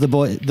 He does the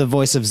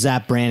voice of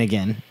Zap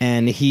Brannigan,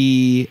 and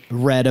he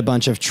read a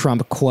bunch of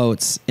Trump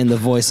quotes in the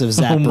voice of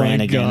Zap Oh my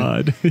Brannigan.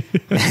 god.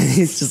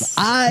 He's just,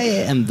 "I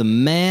am the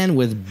man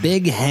with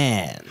big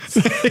hands.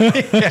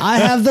 I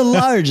have the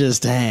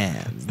largest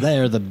hands. They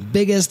are the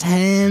biggest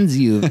hands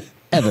you've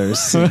ever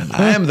seen."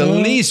 I am the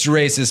least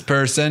racist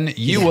person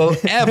you will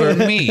ever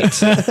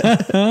meet.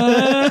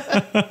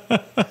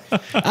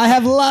 I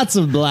have lots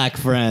of black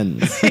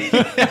friends.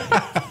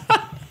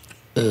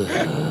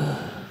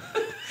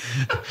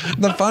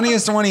 The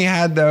funniest one he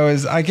had, though,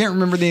 is I can't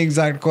remember the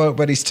exact quote,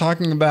 but he's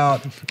talking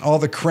about all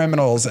the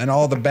criminals and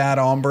all the bad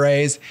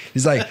hombres.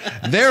 He's like,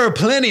 there are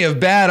plenty of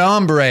bad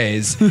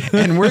hombres,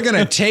 and we're going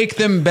to take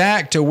them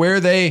back to where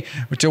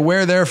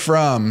they're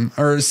from.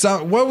 Or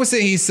some, what was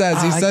it he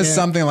says? He says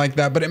something like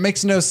that, but it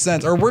makes no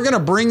sense. Or we're going to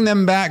bring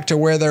them back to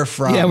where they're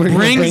from. Yeah, we're gonna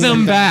Bring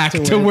them back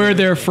to where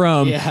they're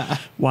from. Yeah.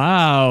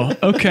 Wow.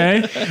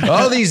 Okay.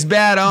 all these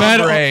bad hombres.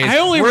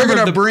 We're remember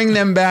going to bring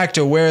them back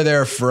to where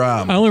they're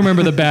from. I only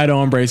remember the bad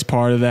hombres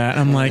part of that.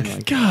 I'm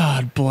like,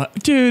 God,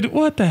 dude,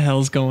 what the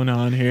hell's going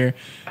on here?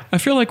 I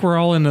feel like we're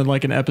all in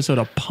an episode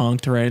of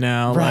Punked right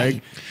now. Right.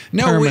 Like,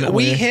 No, we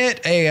permanently.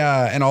 hit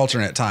an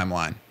alternate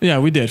timeline Yeah,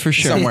 we did for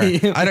sure. somewhere.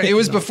 It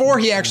was before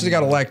he actually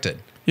got elected.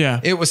 Yeah.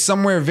 It was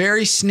somewhere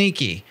very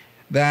sneaky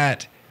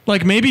that,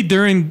 Like maybe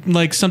during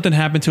something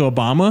happened to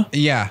Obama.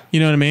 yeah, You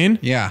know what I mean?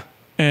 yeah.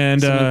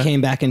 And Someone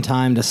came back in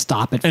time to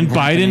stop it. From and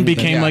happening, Biden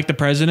became Yeah. like the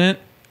president.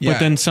 Yeah. But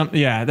then some.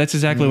 Yeah, that's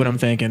exactly what I'm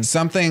thinking.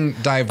 Something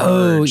diverged.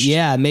 Oh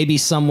yeah, maybe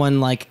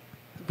someone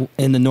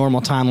in the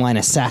normal timeline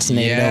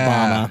assassinated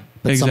Yeah. Obama,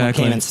 but someone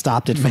Exactly. came and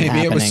stopped it from Maybe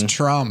happening. it was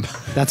Trump.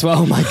 That's what.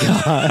 Oh my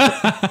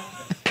god.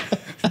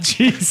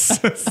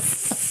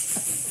 Jesus.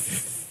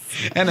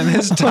 And in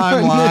this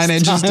timeline,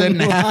 it just didn't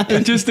happen.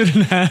 It just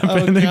didn't happen.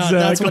 Oh, God, exactly.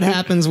 that's what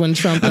happens when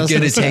Trump. does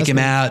an assessment.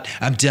 out.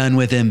 I'm done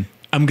with him.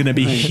 I'm gonna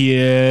be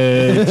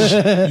huge.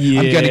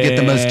 I'm gonna get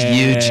the most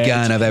huge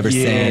gun I've ever Oh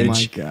seen.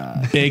 my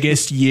god.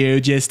 Biggest,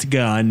 hugest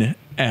gun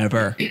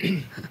ever.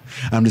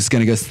 I'm just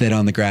gonna go sit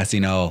on the grassy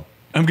knoll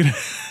I'm gonna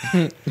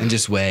and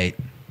just wait.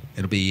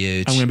 It'll be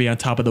huge. I'm gonna be on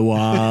top of the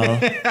wall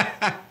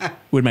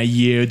with my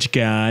huge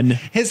gun.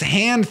 His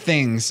hand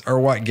things are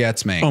what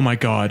gets me. Oh my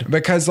god.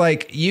 Because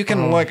you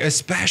can look,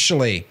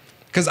 especially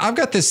because I've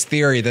got this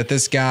theory that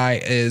this guy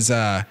is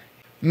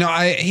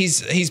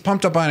he's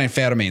pumped up on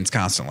amphetamines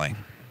constantly.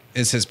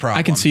 Is his problem?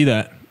 I can see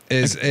that.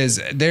 There's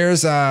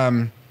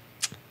Dr.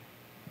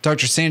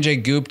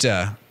 Sanjay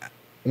Gupta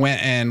went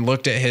and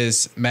looked at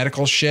his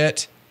medical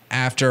shit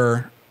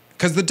after.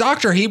 Because the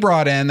doctor he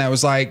brought in that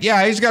was like,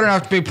 yeah, he's got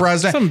enough to be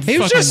president. He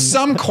was just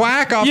some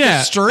quack off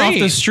the street. Off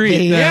the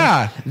street.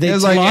 Yeah. They It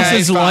was lost Lost yeah,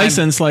 his he's fine.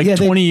 license like Yeah,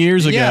 20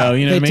 years ago. yeah,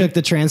 You know They what I mean? took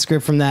the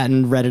transcript from that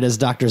and read it as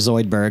Dr.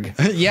 Zoidberg.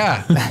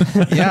 Yeah.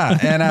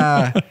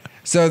 Yeah. And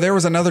so there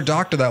was another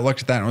doctor that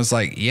looked at that and was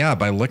like, yeah,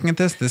 by looking at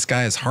this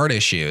guy has heart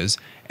issues.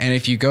 And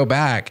if you go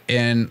back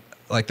in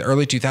the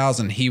early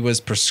 2000s, he was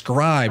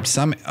prescribed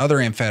some other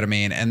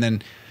amphetamine. And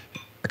then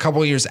a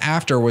couple of years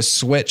after was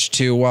switched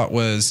to what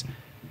was,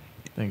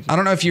 I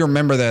don't know if you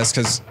remember this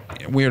because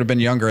we would have been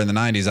younger in the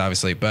 90s,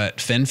 obviously, but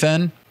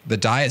Fen-Phen, the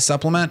diet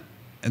supplement.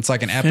 It's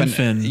like an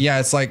Fen-Phen. Yeah,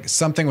 it's like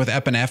something with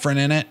epinephrine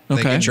in it that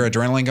Okay. gets your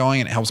adrenaline going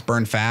and it helps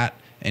burn fat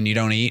and you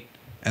don't eat.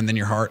 And then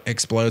your heart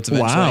explodes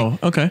eventually. Wow.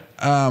 Okay.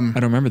 I don't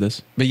remember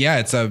this. But yeah,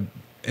 it's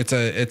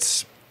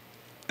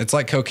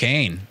like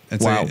cocaine.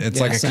 It's Wow. it's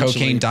Yeah, like a essentially.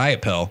 cocaine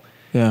diet pill.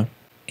 Yeah.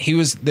 He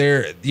was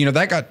there,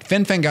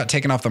 Fen-Phen got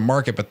taken off the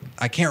market, but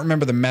I can't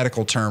remember the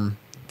medical term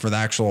for the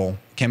actual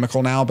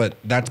chemical now, but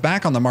that's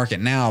back on the market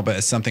now, but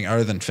it's something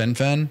other than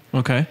Fen-Phen.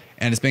 Okay.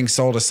 And it's being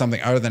sold as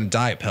something other than a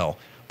diet pill.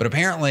 But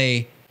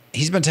apparently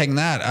he's been taking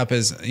that up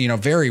as,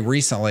 very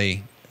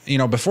recently,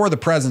 before the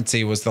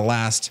presidency was the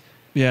last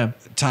Yeah.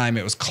 time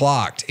it was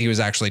clocked, he was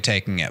actually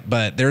taking it.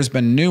 But there's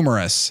been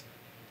numerous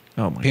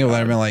Oh my people god. that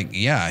have been like,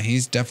 yeah,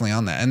 he's definitely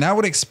on that. And that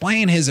would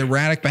explain his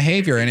erratic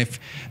behavior. And if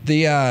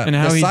the And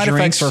how the he side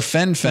effects drinks for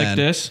Fen-Phen. like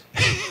this.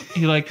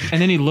 He and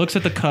then he looks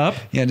at the cup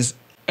Yeah, just,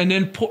 and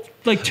then tilts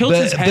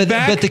his head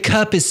back. but the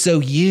cup is so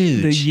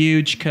huge. the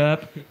huge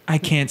cup. I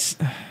can't.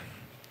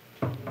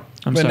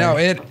 I'm But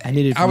sorry. no, I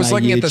need it for I was my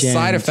looking at the huge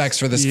side ends. effects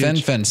for this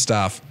Huge. Fen-Phen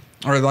stuff,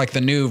 or like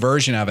the new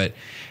version of it,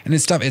 and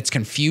it's stuff. It's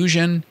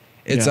confusion.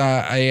 It's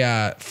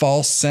a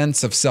false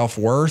sense of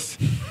self-worth,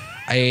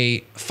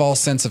 a false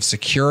sense of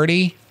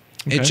security.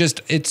 Okay.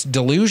 It's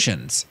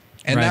delusions,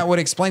 and Right. that would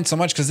explain so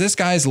much because this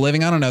guy's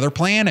living on another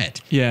planet.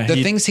 Yeah,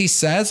 the things he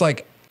says, I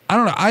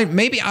don't know.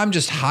 Maybe I'm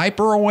just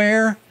hyper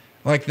aware.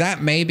 Like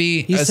that may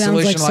be He a sounds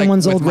solution. like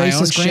someone's with old my own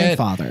racist shit.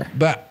 grandfather.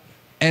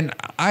 And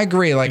I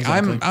agree. Like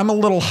Exactly. I'm a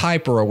little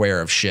hyper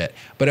aware of shit.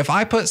 But if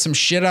I put some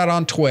shit out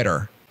on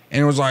Twitter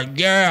and it was like,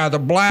 yeah, the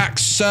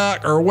blacks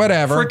suck or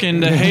whatever. Freaking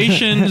the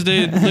Haitians,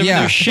 they live in Yeah.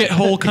 their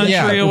shithole country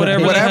Yeah, or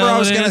whatever. the Whatever hell I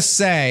was it gonna is.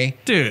 say,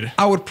 Dude.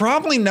 I would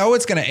probably know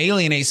it's gonna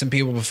alienate some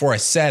people before I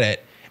said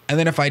it. And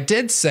then if I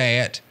did say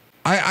it,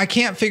 I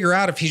can't figure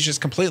out if he's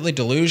just completely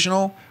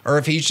delusional or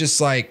if he's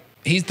just like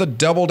he's the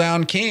double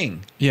down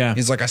king. Yeah.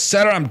 He's like, I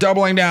said it, I'm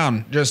doubling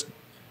down, just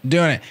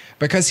doing it.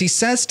 Because he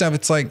says stuff,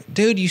 it's like,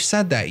 dude, you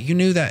said that. You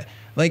knew that.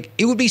 Like,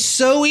 it would be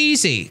so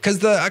easy because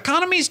the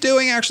economy's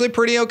doing actually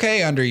pretty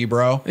okay under you,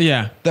 bro.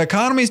 Yeah. The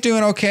economy's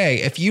doing okay.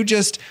 If you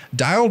just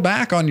dialed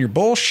back on your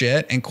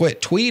bullshit and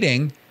quit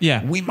tweeting,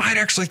 Yeah. we might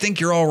actually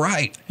think you're all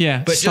right.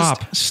 Yeah, But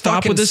stop just with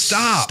fucking this.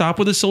 stop. Stop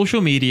with the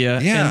social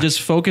media Yeah. and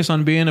just focus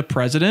on being a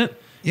president.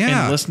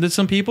 Yeah. and listen to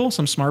some people,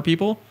 some smart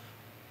people.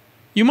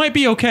 You might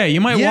be okay. You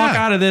might Yeah. walk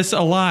out of this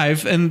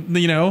alive, and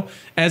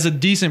as a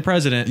decent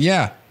president.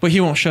 Yeah. but he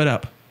won't shut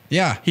up.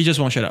 Yeah. He just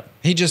won't shut up.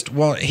 He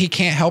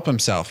can't help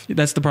himself.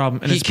 That's the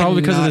problem. And He it's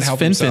probably because of cannot this help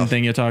fin himself.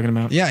 thing you're talking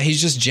about. Yeah,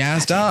 he's just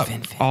jazzed up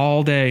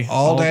All day.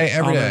 all day,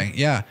 every all day.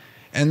 Yeah.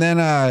 And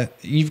then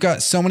you've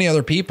got so many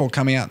other people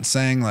coming out and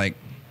saying like,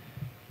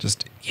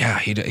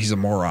 he's a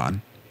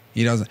moron.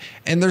 He doesn't.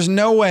 And there's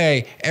no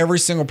way every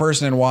single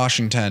person in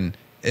Washington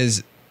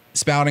is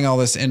spouting all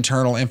this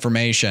internal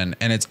information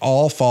and it's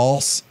all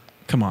false.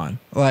 Come on.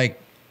 Like,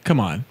 Come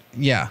on.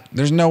 yeah,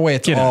 there's no way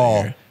it's Get outta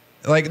all here.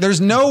 like,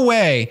 there's no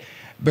way,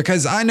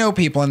 because I know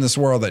people in this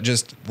world that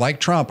just like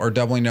Trump are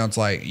doubling down. It's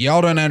like,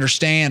 y'all don't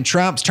understand.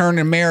 Trump's turning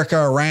America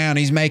around.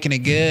 He's making it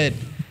good.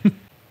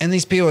 And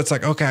these people, it's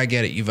like, okay, I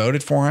get it. You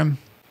voted for him.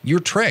 You're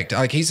tricked.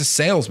 Like, he's a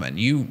salesman.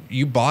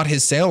 You bought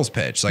his sales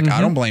pitch. Like,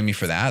 I don't blame you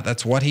for that.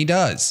 That's what he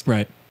does.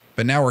 Right.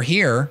 But now we're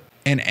here.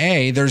 And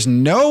there's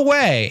no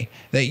way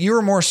that you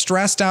were more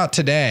stressed out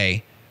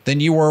today than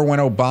you were when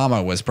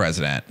Obama was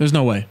president. There's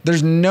no way.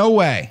 There's no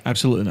way.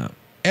 Absolutely not.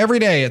 Every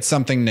day it's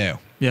something new.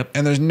 Yep.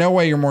 And there's no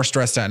way you're more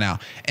stressed out now.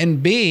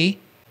 And B,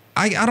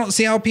 I don't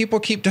see how people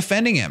keep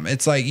defending him.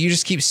 It's like you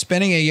just keep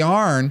spinning a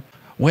yarn.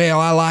 Well,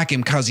 I like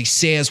him because he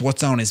says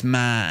what's on his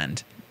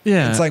mind.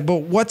 Yeah. It's like,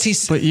 but what's he?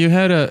 But you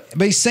had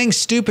But he's saying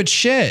stupid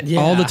shit. Yeah.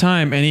 all the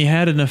time, and he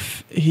had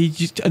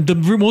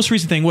the most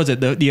recent thing was it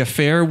the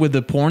affair with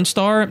the porn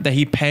star that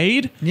he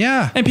paid.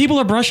 Yeah. And people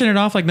are brushing it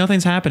off like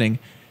nothing's happening.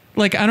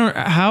 Like, I don't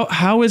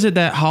how is it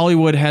that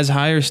Hollywood has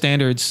higher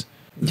standards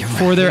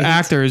for their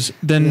actors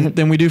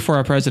than we do for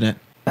our president?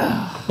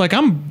 Like,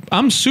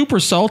 I'm super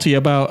salty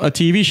about a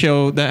TV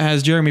show that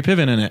has Jeremy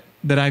Piven in it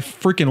that I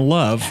freaking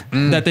love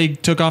that they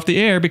took off the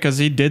air because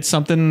he did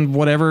something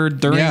whatever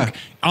during Yeah.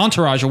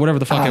 Entourage or whatever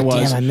the fuck it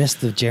was. Damn, I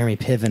missed the Jeremy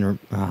Piven.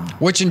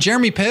 Which in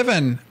Jeremy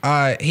Piven,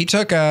 he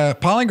took a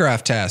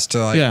polygraph test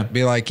to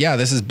be like, yeah,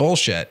 this is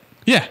bullshit.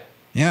 Yeah.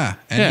 Yeah.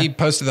 And Yeah. he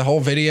posted the whole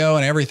video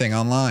and everything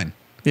online.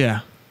 Yeah.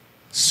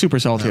 Super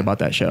salty about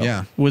that show.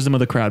 Yeah. Wisdom of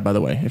the Crowd, by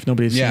the way, if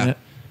nobody's Yeah. seen it.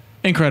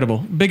 Incredible.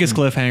 Biggest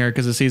cliffhanger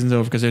because the season's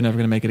over because they're never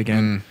going to make it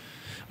again.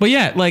 But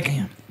yeah, like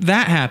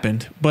that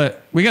happened.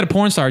 But we got a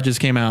porn star just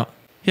came out.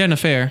 He had an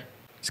affair.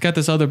 He's got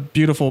this other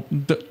beautiful.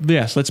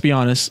 Yes, let's be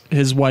honest.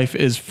 His wife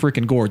is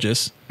freaking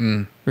gorgeous.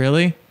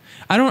 Really?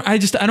 I don't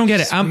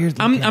get it.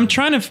 I'm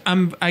trying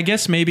to. I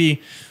guess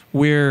maybe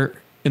we're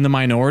in the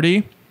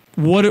minority.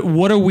 What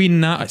are we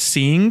not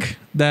seeing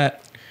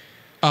that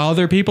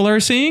other people are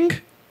seeing?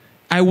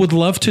 I would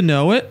love to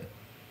know it.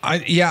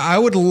 I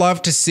would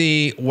love to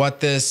see what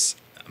this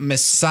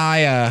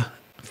Messiah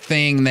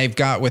thing they've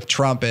got with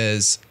Trump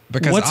is,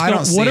 because I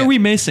don't see what it. are we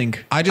missing?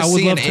 I just would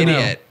see an love to know.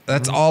 idiot.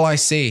 That's all I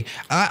see.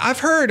 I've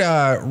heard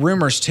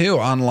rumors too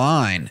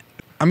online.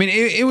 I mean,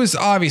 it was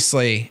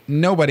obviously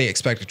nobody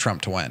expected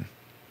Trump to win.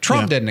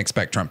 Trump didn't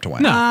expect Trump to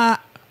win. No.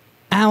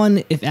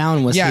 Alan, if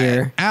Alan was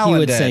here, Alan he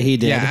would did. say he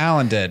did. Yeah,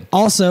 Alan did.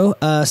 Also,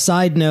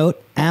 side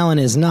note, Alan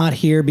is not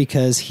here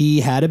because he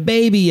had a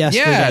baby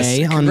yesterday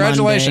Yes, on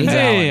congratulations,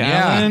 Monday. Hey, Alan.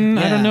 Yeah. Alan.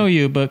 I Yeah. don't know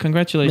you, but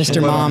congratulations.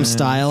 Mr. Mom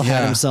style had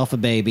Yeah. himself a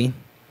baby.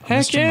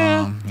 Heck Mr.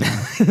 yeah.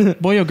 Mom.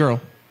 Boy or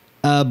girl?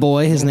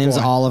 Boy, his name's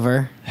boy.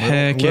 Oliver.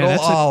 Heck Little yeah.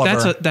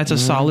 Oliver. That's a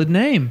solid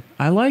name.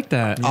 I like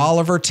that.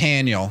 Oliver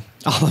Taniel.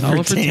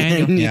 Oliver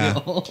Taniel. Yeah.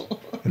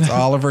 It's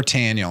Oliver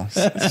Taniel.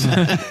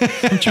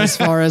 As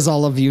far as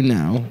all of you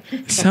know.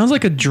 Sounds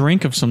like a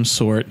drink of some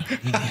sort.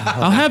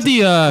 I'll have the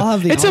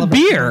have the it's Oliver a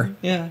beer. Taniel.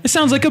 Yeah. It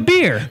sounds like a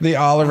beer. The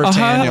Oliver I'll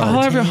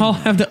Taniel.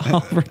 have the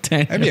Oliver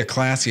That'd Taniel. be a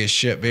classy as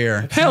shit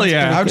beer. Hell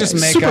yeah. I would just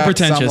make Super up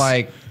pretentious. some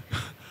like.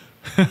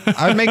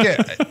 I'd make it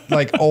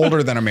like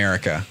older than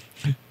America.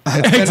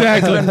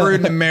 Exactly. It's been brewed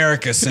in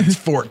America since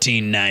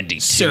 1492.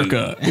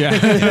 Circa. Yeah.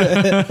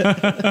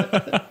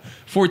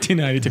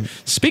 1492.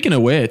 Speaking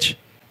of which,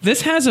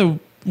 this has a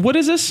what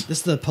is this? This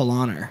is the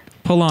Polaner.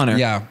 Polaner.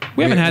 Yeah.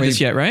 We haven't had We- this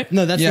yet, right?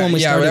 No, that's the Yeah, one we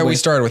yeah, started we with.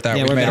 started with that.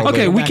 We we're made back- a Okay,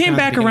 little we back came on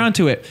back the around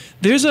to it.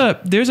 There's a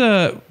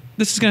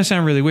this is gonna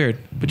sound really weird,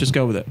 but just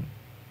go with it.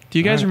 Do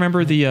you guys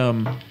remember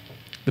the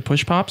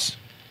push pops?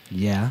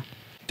 Yeah.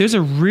 There's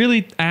a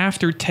really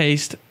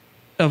aftertaste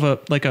of a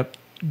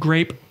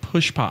grape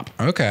push pop.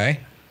 Okay.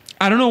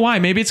 I don't know why.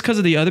 Maybe it's because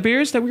of the other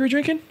beers that we were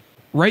drinking.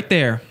 Right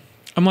there.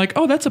 I'm like,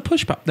 oh, that's a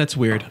push pop. That's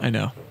weird. I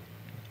know.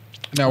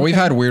 No, we've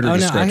had weirder Oh, no,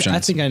 descriptions. I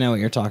think I know what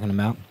you're talking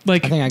about.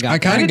 Like, I think I got I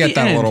that. kinda Right at get the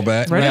that a end, little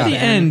bit. Right Yeah. at the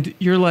end,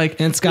 you're like,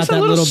 And it's got there's that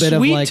a little bit of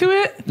sweet like to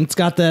it. It's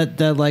got that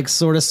like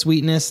sort of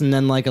sweetness and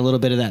then like a little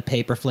bit of that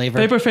paper flavor.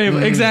 Paper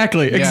flavor.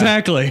 Exactly. Yeah.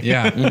 Exactly.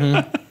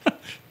 Yeah.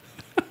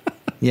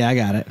 Yeah, I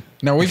got it.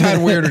 No, we've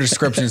had weirder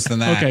descriptions than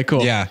that. Okay,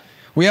 cool. Yeah.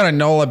 We had a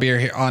NOLA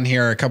beer on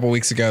here a couple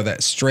weeks ago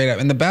that straight up,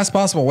 in the best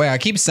possible way, I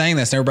keep saying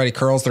this and everybody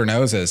curls their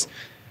noses,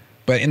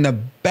 but in the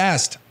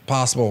best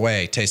possible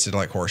way, tasted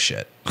like horse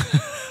shit.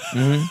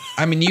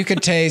 I mean, you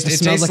could taste, it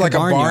smells tastes like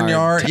like a a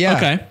barnyard. Yeah.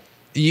 Okay.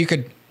 You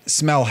could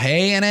smell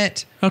hay in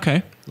it. Okay.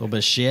 A little bit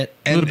of shit.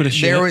 And little bit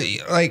of there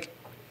shit. were, like,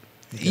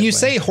 you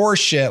say horse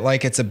shit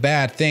like it's a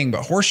bad thing,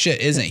 but horse shit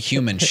isn't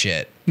human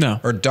shit. No.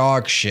 Or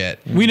dog shit.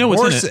 We know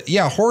what's in it.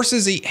 Yeah,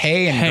 horses eat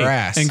hay and Hay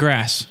grass. and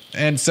grass.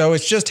 And so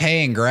it's just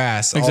hay and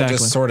grass all Exactly.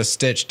 just sort of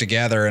stitched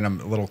together in a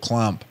little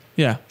clump.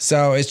 Yeah.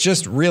 So it's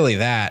just really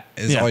that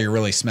is Yeah. all you're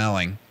really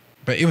smelling.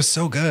 But it was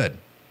so good.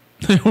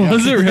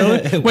 Was it really?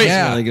 It Wait,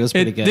 was really good. It was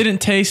pretty it good. didn't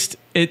taste.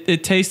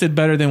 It tasted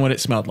better than what it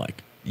smelled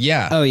like.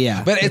 Yeah. Oh,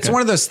 yeah. But it's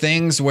one of those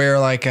things where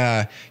like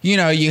you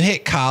know, you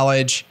hit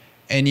college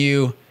and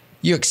you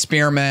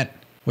experiment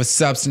with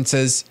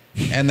substances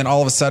and then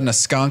all of a sudden a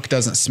skunk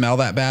doesn't smell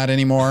that bad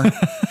anymore.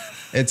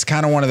 It's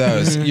kind of one of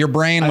those. Your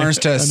brain learns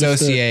to understood.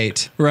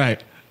 associate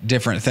Right.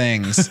 different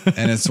things,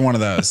 and it's one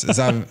of those. Is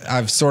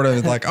I've sort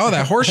of like, oh,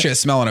 that horseshit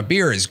smell in a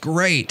beer is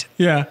great.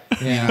 Yeah.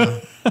 You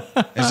know,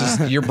 it's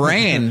just your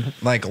brain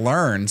like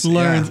learns.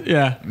 Learns.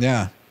 Yeah. Yeah.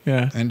 Yeah.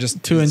 Yeah. And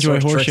just To it enjoy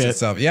sort of tricks horseshit.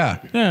 itself. Yeah.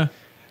 Yeah.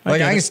 Like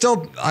get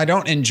it. I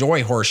don't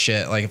enjoy horse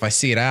shit. Like if I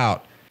see it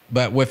out,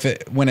 but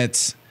when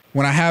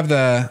I have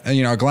the,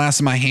 you know, a glass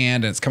in my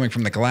hand and it's coming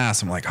from the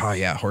glass, I'm like, oh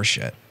yeah, horse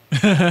shit.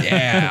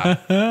 Yeah.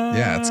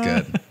 Yeah. It's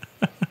good.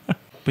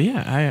 But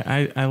yeah,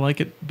 I like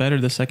it better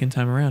the second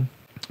time around.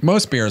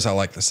 Most beers I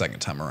like the second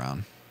time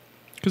around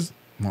Cause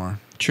more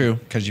true.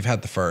 because you've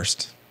had the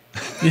first.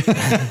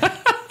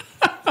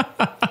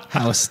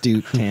 How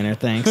astute, Tanner.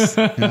 Thanks.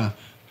 Yeah.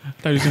 I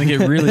thought he was gonna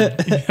get really. I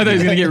thought he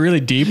was gonna get really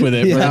deep with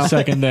it for Yeah. a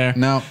second there.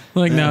 No.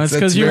 Like, no, it's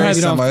 'cause you very had-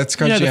 similar. It's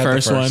because you had you the had the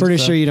first first one. Pretty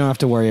So- sure you don't have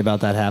to worry about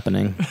that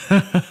happening.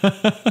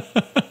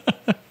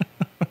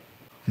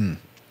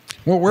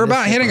 Well, we're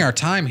about hitting our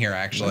time here,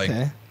 actually.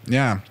 Okay.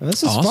 Yeah. Well,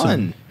 this is Awesome.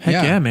 fun.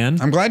 Heck yeah, man.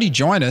 I'm glad you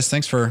joined us.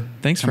 Thanks for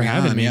coming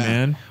having on, me,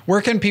 man.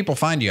 Where can people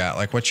find you at?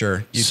 Like, what's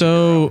your YouTube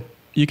So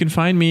you can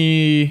find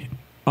me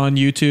on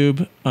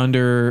YouTube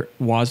under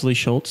Wasley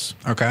Schultz.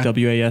 Okay.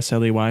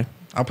 WASLEY.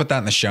 I'll put that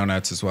in the show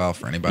notes as well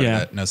for anybody Yeah.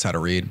 that knows how to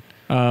read.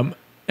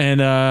 And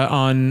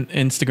on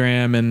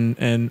Instagram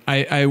and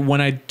I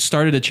when I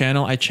started a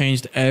channel, I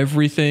changed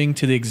everything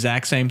to the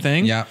exact same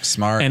thing. Yeah,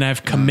 smart. And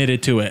I've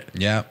committed to it.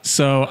 Yeah.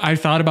 So I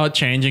thought about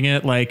changing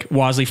it, like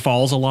Wasley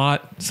Falls a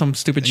lot, some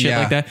stupid shit Yeah.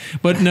 like that.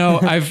 But no,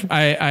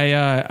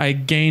 I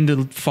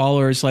gained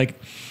followers.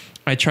 Like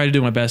I try to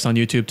do my best on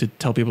YouTube to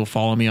tell people to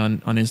follow me on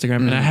Instagram,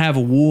 and I have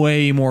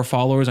way more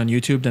followers on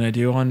YouTube than I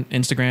do on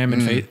Instagram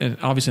and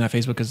obviously not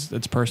Facebook because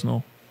it's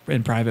personal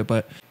and private.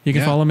 But you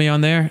can Yeah. follow me on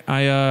there.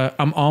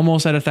 I'm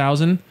almost at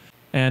 1,000,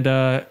 and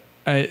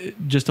I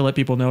just to let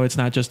people know, it's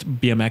not just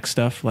BMX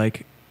stuff.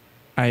 Like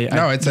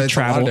No, it's a lot of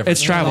travel. different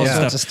It's travel stuff.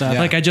 All sorts stuff. of stuff. Yeah.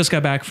 Like I just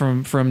got back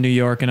from New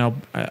York, and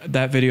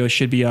that video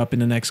should be up in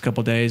the next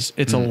couple days.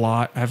 It's a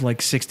lot. I have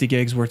like 60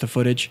 gigs worth of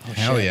footage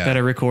Hell yeah. that I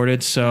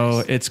recorded,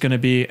 so it's gonna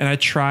be. And I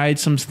tried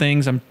some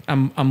things.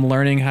 I'm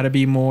learning how to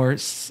be more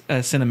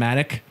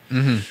cinematic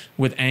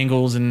with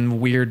angles and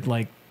weird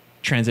like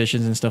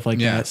transitions and stuff like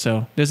Yeah. that.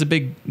 So there's a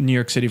big New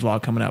York City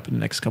vlog coming up in the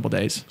next couple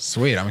days.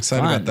 Sweet. I'm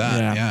excited Fun. about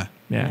that. Yeah.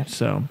 Yeah.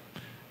 So,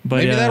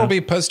 but Maybe that'll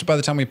be posted by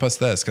the time we post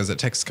this because it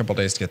takes a couple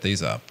days to get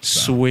these up.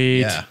 So,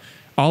 sweet. Yeah.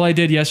 All I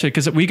did yesterday,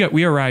 because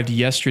we arrived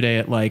yesterday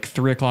at like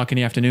 3:00 in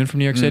the afternoon from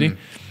New York City,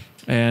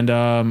 and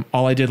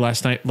all I did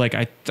last night, like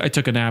I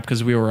took a nap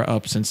because we were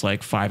up since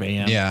like 5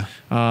 a.m. Yeah.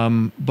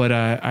 But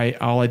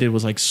all I did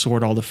was like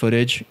sort all the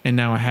footage, and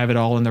now I have it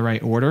all in the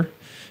right order,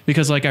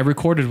 because like I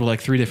recorded with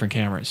like 3 different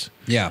cameras.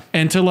 Yeah.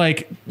 And to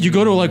like, you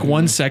go to like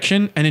one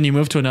section and then you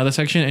move to another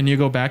section and you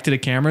go back to the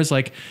cameras.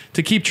 Like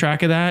to keep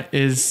track of that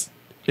is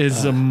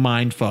a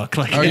mind fuck.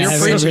 Like, Oh, you're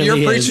it preaching, really you're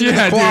is. preaching to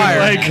yeah, the dude, choir.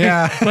 like,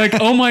 yeah. like,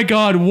 oh my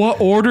God,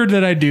 what order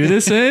did I do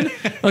this in?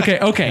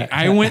 Okay.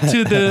 I went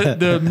to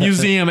the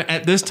museum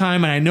at this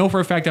time and I know for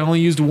a fact I only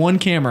used one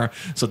camera.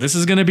 So this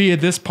is going to be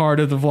at this part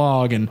of the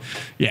vlog. And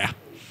yeah,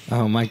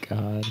 Oh my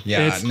god.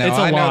 Yeah. It's- No, it's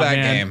a I know lot, that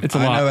man. game. It's a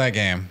I lot. know that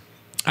game.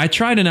 I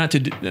try to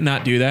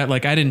not do that.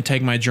 Like I didn't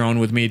take my drone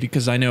with me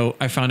because I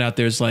found out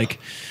there's like,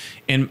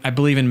 I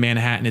believe in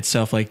Manhattan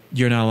itself, like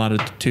you're not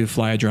allowed to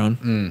fly a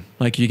drone.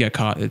 Like you get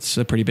caught, it's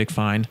a pretty big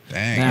fine.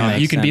 Dang. Yeah.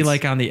 Makes You can be sense.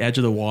 like on the edge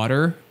of the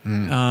water,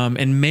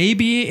 and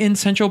maybe in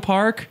Central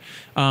Park,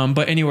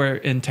 but anywhere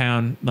in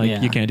town, like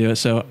Yeah. you can't do it.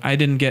 So I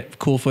didn't get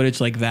cool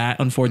footage like that,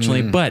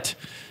 unfortunately. But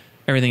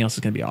everything else is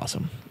gonna be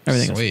awesome.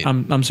 Everything Sweet.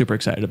 else, I'm super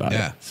excited about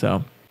Yeah. it.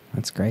 So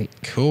That's great.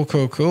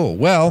 Cool.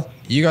 Well,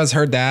 you guys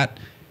heard that.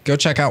 Go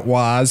check out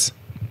Waz.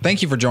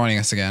 Thank you for joining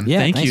us again. Yeah,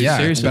 thank thanks. you, Yeah,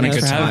 it's seriously, been a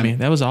thanks good for having time. me.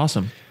 That was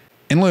awesome.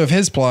 In lieu of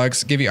his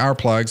plugs, give you our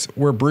plugs.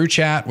 We're Brew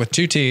Chat with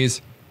 2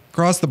 T's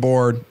across the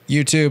board.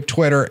 YouTube,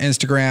 Twitter,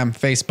 Instagram,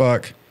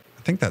 Facebook.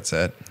 I think that's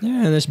it.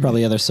 Yeah, there's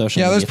probably other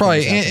social. Yeah, there's media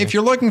probably, things out there. if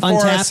you're looking for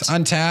us, Untapped.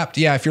 Untapped.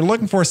 Yeah, if you're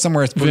looking for us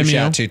somewhere, it's Brew Vimeo.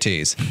 Chat 2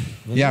 T's.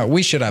 Yeah,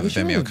 we should have a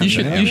Vimeo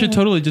coming. You should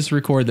totally just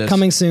record this.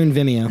 Coming soon,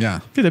 Vimeo. Yeah.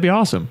 Dude, that'd be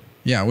awesome.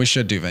 Yeah, we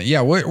should do that.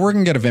 Yeah, we're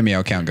going to get a Vimeo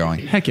account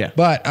going. Heck yeah.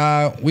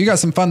 But we got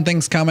some fun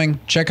things coming.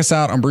 Check us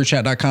out on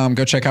brewchat.com.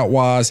 Go check out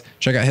Waz.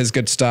 Check out his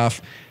good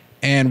stuff.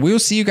 And we will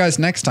see you guys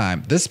next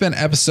time. This has been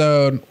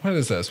episode, what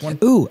is this?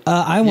 Ooh,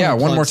 I want Yeah, to one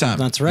plug more something.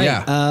 time. That's right.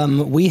 Yeah.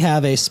 We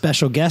have a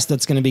special guest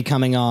that's going to be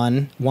coming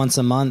on once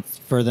a month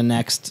for the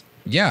next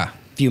Yeah.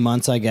 few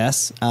months, I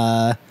guess.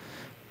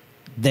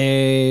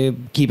 They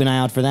keep an eye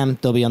out for them.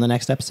 They'll be on the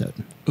next episode.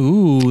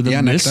 Ooh, the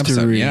Yeah, next episode.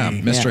 mystery. Yeah,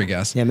 mystery Yeah.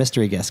 guest. Yeah,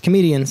 mystery guest.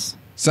 Comedians.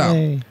 So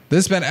Yay. this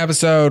has been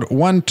episode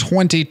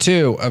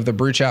 122 of the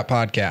Brew Chat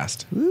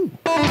podcast. Ooh.